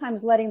of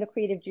sometimes letting the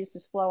creative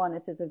juices flow on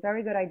this is a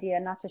very good idea,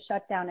 not to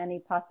shut down any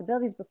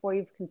possibilities before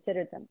you've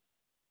considered them.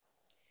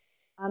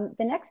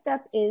 The next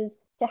step is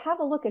to have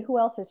a look at who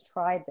else has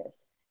tried this,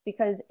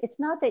 because it's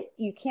not that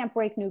you can't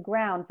break new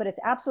ground, but it's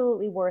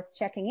absolutely worth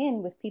checking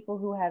in with people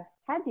who have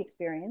had the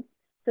experience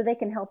so they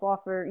can help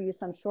offer you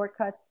some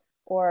shortcuts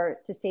or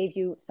to save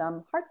you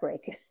some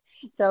heartbreak.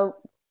 So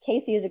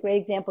Casey is a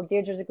great example.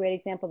 Deirdre is a great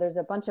example. There's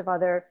a bunch of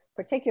other,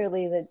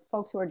 particularly the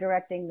folks who are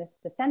directing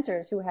the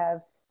centers, who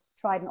have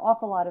tried an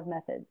awful lot of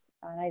methods.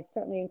 And I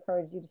certainly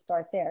encourage you to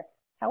start there.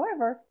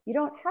 However, you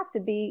don't have to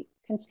be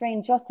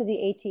constrained just to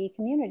the ATE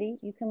community.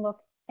 You can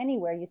look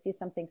anywhere you see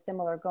something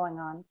similar going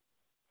on,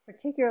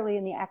 particularly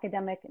in the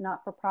academic,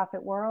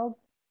 not-for-profit world.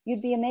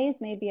 You'd be amazed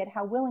maybe at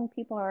how willing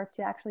people are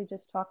to actually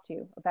just talk to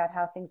you about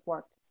how things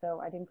work.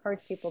 So I'd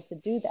encourage people to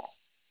do that.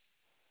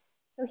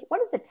 So what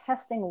does the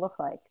testing look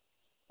like?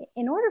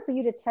 In order for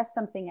you to test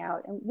something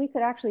out, and we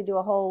could actually do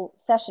a whole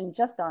session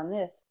just on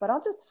this, but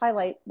I'll just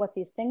highlight what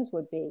these things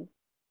would be.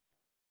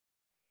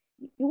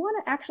 You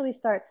want to actually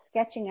start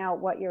sketching out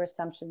what your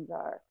assumptions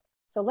are.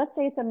 So let's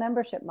say it's a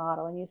membership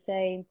model, and you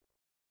say,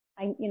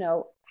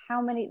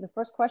 how many, the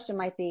first question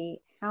might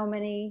be, how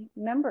many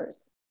members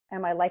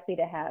am I likely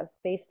to have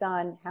based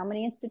on how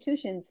many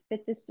institutions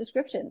fit this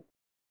description?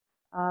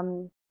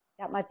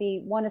 That might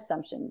be one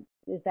assumption,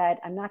 is that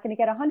I'm not going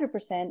to get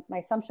 100%. My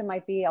assumption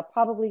might be I'll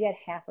probably get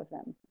half of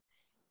them.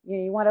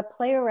 You want to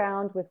play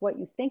around with what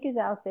you think is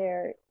out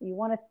there. You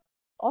want to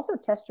also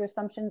test your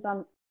assumptions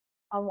on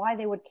why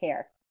they would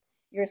care.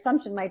 Your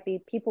assumption might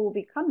be people will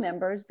become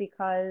members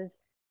because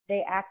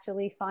they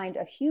actually find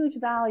a huge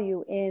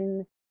value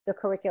in the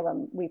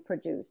curriculum we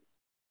produce.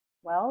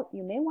 Well,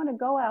 you may want to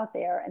go out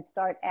there and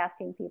start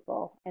asking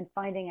people and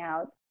finding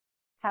out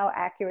how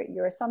accurate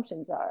your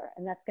assumptions are.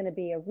 And that's going to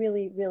be a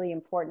really, really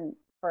important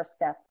first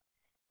step,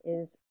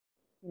 is,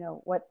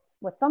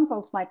 what some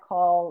folks might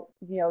call,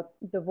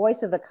 the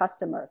voice of the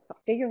customer,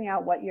 figuring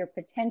out what your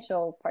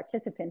potential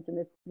participants in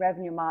this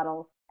revenue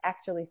model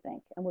actually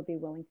think and would be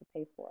willing to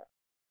pay for.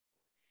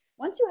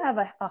 Once you have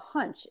a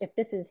hunch if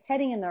this is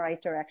heading in the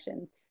right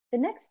direction, the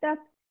next step,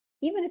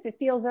 even if it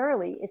feels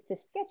early, is to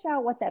sketch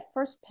out what that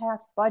first pass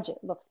budget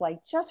looks like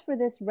just for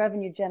this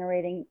revenue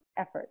generating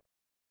effort.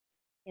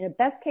 In a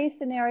best case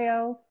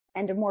scenario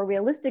and a more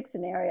realistic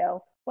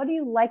scenario, what are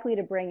you likely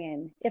to bring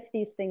in if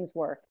these things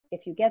work,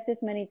 if you get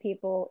this many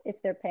people, if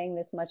they're paying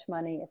this much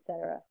money,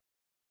 etc.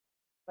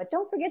 But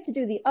don't forget to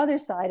do the other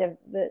side of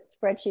the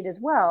spreadsheet as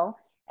well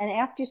and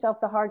ask yourself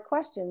the hard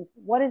questions.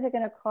 What is it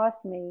going to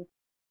cost me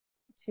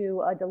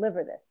to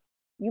deliver this?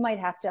 You might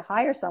have to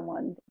hire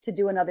someone to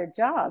do another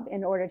job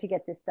in order to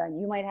get this done.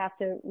 You might have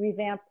to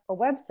revamp a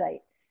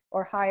website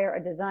or hire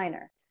a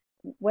designer.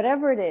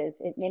 Whatever it is,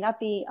 it may not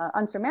be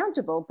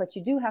unsurmountable, but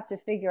you do have to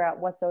figure out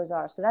what those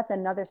are. So that's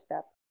another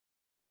step.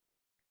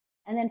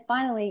 And then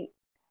finally,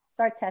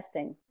 start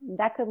testing.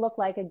 That could look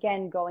like,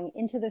 again, going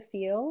into the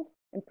field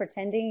and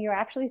pretending you're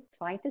actually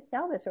trying to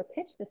sell this or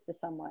pitch this to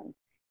someone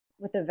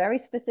with a very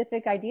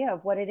specific idea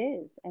of what it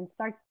is, and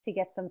start to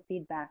get some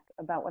feedback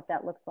about what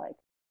that looks like.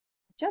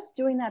 Just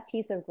doing that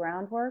piece of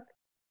groundwork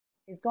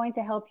is going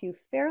to help you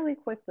fairly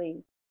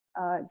quickly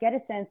get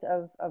a sense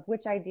of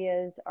which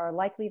ideas are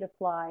likely to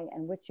fly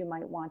and which you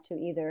might want to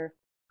either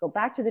go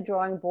back to the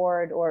drawing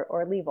board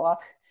or leave off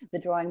the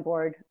drawing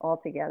board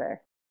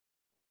altogether.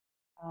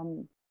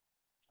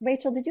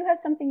 Rachel, did you have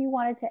something you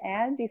wanted to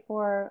add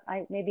before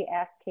I maybe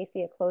ask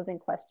Casey a closing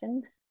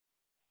question?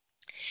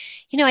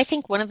 I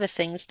think one of the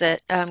things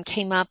that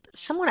came up,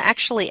 someone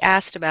actually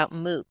asked about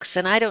MOOCs,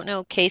 and I don't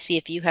know, Casey,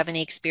 if you have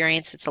any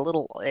experience.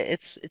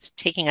 It's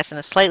taking us in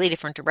a slightly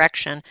different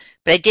direction,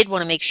 but I did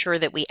want to make sure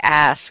that we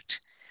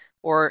asked,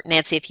 or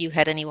Nancy, if you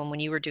had anyone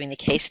when you were doing the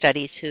case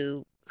studies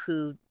who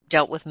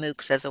dealt with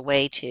MOOCs as a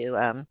way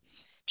to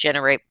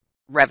generate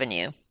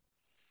revenue.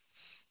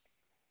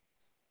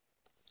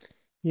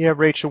 Yeah,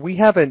 Rachel, we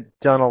haven't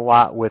done a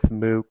lot with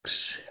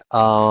MOOCs.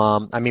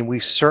 I mean, we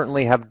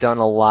certainly have done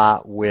a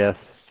lot with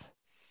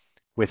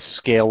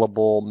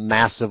scalable,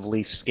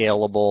 massively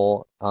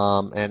scalable,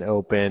 and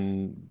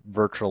open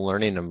virtual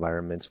learning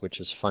environments, which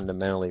is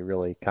fundamentally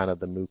really kind of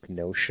the MOOC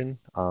notion,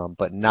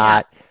 but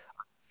not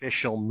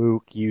official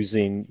MOOC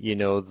using,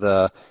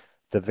 the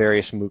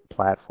various MOOC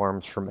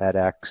platforms from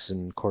edX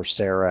and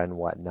Coursera and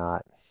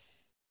whatnot.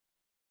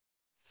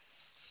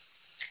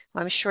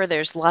 Well, I'm sure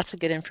there's lots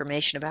of good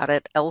information about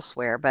it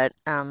elsewhere, but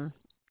I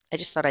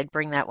just thought I'd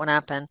bring that one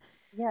up. And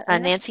Yeah,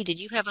 and Nancy, did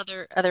you have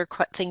other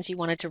things you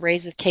wanted to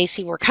raise with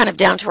Casey? We're kind of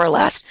down to our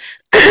last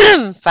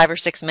 5 or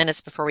 6 minutes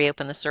before we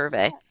open the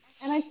survey.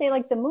 and I say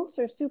like the MOOCs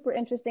are super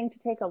interesting to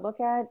take a look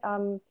at.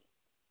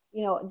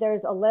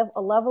 There's a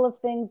level of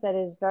things that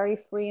is very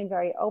free and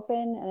very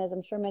open, and as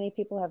I'm sure many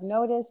people have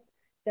noticed,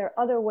 there are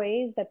other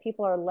ways that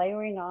people are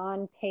layering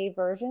on pay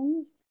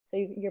versions. So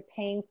you're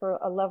paying for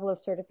a level of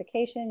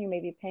certification. You may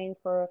be paying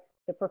for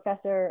the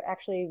professor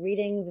actually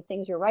reading the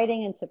things you're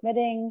writing and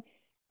submitting,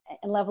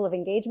 and level of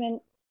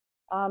engagement.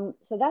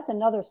 So that's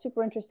another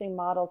super interesting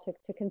model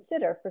to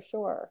consider for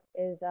sure,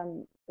 is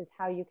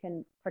how you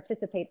can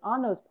participate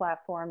on those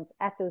platforms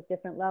at those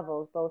different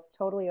levels, both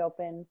totally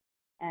open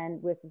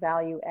and with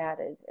value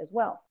added as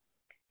well.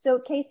 So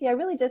Casey, I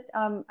really just,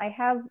 I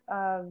have,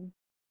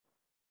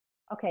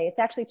 okay, it's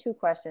actually 2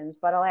 questions,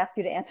 but I'll ask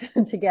you to answer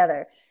them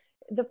together.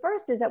 The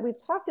first is that we've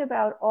talked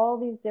about all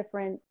these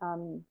different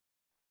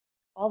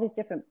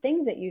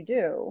things that you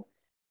do,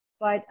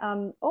 but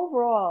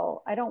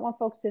overall, I don't want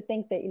folks to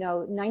think that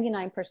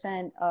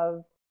 99%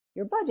 of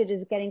your budget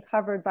is getting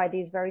covered by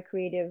these very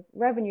creative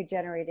revenue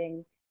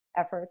generating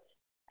efforts.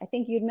 I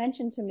think you'd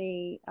mentioned to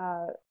me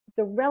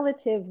the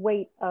relative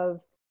weight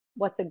of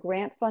what the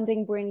grant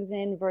funding brings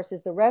in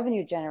versus the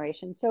revenue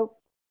generation. So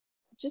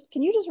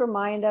can you just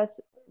remind us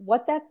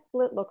what that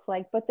split looks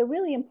like? But the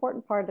really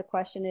important part of the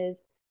question is,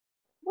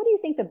 what do you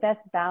think the best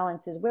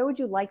balance is? Where would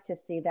you like to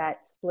see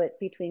that split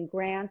between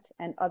grant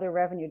and other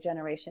revenue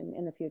generation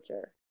in the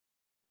future?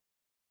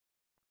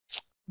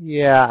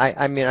 Yeah,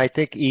 I mean, I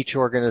think each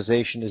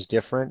organization is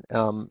different,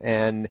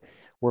 and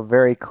we're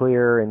very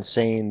clear in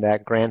saying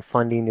that grant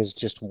funding is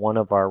just one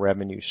of our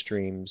revenue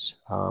streams,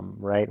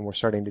 right? And we're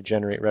starting to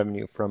generate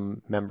revenue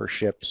from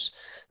memberships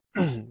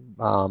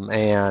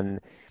and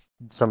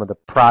some of the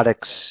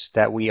products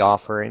that we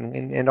offer,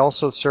 and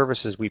also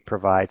services we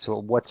provide. So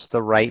what's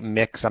the right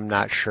mix? I'm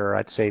not sure.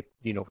 I'd say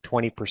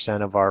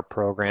 20% of our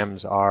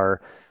programs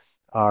are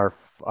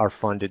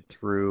funded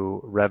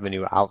through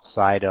revenue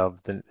outside of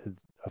the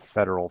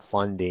federal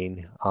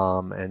funding,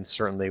 and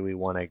certainly we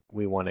want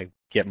to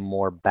get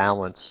more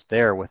balance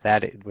there with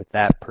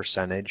that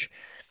percentage.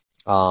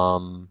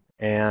 And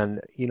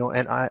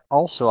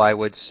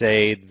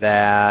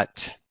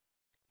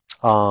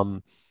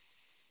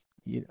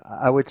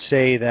I would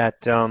say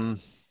that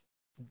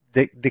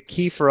the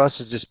key for us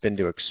has just been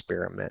to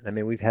experiment. I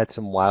mean, we've had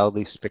some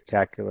wildly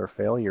spectacular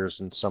failures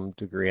in some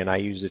degree, and I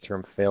use the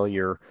term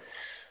failure.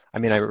 I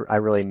mean, I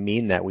really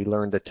mean that. We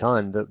learned a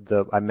ton.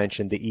 I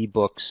mentioned the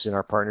ebooks in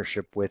our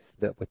partnership with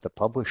the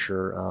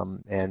publisher,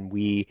 and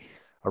we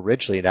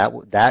originally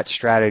that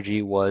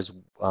strategy was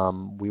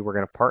we were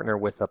going to partner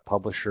with a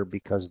publisher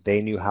because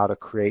they knew how to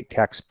create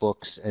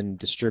textbooks and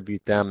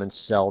distribute them and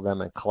sell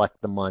them and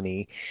collect the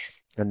money,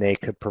 and they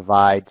could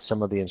provide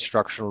some of the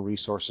instructional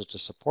resources to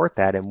support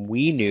that, and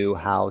we knew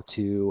how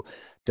to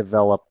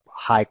develop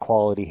high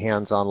quality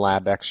hands-on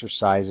lab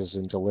exercises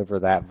and deliver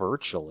that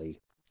virtually.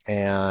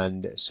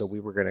 And so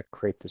we were going to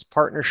create this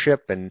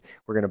partnership, and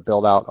we're going to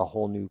build out a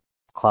whole new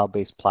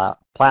cloud-based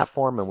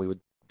platform, and we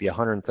would be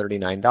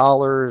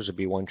 $139. It'd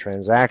be one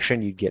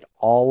transaction. You'd get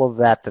all of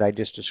that I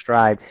just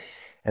described.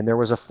 And there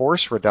was a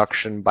force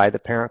reduction by the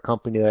parent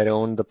company that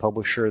owned the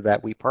publisher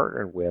that we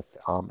partnered with,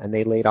 and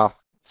they laid off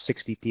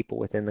 60 people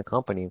within the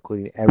company,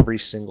 including every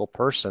single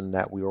person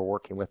that we were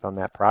working with on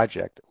that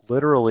project.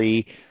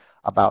 Literally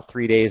about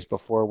 3 days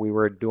before we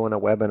were doing a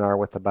webinar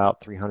with about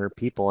 300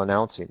 people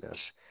announcing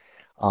this.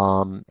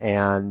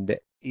 And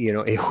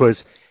it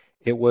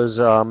was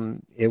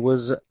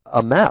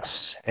a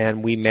mess,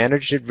 and we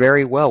managed it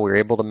very well. We were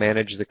able to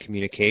manage the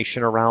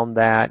communication around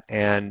that,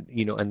 and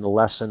and the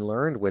lesson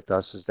learned with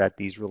us is that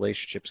these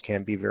relationships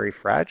can be very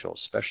fragile,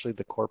 especially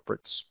the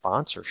corporate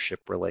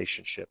sponsorship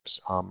relationships,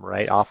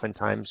 right?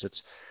 Oftentimes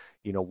it's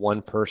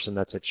one person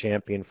that's a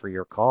champion for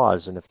your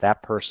cause, and if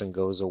that person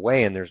goes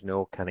away and there's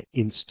no kind of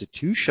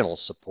institutional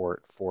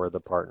support for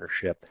the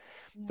partnership,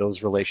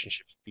 those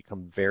relationships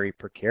become very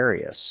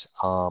precarious.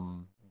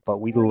 but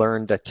we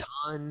learned a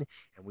ton,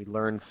 and we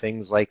learned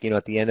things like,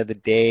 at the end of the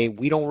day,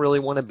 we don't really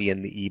want to be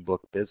in the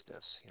ebook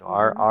business.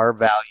 Our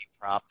value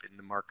prop in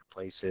the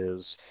marketplace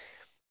is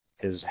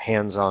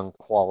hands-on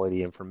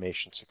quality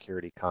information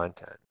security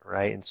content,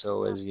 right? And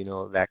so as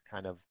that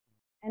kind of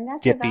And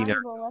that's a dipping our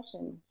valuable toes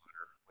in the lesson.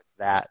 water with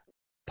that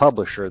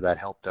publisher that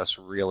helped us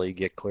really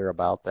get clear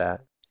about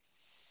that.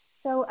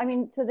 So,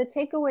 so the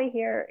takeaway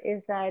here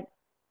is that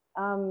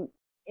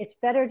it's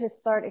better to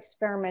start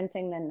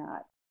experimenting than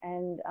not.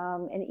 And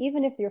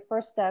even if your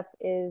first step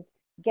is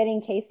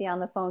getting Casey on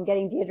the phone,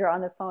 getting Deirdre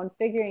on the phone,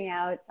 figuring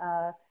out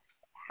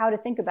how to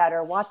think about it,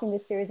 or watching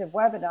this series of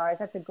webinars,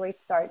 that's a great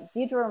start.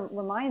 Deirdre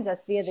reminds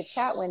us via the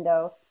chat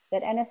window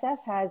that NSF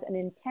has an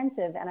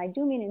intensive, and I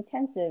do mean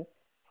intensive,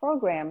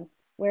 program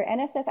where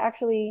NSF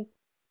actually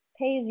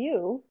pays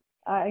you,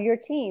 your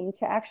team,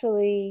 to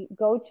actually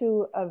go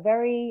to a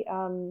very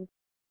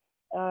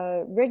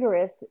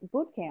rigorous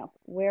boot camp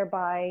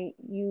whereby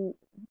you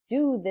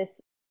do this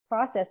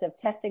process of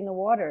testing the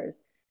waters,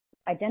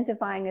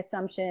 identifying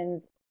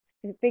assumptions,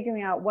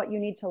 figuring out what you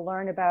need to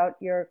learn about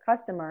your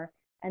customer,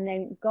 and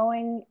then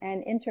going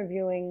and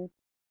interviewing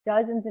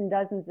dozens and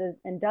dozens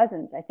and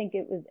dozens. I think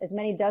it was as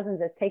many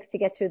dozens as it takes to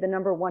get to the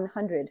number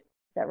 100. Is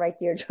that right,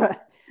 Deirdre?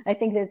 I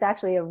think there's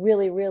actually a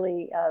really,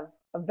 really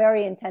a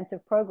very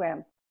intensive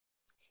program.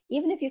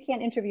 Even if you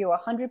can't interview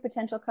 100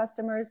 potential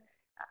customers,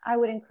 I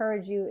would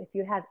encourage you, if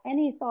you have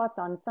any thoughts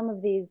on some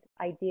of these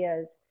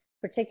ideas,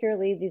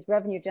 particularly these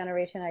revenue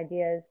generation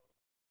ideas,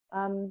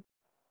 do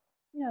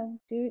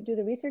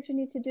the research you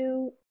need to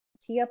do,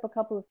 tee up a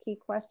couple of key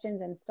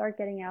questions, and start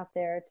getting out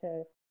there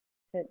to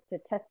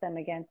test them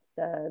against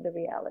the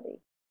reality.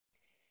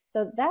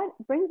 So that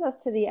brings us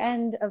to the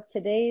end of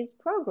today's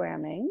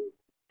programming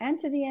and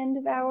to the end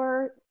of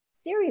our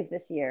series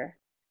this year.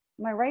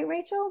 Am I right,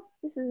 Rachel?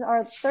 This is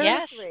our third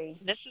of three. Yes,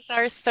 this is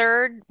our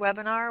third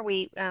webinar.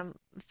 We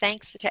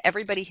thanks to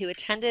everybody who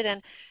attended.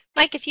 And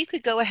Mike, if you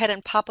could go ahead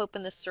and pop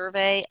open the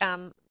survey.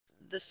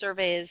 The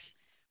survey is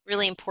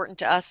really important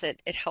to us.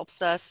 It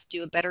helps us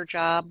do a better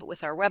job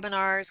with our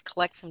webinars,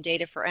 collect some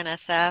data for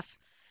NSF.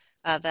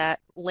 That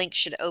link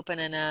should open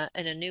in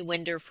a new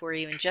window for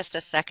you in just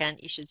a second.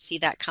 You should see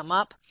that come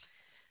up.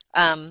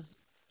 You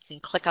can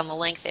click on the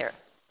link there.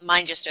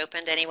 Mine just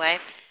opened anyway.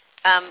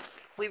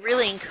 We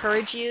really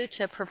encourage you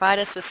to provide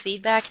us with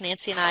feedback.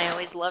 Nancy and I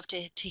always love to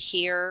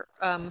hear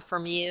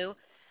from you.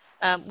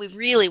 We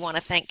really want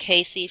to thank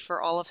Casey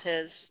for all of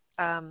his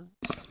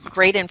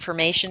great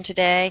information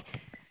today.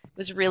 It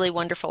was really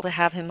wonderful to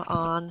have him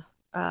on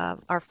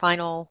our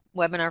final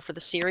webinar for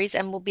the series,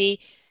 and we'll be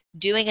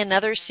doing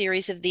another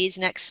series of these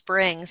next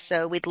spring.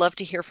 So we'd love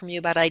to hear from you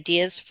about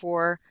ideas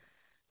for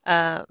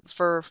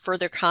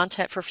further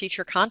content, for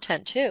future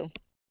content too.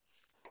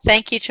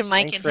 Thank you to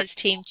Mike and his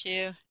team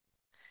too.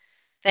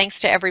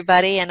 Thanks to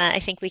everybody, and I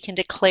think we can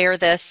declare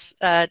this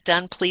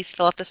done. Please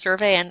fill out the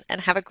survey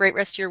and have a great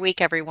rest of your week,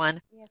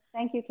 everyone. Yes,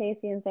 thank you,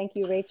 Casey, and thank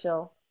you,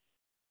 Rachel.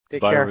 Take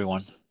Bye, care.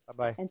 everyone.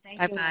 Bye-bye. And thank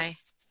Bye-bye.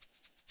 you.